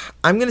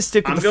to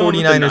stick with the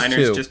 49ers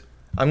too.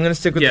 I'm going to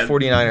stick with the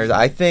 49ers.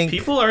 I think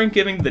people aren't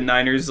giving the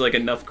Niners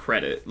enough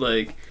credit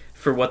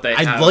for what they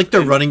have. I like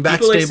their running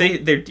back stable. Say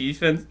their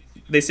defense.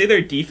 They say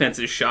their defense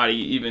is shoddy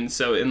even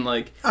so they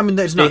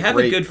have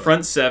great, a good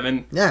front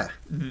seven. Yeah.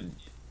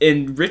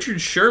 And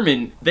Richard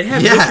Sherman, they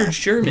have Richard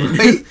Sherman,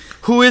 right.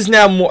 Who is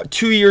now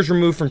 2 years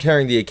removed from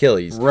tearing the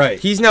Achilles. Right.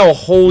 He's now a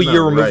whole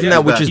year removed from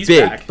that, which is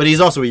big. Back. But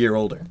he's also a year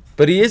older.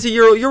 But he is a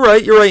year. You're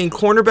right. And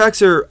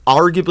cornerbacks are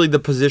arguably the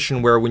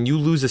position where when you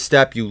lose a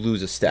step, you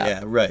lose a step.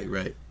 Yeah.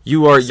 Right.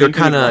 You're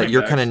kind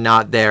of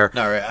not there.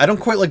 All right. I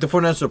don't quite like the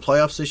 49ers to the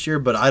playoffs this year,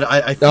 but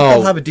I think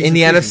they'll have a decent in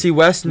the season. NFC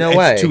West. No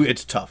way.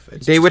 It's tough.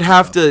 They would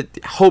have to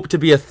hope to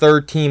be a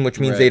third team, which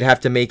means they'd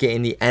have to make it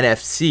in the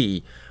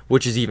NFC,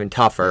 which is even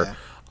tougher.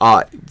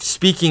 Yeah.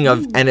 Speaking of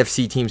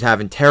NFC teams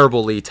having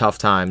terribly tough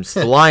times,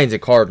 the Lions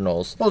and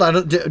Cardinals. Hold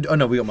on. Oh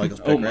no, we got Michael's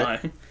pick.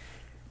 Right?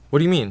 What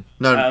do you mean?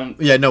 No,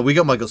 we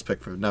got Michael's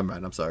pick for. Never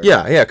mind. I'm sorry.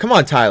 Yeah. Come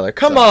on, Tyler.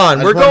 Come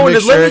on. We're going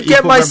to let me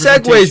get my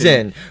segues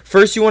in.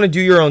 First, you want to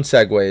do your own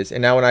segues,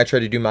 and now when I try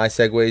to do my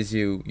segues,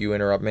 you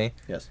interrupt me.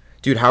 Yes.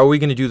 Dude, how are we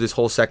going to do this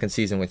whole second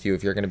season with you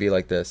if you're going to be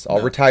like this?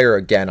 I'll retire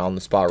again on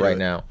the spot right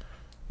now.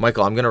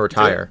 Michael, I'm going to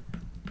retire.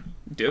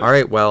 Do it. All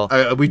right, well.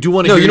 We do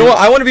want to. No, you know what?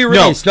 I want to be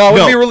released. I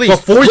want to be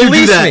released. Before you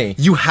do that,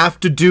 you have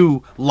to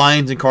do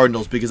Lions and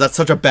Cardinals because that's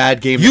such a bad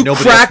game. You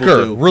nobody cracker!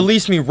 Else will do.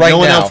 Release me right now. No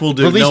one else will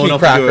do it. Release me,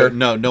 cracker.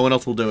 No one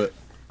else will do it.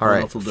 All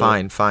right,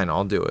 fine.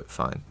 I'll do it.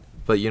 Fine.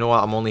 But you know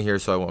what? I'm only here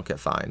so I won't get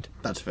fined.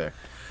 That's fair.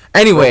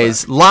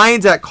 Anyways,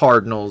 Lions at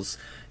Cardinals.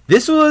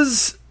 This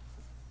was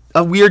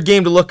a weird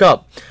game to look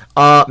up.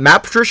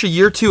 Matt Patricia,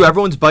 year 2.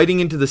 Everyone's biting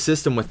into the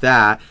system with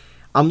that.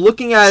 I'm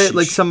looking at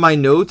it some of my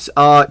notes.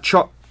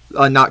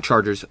 Not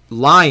Chargers.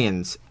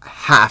 Lions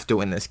have to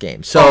win this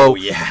game. So,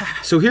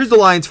 So here's the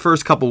Lions'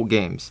 first couple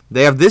games.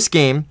 They have this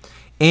game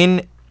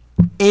in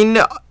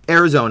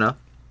Arizona.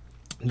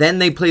 Then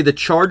they play the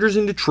Chargers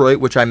in Detroit,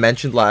 which I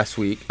mentioned last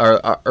week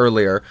or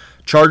earlier.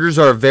 Chargers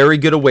are a very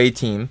good away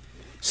team,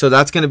 so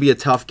that's going to be a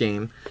tough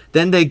game.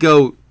 Then they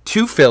go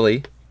to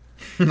Philly.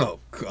 Oh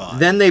God.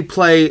 Then they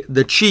play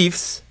the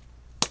Chiefs.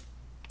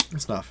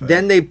 That's not fair.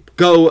 Then they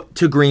go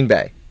to Green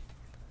Bay.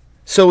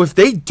 So if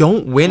they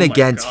don't win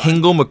against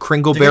Hingle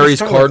McCringleberry's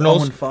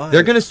Cardinals,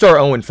 they're going to start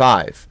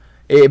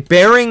 0-5.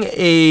 Bearing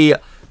a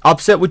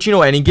upset, which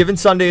any given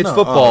Sunday it's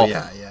football.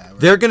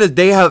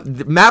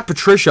 Matt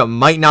Patricia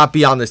might not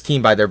be on this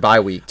team by their bye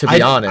week, to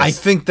be honest. I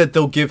think that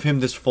they'll give him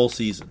this full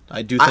season.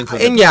 I do think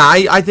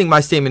I think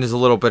my statement is a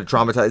little bit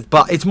dramatized,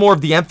 but it's more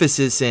of the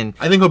emphasis in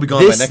I think he'll be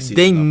gone by next season.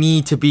 They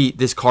need to beat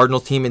this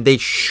Cardinals team, and they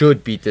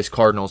should beat this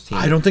Cardinals team.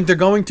 I don't think they're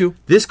going to.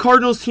 This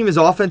Cardinals team is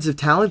offensive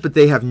talent, but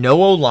they have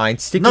no O-line,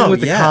 sticking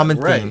with the common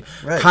theme.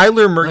 Right.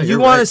 Kyler Murray, you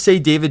want to say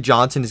David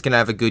Johnson is going to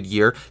have a good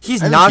year.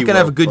 He's not going to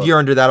have a good year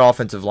under that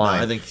offensive line.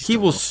 No, I think he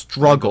will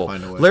struggle.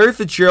 Larry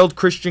Fitzgerald,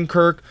 Christian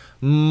Kirk,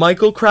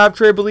 Michael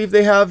Crabtree, I believe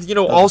they have,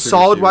 all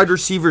solid wide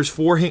receivers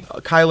for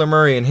Kyler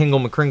Murray and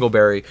Hingle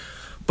McCringleberry.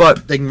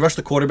 But they can rush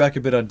the quarterback a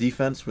bit on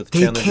defense with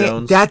Chandler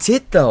Jones. That's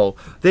it, though.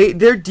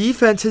 Their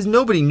defense has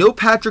nobody. No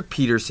Patrick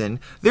Peterson.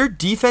 Their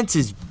defense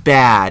is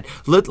bad.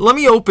 Let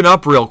me open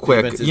up real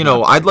quick.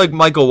 I'd like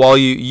Michael, while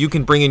you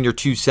can bring in your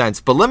 2 cents,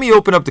 but let me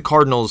open up the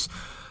Cardinals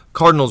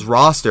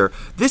roster.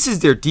 This is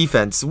their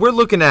defense. We're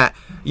looking at,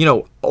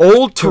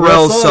 old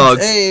Terrell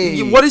Suggs.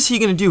 Hey. What is he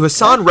going to do?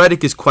 Hassan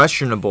Reddick is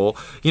questionable.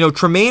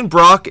 Tremaine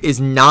Brock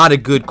is not a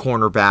good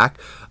cornerback.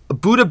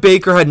 Budda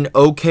Baker had an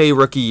okay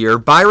rookie year.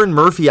 Byron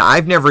Murphy,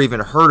 I've never even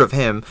heard of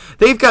him.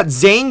 They've got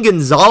Zane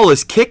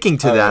Gonzalez kicking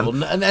to them.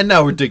 Well, and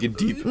now we're digging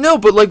deep. No,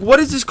 but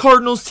what is this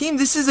Cardinals team?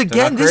 This is,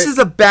 this is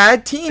a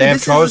bad team. They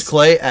have Charles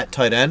Clay at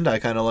tight end. I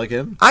kind of like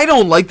him. I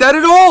don't like that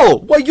at all.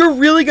 What, you're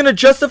really going to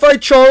justify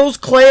Charles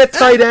Clay at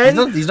tight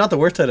end? He's not the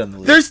worst tight end in the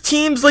league. There's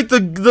teams like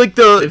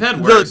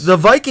the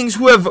Vikings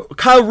who have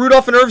Kyle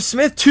Rudolph and Irv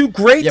Smith, 2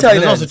 great tight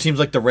ends. There's also teams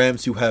like the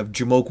Rams who have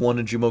Jamoke 1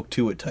 and Jamoke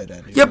 2 at tight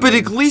end. Yeah, but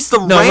at least the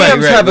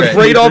Rams have a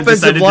great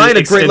offensive line.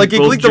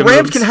 The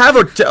Rams can have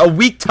a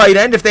weak tight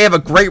end if they have a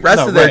great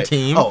rest of their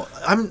team. Oh,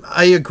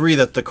 I agree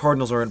that the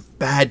Cardinals are a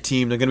bad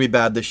team. They're going to be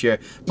bad this year.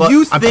 But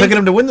I'm picking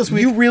them to win this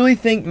week. You really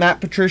think Matt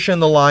Patricia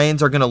and the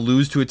Lions are going to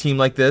lose to a team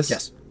like this?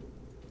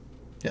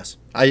 Yes.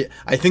 I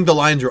think the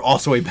Lions are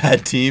also a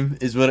bad team,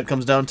 is what it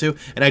comes down to.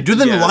 And I do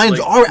think the Lions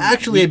are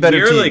actually a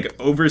better team. You're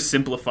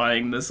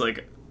oversimplifying this.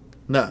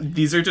 No.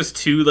 These are just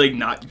 2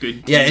 not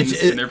good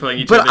teams, and they're playing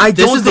each other. But I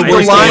don't think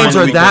the Lions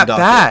are that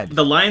bad.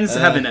 The Lions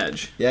have an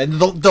edge. Yeah,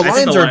 the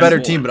Lions are a better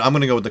team, but I'm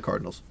going to go with the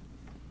Cardinals.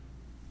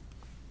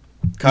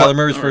 Kyler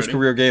Murray's first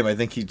career game. I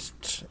think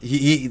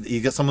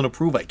he got something to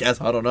prove. I guess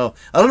I don't know.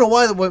 I don't know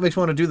what makes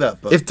me want to do that.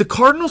 But if the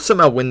Cardinals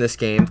somehow win this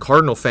game,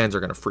 Cardinal fans are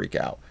going to freak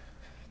out.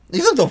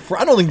 You think they'll?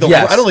 I don't think they'll.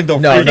 Yes. I don't think they'll.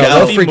 No,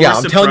 they'll freak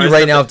out. I'm telling you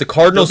right now, if the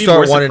Cardinals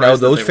start 1-0,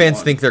 those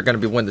fans think they're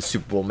going to win the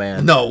Super Bowl,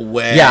 man. No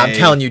way. Yeah, I'm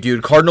telling you,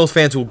 dude. Cardinals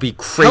fans will be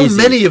crazy. How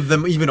many of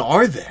them even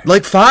are there?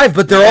 5,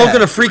 but they're all going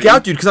to freak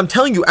out, dude. Because I'm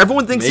telling you,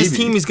 everyone thinks this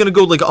team is going to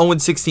go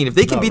 0-16. If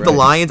they can beat the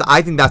Lions,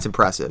 I think that's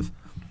impressive.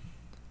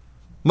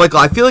 Michael,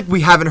 I feel like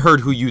we haven't heard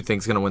who you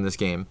think is going to win this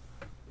game.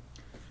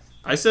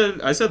 I said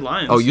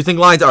Lions. Oh, you think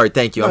Lions? All right,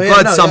 thank you. I'm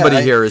glad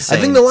somebody here is saying.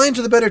 I think the Lions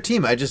are the better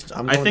team. I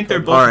think they're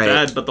both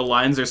bad, but the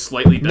Lions are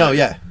slightly better. No,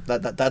 yeah,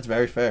 that's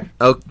very fair.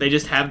 Oh, they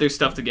just have their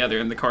stuff together,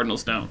 and the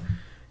Cardinals don't.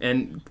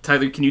 And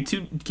Tyler, can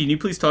you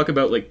please talk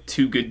about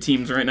 2 good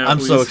teams right now?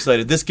 I'm so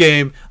excited. This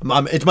game,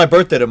 it's my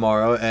birthday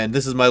tomorrow, and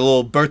this is my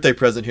little birthday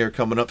present here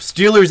coming up.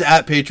 Steelers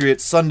at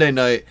Patriots Sunday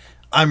night.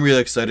 I'm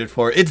really excited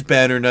for it. It's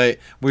banner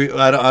night.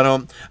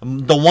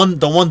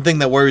 The one thing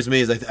that worries me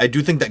is I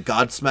do think that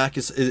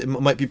Godsmack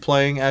might be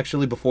playing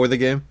actually before the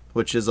game,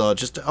 which is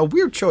just a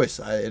weird choice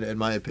in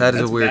my opinion. That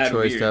is a weird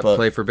choice to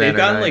play for banner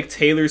night. They've gotten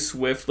Taylor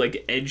Swift,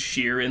 Ed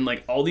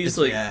Sheeran, all these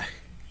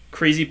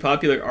crazy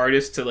popular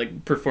artists to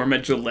perform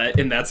at Gillette,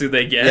 and that's who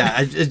they get.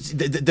 Yeah,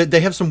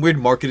 they have some weird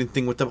marketing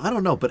thing with them. I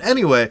don't know, but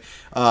anyway,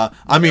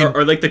 I mean,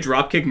 or the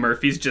Dropkick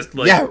Murphys just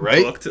booked.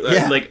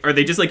 Are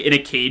they just in a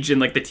cage in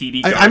the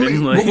TD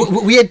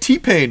Garden? We had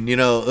T-Pain,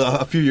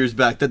 a few years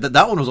back.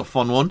 That one was a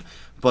fun one.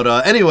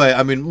 But anyway,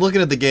 I mean, looking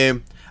at the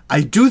game,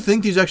 I do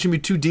think these are actually be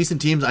 2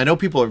 decent teams. I know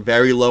people are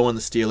very low on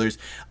the Steelers.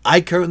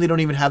 I currently don't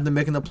even have them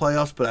making the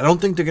playoffs, but I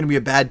don't think they're going to be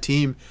a bad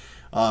team.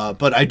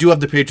 But I do have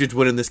the Patriots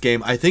winning this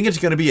game. I think it's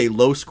going to be a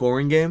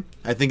low-scoring game.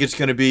 I think it's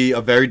going to be a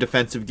very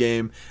defensive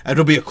game.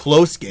 It'll be a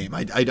close game.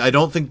 I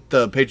don't think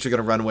the Patriots are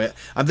going to run away.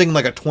 I'm thinking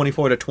a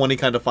 24-20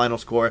 kind of final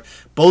score.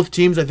 Both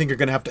teams, I think, are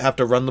going to have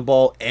to run the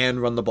ball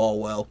and run the ball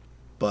well.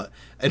 But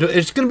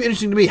it's going to be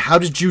interesting to me. How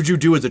does Juju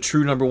do as a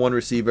true number 1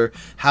 receiver?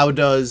 How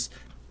does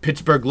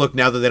Pittsburgh look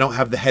now that they don't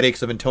have the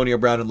headaches of Antonio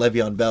Brown and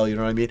Le'Veon Bell? You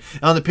know what I mean?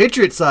 And on the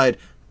Patriots side,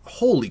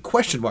 holy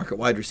question mark at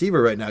wide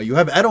receiver right now. You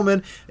have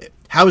Edelman.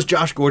 How is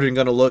Josh Gordon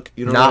going to look?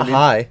 You know, not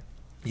high.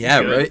 Yeah,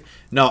 right.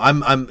 No,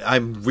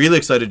 I'm really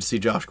excited to see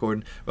Josh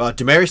Gordon.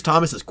 Demaryius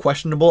Thomas is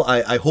questionable.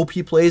 I hope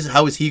he plays.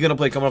 How is he going to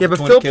play coming up? Yeah, but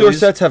Philip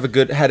Dorsett's had a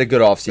good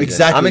offseason.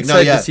 Exactly. I'm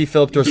excited to see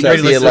Philip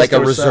Dorsett be a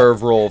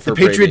reserve role for the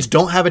Patriots.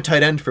 Don't have a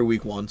tight end for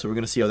Week 1, so we're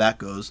going to see how that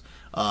goes.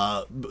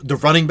 The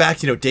running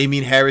backs,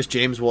 Damian Harris,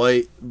 James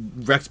White,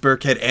 Rex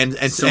Burkhead, and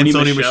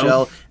Sony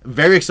Michel.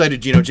 Very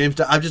excited, James.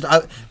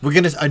 We're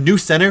getting a new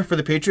center for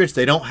the Patriots.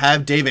 They don't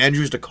have Dave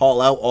Andrews to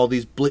call out all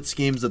these blitz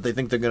schemes that they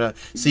think they're gonna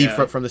see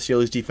from the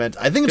Steelers defense.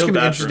 I think it's gonna be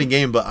an interesting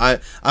game, but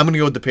I'm gonna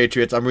go with the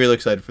Patriots. I'm really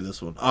excited for this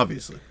one,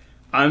 obviously.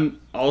 I'm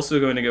also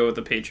going to go with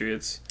the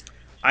Patriots.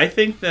 I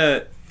think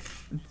that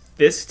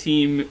this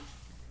team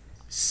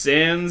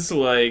sans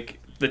like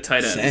the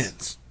tight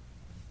ends.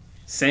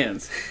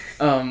 Sans.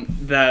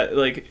 That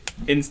like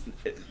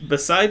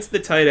besides the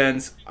tight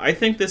ends, I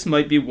think this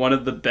might be one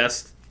of the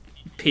best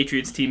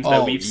Patriots teams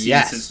that we've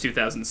seen since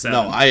 2007.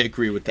 No, I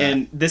agree with that.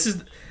 And this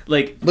is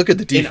like, look at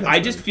the defense. And I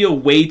just feel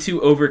way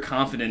too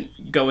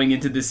overconfident going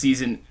into this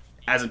season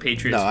as a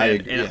Patriots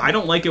fan, I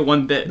don't like it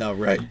one bit. No,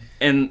 right.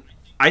 And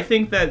I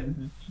think that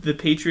the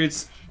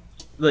Patriots,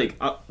 like,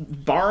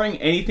 barring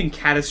anything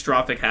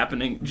catastrophic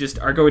happening, just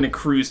are going to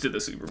cruise to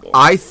the Super Bowl.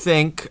 I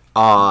think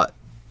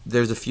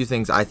there's a few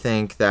things. I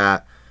think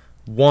that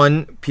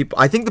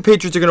I think the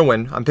Patriots are going to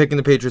win. I'm picking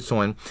the Patriots to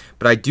win,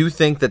 but I do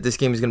think that this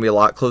game is going to be a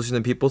lot closer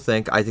than people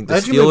think. I think the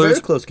Steelers, a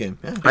very close game.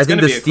 Yeah. I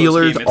think the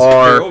Steelers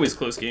are always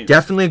close games.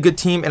 Definitely a good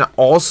team, and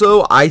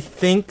also I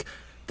think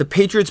the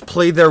Patriots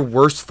play their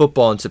worst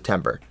football in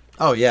September.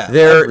 Oh yeah,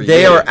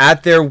 they are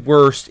at their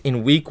worst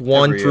in week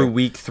 1 through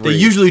week 3. They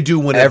usually do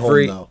win at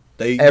home though.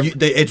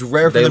 It's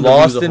rare for them to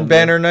lose. They lost in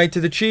Banner Night to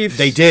the Chiefs.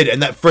 They did,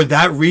 and for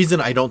that reason,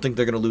 I don't think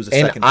they're going to lose a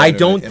second. And I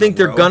don't think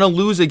they're going to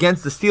lose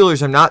against the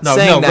Steelers. I'm not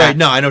saying that. Right,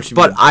 no, I know what you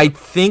mean. But I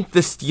think the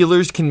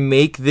Steelers can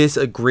make this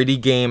a gritty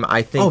game.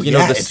 I think the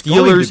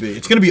Steelers.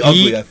 It's going to be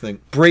ugly. I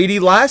think Brady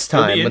last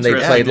time when they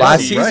played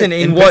last season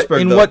in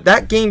what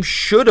that game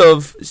should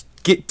have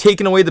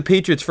taken away the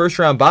Patriots' first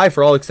round bye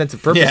for all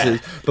extensive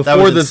purposes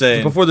before the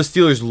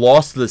Steelers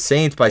lost to the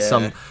Saints by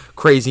some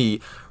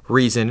crazy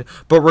reason.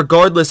 But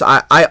regardless,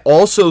 I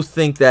also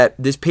think that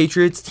this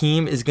Patriots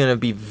team is going to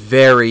be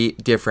very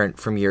different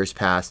from years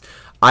past.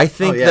 I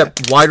think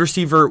that wide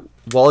receiver,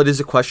 while it is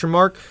a question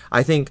mark,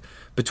 I think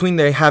between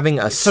they having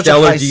a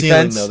stellar defense,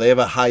 ceiling, though, they have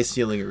a high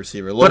ceiling at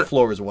receiver, low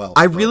floor as well.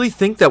 I really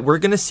think that we're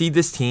going to see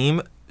this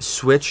team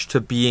switch to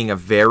being a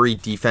very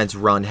defense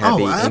run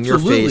heavy, in your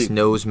face,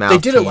 nose mouth. They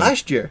did it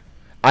last year.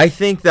 I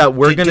think that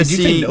we're going to see...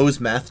 Did you say nose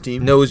mouth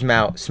team? Nose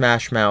mouth,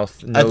 smash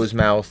mouth, nose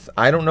mouth.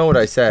 I don't know what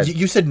I said.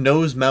 You said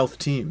nose mouth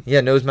team. Yeah,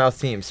 nose mouth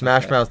team,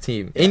 smash mouth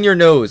team. In your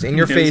nose, in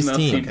your face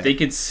team. They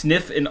can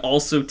sniff and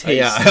also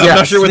taste. Yeah, I'm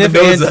not sure what the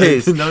nose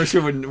is. I'm not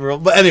sure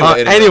what... But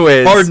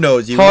anyways. Hard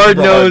nose. Hard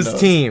nose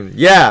team.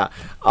 Yeah.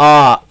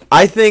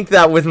 I think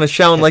that with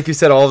Michelle and, like you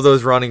said, all of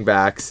those running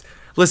backs...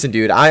 Listen,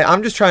 dude,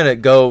 I'm just trying to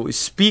go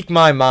speak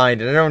my mind,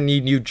 and I don't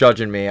need you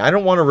judging me. I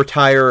don't want to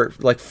retire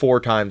like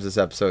 4 times this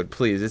episode,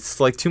 please. It's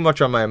like too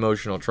much on my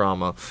emotional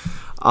trauma.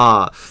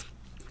 I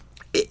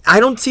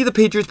don't see the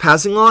Patriots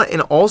passing a lot,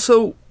 and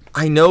also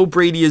I know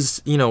Brady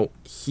is,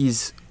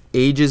 he's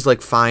ages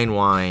like fine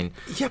wine.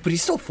 Yeah, but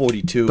he's still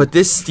 42. But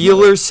this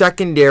Steelers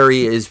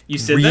secondary is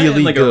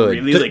really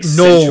good.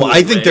 No,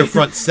 I think their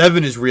front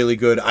 7 is really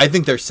good. I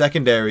think their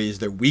secondary is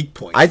their weak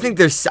point. Who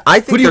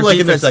do you like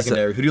in their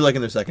secondary?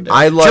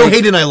 I like Joe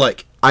Hayden.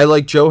 I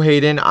like Joe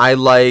Hayden. I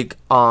like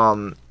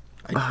I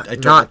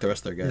don't like the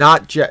rest of their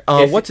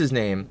guys. What's his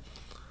name?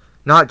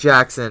 Not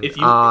Jackson. If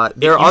you try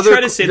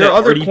to say that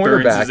Artie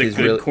Burns is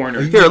a good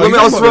corner. Here, let me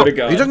also. Are you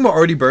talking about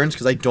Artie Burns?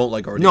 Because I don't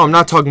like Artie. No, I'm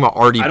not talking about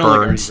Artie Burns. I don't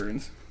like Artie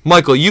Burns.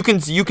 Michael, you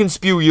can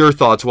spew your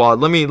thoughts while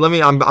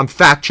I'm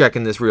fact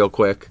checking this real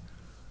quick.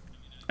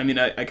 I mean,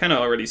 I kind of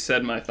already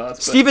said my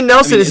thoughts. Steven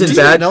Nelson isn't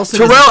bad.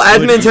 Terrell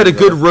Edmonds had a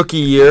good rookie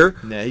year.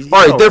 All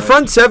right, their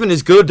front 7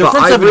 is good.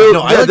 I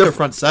like their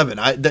front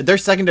 7. Their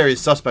secondary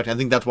is suspect. I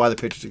think that's why the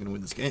Patriots are going to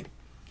win this game.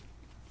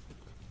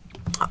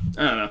 I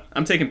don't know.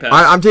 I'm taking Pats.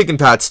 I'm taking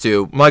Pats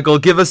too. Michael,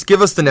 give us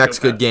the next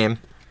good game.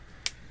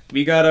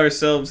 We got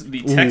ourselves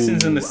the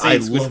Texans and the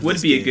Saints, which would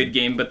be a good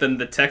game, but then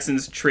the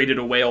Texans traded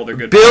away all their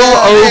good players.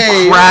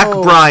 Bill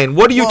O'Brien.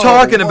 What are you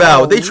talking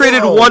about? They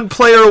traded one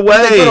player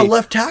away. They got a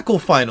left tackle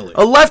finally.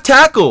 A left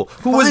tackle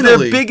who was their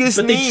biggest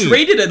need. But they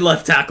traded a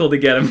left tackle to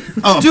get him.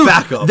 Dude,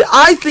 backup.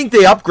 I think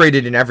they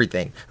upgraded in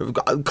everything.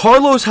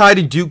 Carlos Hyde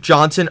and Duke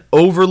Johnson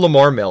over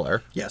Lamar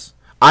Miller. Yes.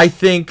 I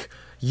think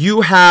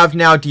you have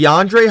now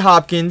DeAndre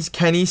Hopkins,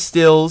 Kenny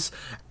Stills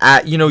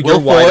at your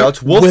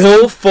wideouts.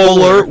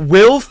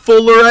 Will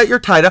Fuller at your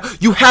tight end.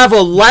 You have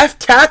a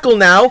left tackle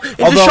now, and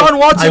Deshaun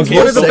Watson's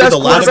one of the best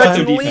quarterbacks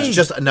in the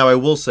league. Now I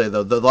will say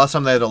though, the last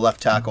time they had a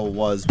left tackle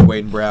was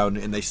Dwayne Brown,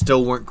 and they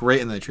still weren't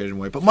great, and they traded him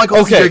away. But Michael,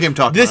 this is your game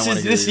talking.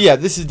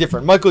 This is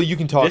different. Michael, you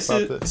can talk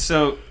about this.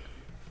 So,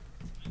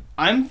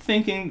 I'm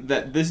thinking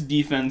that this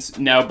defense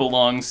now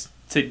belongs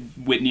to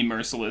Whitney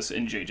Mercilus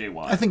and J.J.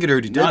 Watt. I think it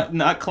already did.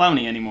 Not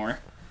Clowney anymore.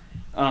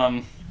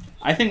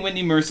 I think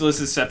Whitney Mercilus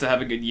is set to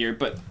have a good year,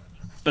 but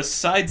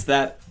besides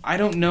that, I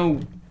don't know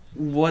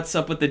what's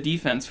up with the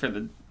defense for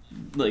the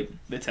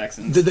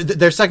Texans.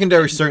 Their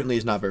secondary certainly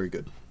is not very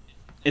good.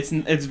 It's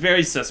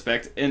very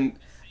suspect, and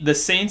the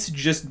Saints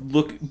just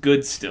look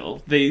good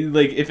still. They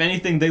if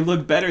anything, they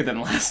look better than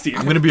last year.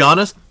 I'm going to be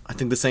honest. I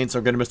think the Saints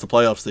are going to miss the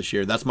playoffs this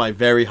year. That's my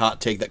very hot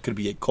take. That could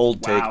be a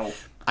cold take.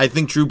 I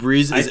think Drew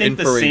Brees is in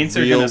for a real rough year. I think the Saints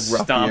are going to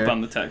stomp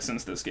on the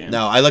Texans this game.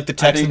 No, I like the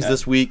Texans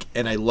this week,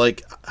 and I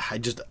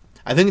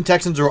think the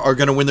Texans are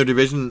going to win their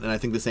division, and I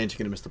think the Saints are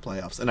going to miss the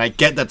playoffs. And I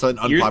get that's an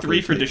unpopular Year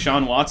 3 for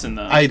Deshaun Watson,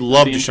 though. I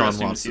love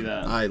Deshaun Watson.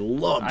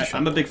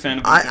 I'm a big fan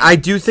of him. I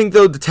do think,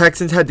 though, the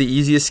Texans had the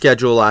easiest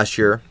schedule last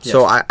year. Yes.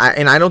 So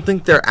I don't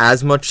think they're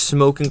as much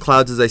smoke and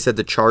clouds as I said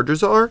the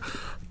Chargers are.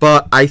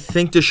 But I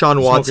think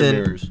Deshaun Watson.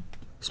 Mirrors.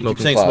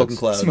 Smoking clouds.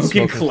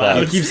 Smoking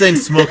clouds. You keep saying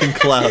smoking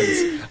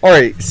clouds. All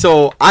right,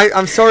 so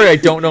I'm sorry I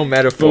don't know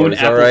metaphors.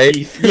 All right.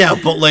 Yeah,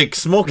 but like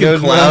smoking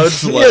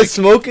clouds. No. Yeah,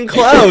 smoking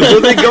clouds.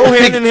 Well, they go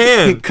hand in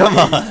hand. Come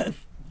on,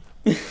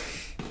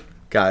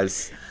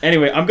 guys.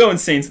 Anyway, I'm going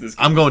Saints this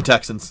game. I'm going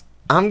Texans.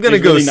 I'm gonna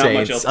go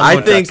Saints.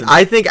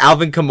 I think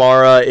Alvin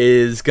Kamara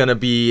is gonna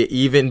be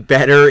even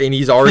better, and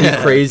he's already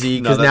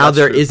crazy because now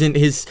there isn't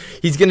his.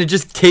 He's gonna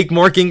just take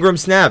Mark Ingram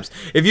snaps.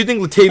 If you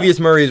think Latavius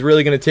Murray is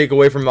really gonna take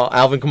away from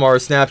Alvin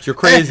Kamara's snaps, you're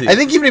crazy. I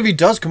think even if he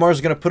does, Kamara's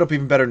gonna put up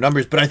even better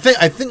numbers. But I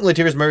think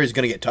Latavius Murray is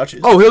gonna get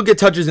touches. Oh, he'll get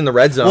touches in the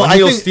red zone.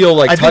 He'll steal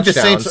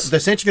touchdowns. The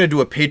Saints are gonna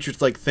do a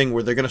Patriots like thing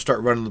where they're gonna start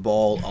running the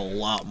ball a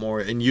lot more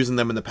and using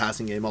them in the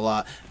passing game a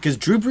lot because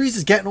Drew Brees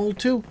is getting old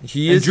too.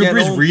 Drew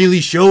Brees really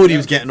showed he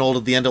was getting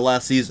old at the end of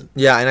last season.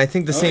 Yeah, and I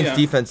think the Saints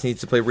defense needs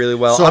to play really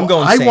well. So I'm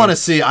going Saints. I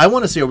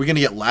want to see, are we going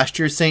to get last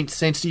year's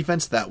Saints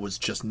defense that was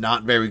just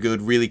not very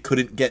good, really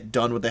couldn't get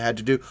done what they had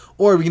to do,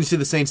 or are we going to see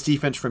the Saints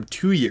defense from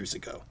 2 years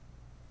ago?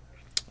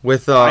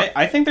 With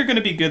I think they're going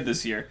to be good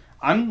this year.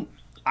 I'm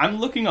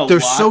looking a they're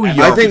lot. So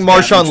young. I think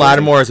Marshawn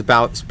Lattimore is a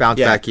bounce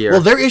back year.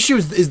 Well, their issue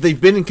is they've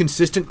been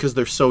inconsistent because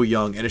they're so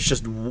young, and it's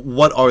just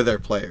what are their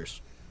players?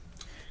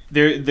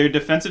 Their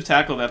defensive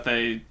tackle that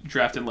they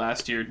drafted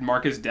last year,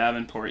 Marcus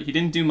Davenport, he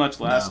didn't do much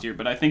last year,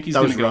 but I think he's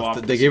going to go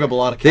off. They gave up a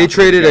lot of They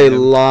traded a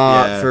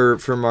lot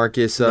for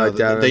Marcus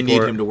Davenport. They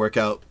need him to work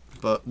out.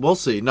 But we'll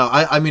see. No,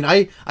 I mean,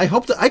 I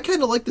hope that I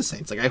kind of like the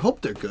Saints. Like, I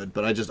hope they're good,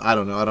 but I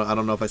don't know. I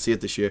don't know if I see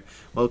it this year.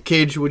 Well,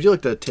 Cage, would you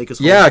like to take us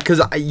home? Yeah,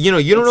 because you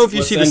don't know if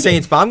you see the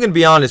Saints, but I'm going to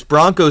be honest.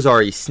 Broncos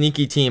are a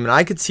sneaky team, and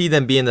I could see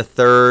them being the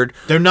third.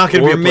 They're not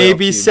going to be or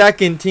maybe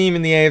second team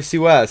in the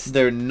AFC West.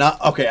 They're not.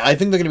 Okay, I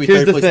think they're going to be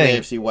third place in the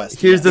AFC West.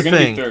 Here's the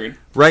thing.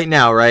 Right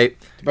now, right?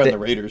 Better than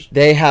the Raiders.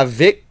 They have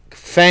Vic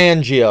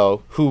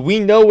Fangio, who we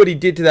know what he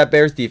did to that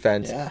Bears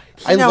defense. Yeah.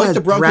 I like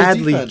the Broncos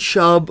Bradley defense.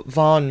 Chubb,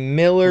 Von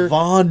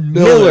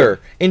Miller,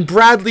 and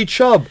Bradley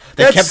Chubb.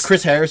 They kept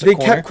Chris Harris. They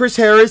kept Chris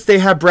Harris. They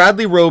have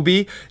Bradley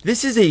Roby.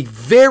 This is a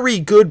very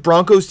good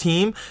Broncos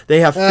team. They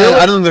have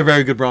I don't think they're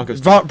very good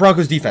Broncos.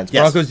 Broncos defense.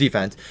 Yes. Broncos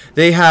defense.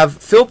 They have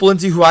Philip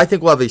Lindsay, who I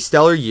think will have a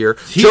stellar year.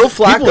 Joe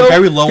Flacco.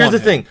 Very low here's the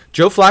thing: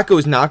 Joe Flacco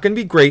is not going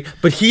to be great,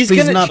 but he's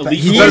going to be enough.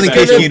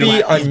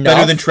 He's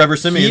better than Trevor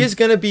Siemian. He is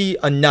going to be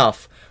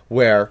enough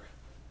where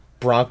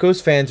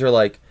Broncos fans are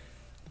like,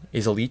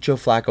 is elite Joe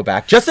Flacco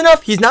back? Just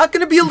enough. He's not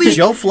going to be elite.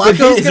 Joe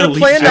Flacco is going to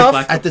play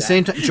enough. At the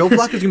same time, Joe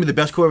Flacco is going to be the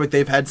best quarterback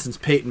they've had since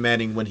Peyton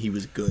Manning when he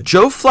was good.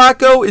 Joe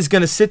Flacco is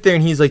going to sit there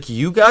and he's like,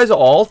 you guys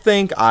all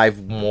think I've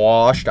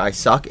washed, I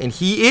suck. And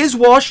he is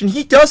washed and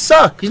he does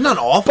suck. He's not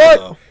awful,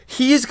 though.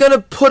 He's going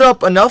to put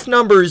up enough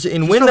numbers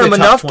and win them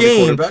enough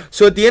games.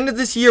 So at the end of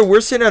this year, we're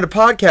sitting at a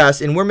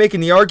podcast and we're making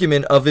the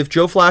argument of if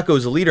Joe Flacco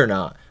is elite or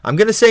not. I'm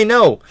going to say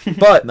no,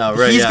 but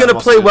he's going to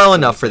play well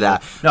enough for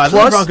that. No, I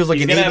think the Broncos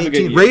like an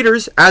 8-18.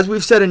 Raiders, as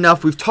we've said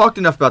enough, we've talked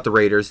enough about the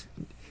Raiders.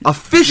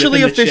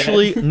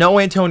 Officially, no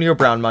Antonio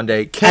Brown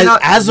Monday.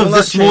 As of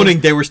this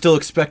morning, they were still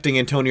expecting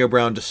Antonio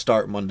Brown to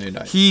start Monday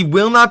night. He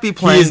will not be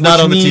playing. He is not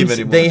on the team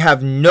anymore. They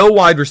have no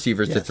wide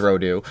receivers to throw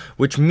to,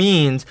 which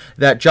means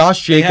that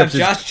Josh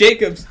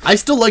Jacobs. I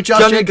still like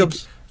Josh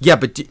Jacobs. Yeah,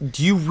 but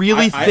do you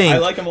really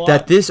think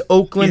that this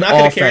Oakland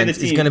offense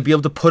is going to be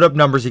able to put up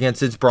numbers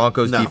against its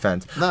Broncos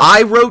defense? No.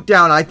 I wrote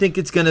down, I think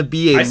it's going to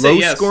be a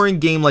low-scoring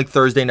game like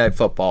Thursday Night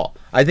Football.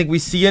 I think we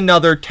see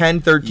another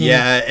 10-13.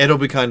 Yeah, it'll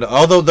be kind of...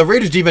 Although the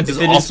Raiders defense is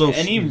also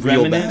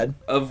real bad.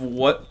 Of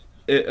what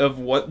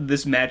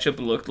this matchup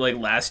looked like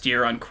last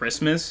year on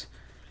Christmas,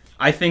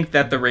 I think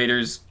that the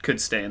Raiders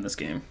could stay in this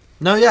game.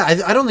 No, yeah,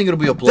 I don't think it'll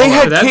be a blowout. They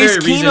had Case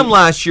Keenum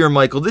last year,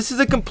 Michael. This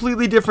is a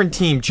completely different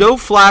team. Joe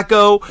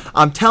Flacco,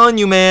 I'm telling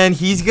you, man,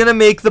 he's going to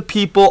make the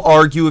people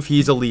argue if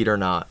he's elite or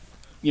not.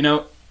 You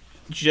know,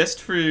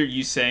 just for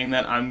you saying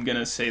that, I'm going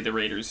to say the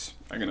Raiders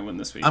are going to win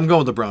this week. I'm going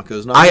with the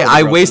Broncos.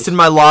 I wasted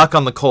my lock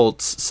on the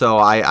Colts, so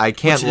I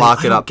can't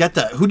lock it up. Get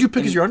that. Who'd you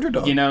pick as your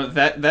underdog? You know,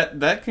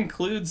 that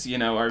concludes,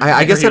 our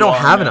I guess I don't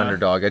have an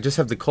underdog. I just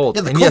have the Colts.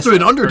 Yeah, the Colts are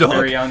an underdog.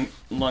 Very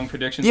long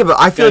predictions. Yeah, but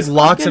I feel like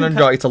lock's an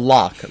underdog. It's a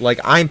lock. Like,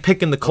 I'm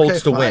picking the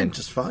Colts to win.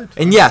 Just fine.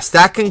 And yes,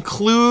 that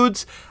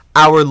concludes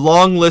our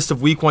long list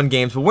of Week 1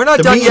 games, but we're not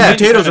done yet. The meat and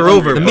potatoes are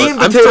over.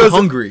 I'm still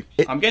hungry.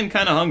 I'm getting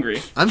kind of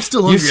hungry. I'm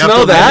still hungry. You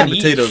smell that?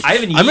 I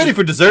haven't eaten. I'm ready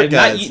for dessert, guys.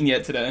 I have not eaten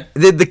yet today.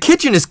 The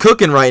kitchen is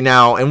cooking right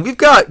now, and we've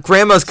got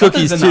Grandma's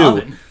cookies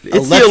too.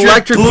 It's the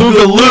electric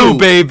boogaloo,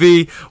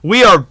 baby.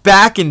 We are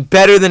back and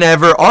better than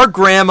ever. Our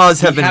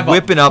grandmas have been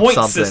whipping up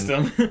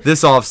something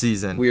this off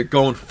season. We are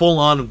going full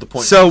on with the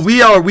point system.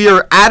 We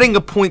are adding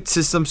a point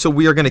system, so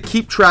we are going to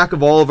keep track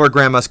of all of our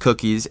grandma's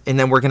cookies, and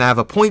then we're going to have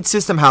a point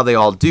system, how they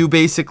all do,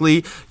 basically.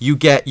 perfectly,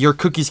 your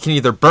cookies can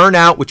either burn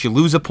out, which you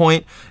lose a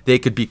point. They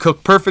could be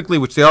cooked perfectly,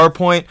 which they are a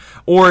point.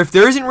 Or if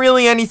there isn't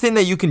really anything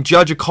that you can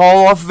judge a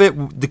call off of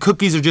it, the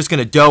cookies are just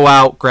going to dough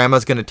out.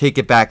 Grandma's going to take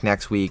it back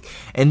next week.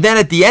 And then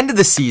at the end of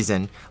the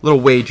season, little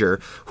wager,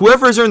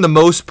 whoever has earned the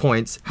most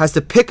points has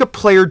to pick a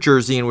player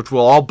jersey, in which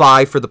we'll all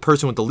buy for the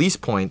person with the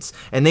least points,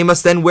 and they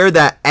must then wear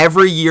that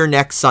every year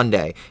next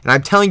Sunday. And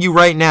I'm telling you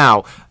right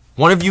now,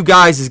 one of you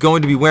guys is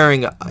going to be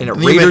wearing a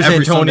Raiders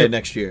every Sunday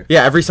next year.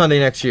 Yeah, every Sunday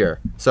next year.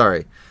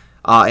 Sorry.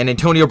 An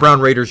Antonio Brown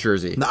Raiders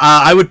jersey.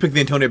 I would pick the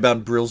Antonio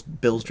Brown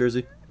Bills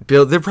jersey.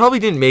 They probably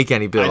didn't make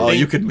any Bills.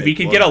 We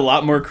could get a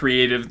lot more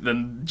creative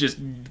than just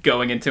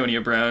going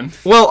Antonio Brown.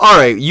 Well, all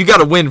right, you got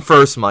to win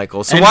first,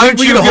 Michael. So why don't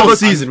you give us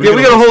a season? Yeah,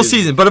 we got a whole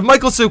season. But if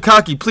Michael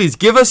Sukaki, please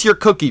give us your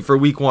cookie for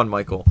week 1,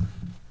 Michael.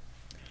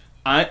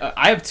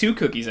 I have 2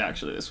 cookies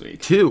actually this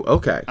week. 2,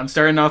 okay. I'm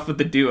starting off with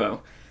the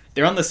duo.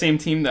 They're on the same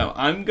team though.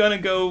 I'm gonna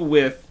go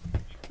with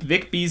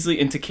Vic Beasley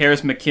and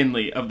Takaris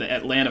McKinley of the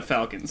Atlanta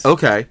Falcons.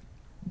 Okay.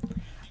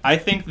 I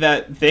think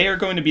that they are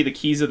going to be the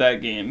keys of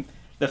that game.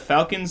 The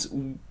Falcons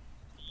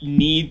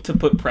need to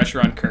put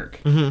pressure on Kirk.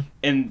 Mm-hmm.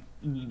 And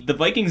the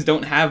Vikings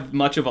don't have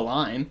much of a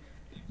line.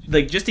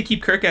 Like, just to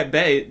keep Kirk at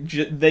bay,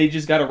 they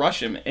just got to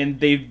rush him. And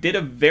they did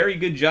a very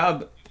good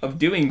job of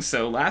doing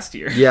so last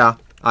year. Yeah,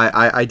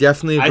 I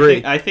definitely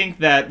agree. I think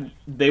that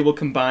they will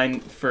combine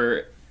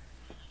for,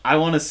 I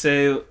want to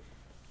say,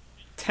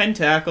 10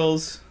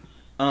 tackles.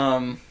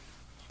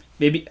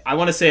 Maybe I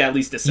want to say at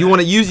least a sack.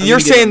 You're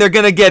saying they're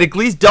going to get at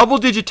least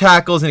double-digit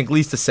tackles and at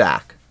least a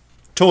sack.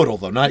 Total,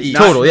 though, not each.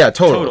 Total, yeah,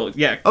 total. Total,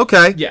 yeah.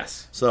 Okay.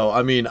 Yes. So,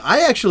 I mean,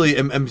 I actually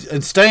am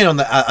staying on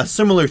a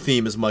similar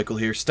theme as Michael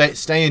here.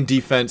 Stay in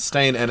defense,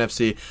 stay in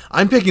NFC.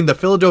 I'm picking the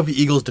Philadelphia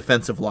Eagles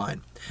defensive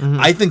line.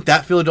 Mm-hmm. I think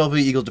that Philadelphia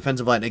Eagles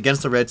defensive line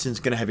against the Redskins is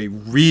going to have a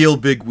real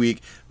big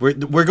week.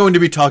 We're going to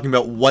be talking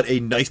about what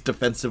a nice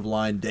defensive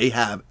line they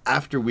have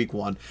after week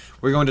 1.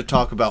 We're going to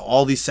talk about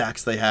all these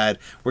sacks they had.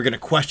 We're going to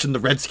question the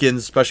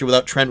Redskins, especially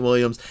without Trent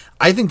Williams.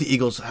 I think the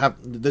Eagles have.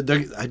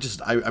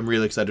 I'm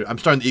really excited. I'm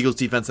starting the Eagles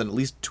defense on at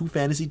least 2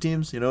 fantasy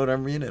teams. You know what I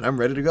mean? And I'm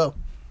ready to go.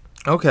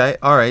 Okay,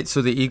 all right.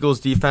 So the Eagles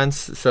defense.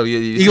 So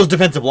Eagles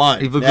defensive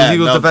line. Eagles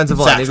defensive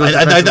line.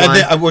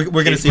 We're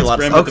going to see a lot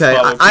of stuff. Okay,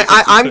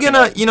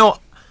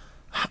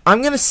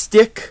 I'm gonna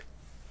stick.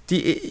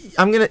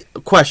 I'm gonna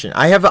question.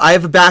 I have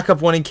a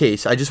backup one in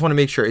case. I just want to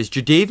make sure. Is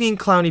Jadeveon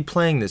Clowney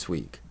playing this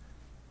week?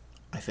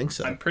 I think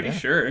so. I'm pretty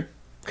sure.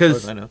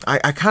 Because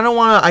I kind of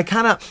want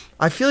to.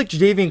 I feel like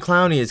Jadeveon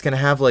Clowney is gonna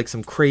have like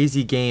some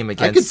crazy game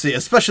against. I could see,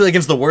 especially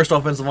against the worst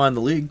offensive line in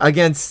the league.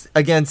 Against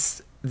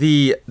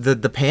the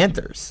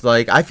Panthers.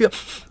 Like I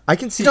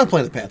can see. He's not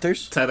playing the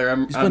Panthers. Tyler,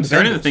 I'm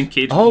starting to think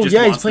Cage. Oh just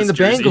yeah, wants he's playing this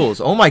the jersey.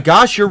 Bengals. Oh my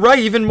gosh, you're right.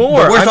 Even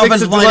more. The worst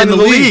offensive line in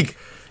the league.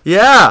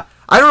 Yeah.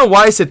 I don't know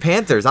why I said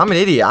Panthers. I'm an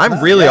idiot.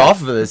 I'm really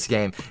off of this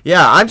game.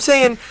 Yeah, I'm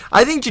saying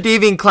I think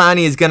Jadeveon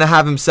Clowney is going to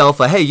have himself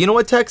a, hey, you know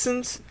what,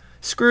 Texans?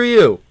 Screw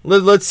you.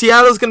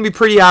 Seattle's going to be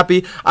pretty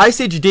happy. I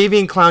say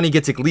Jadeveon Clowney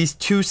gets at least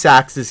 2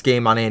 sacks this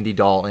game on Andy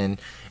Dalton.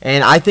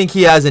 And I think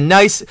he has a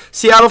nice...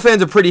 Seattle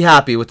fans are pretty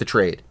happy with the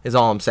trade, is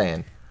all I'm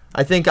saying.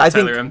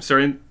 Tyler,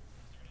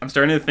 I'm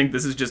starting to think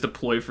this is just a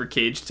ploy for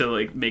Cage to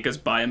like make us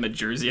buy him a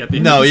jersey at the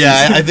end No, of the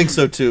yeah, season. I think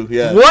so too.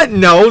 Yeah. What?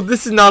 No,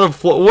 this is not a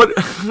ploy. What?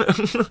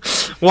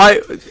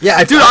 Why?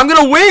 Yeah, dude, I'm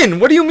gonna win.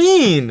 What do you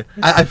mean?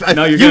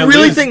 No, you're you gonna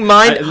really lose. think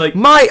mine?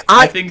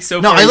 I think so.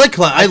 No, I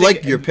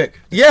like your pick.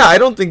 Yeah, I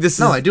don't think this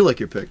is. No, I do like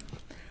your pick.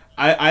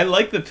 I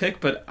like the pick,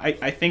 but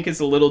I think it's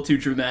a little too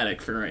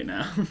dramatic for right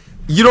now.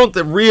 You don't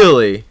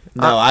really?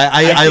 No,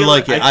 I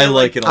like it. I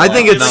like it a lot. I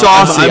think it's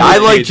saucy. I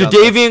like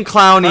Jadeveon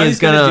Clowney is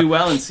gonna do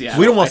well in Seattle.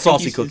 We don't want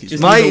saucy cookies.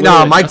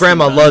 My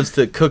grandma loves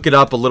to cook it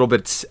up a little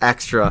bit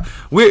extra.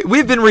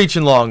 We've been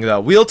reaching long though.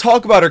 We'll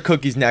talk about our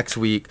cookies next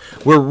week.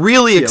 We're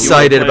really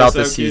excited about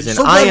this season.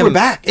 So glad we're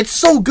back. It's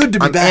so good to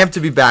be back. I'm amped to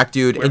be back,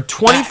 dude. In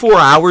 24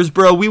 hours,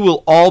 bro, we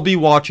will all be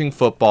watching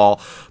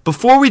football.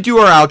 Before we do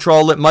our outro,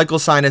 I'll let Michael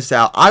sign us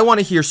out. I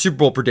want to hear Super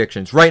Bowl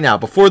predictions right now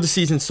before the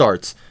season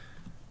starts.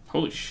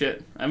 Holy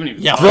shit! I haven't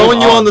even. Yeah,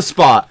 throwing you on the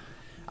spot.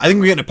 I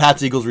think we're getting a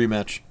Pats Eagles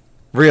rematch.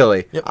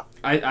 Really? Yep.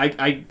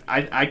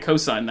 I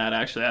co-sign that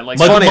actually. I like.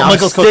 It's funny. I'm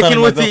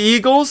sticking with the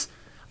Eagles.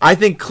 I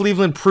think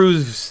Cleveland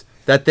proves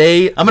that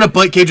they. I'm gonna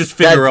bite Cage's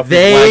finger off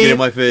and whack it in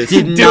my face.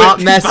 Did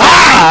not mess up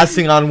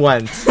passing on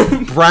Wentz.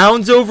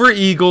 Browns over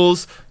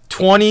Eagles,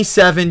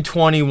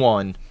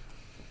 27-21.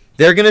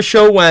 They're gonna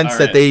show Wentz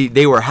that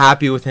they were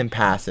happy with him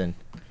passing.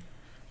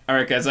 All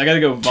right, guys, I gotta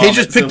go. Cage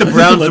just picked the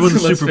Browns to win the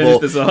Super Bowl.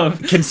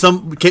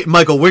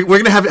 Michael? We're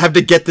gonna have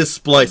to get this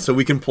spliced so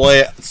we can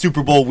play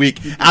Super Bowl week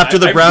after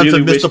the Browns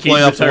have missed the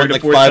playoffs and went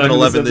like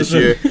 5-11 this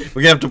year.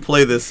 We're gonna have to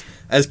play this.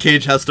 as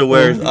Cage has to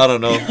wear, I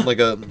don't know, like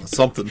a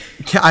something.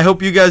 I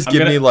hope you guys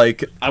give me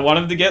like. I want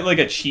him to get like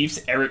a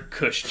Chiefs Eric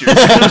Kush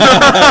jersey.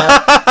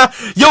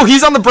 Yo,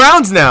 he's on the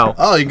Browns now.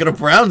 Oh, you can get a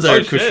Browns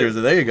Eric Kush jersey.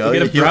 There you go.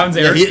 Get a Browns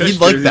Eric Kush he'd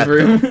like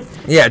that.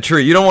 Yeah, true.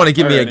 You don't want to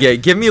give me a gay.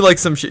 Give me like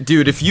some shit,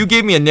 dude. If you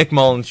gave me a Nick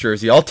Mullins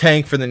jersey, I'll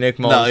tank for the Nick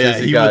Mullins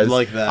jersey, he guys. would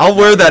like that. I'll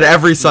wear that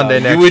every Sunday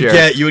next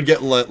year. You would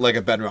get like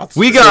a Ben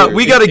Roethlisberger.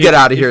 We got to get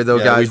out of here though,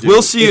 guys.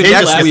 We'll see you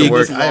next week.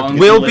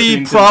 We'll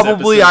be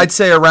probably, I'd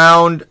say,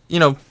 around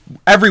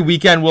every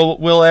weekend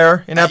we'll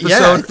air an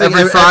episode.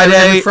 Every Friday.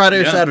 Every Friday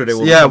or Saturday.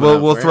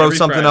 We'll throw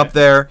something up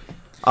there.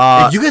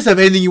 If you guys have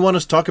anything you want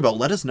us to talk about,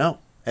 let us know.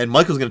 And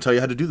Michael's going to tell you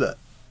how to do that.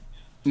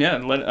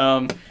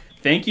 Yeah,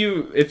 thank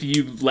you if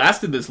you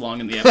lasted this long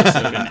in the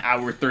episode, an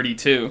hour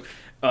 32.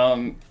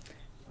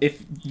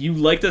 If you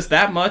liked us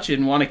that much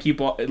and want to keep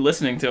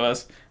listening to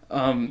us,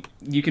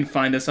 you can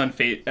find us on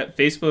at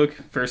Facebook,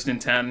 First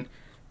and 10,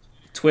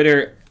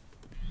 Twitter,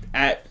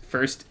 at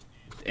First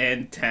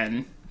and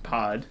 10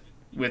 Pod,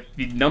 with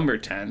the number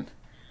 10.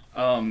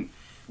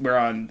 We're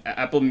on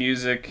Apple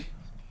Music,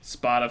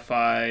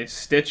 Spotify,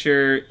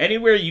 Stitcher,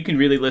 anywhere you can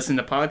really listen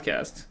to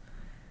podcasts.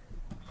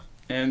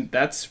 And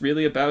that's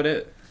really about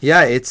it.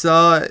 Yeah, it's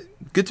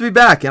good to be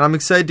back, and I'm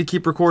excited to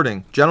keep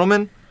recording,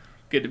 gentlemen.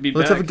 Good to be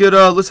back.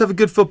 Let's have a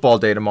good football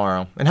day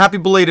tomorrow, and happy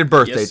belated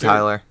birthday,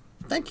 Tyler.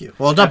 Thank you.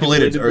 Well, not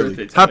belated,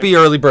 early. Happy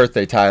early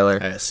birthday, Tyler.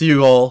 All right, see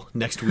you all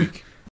next week.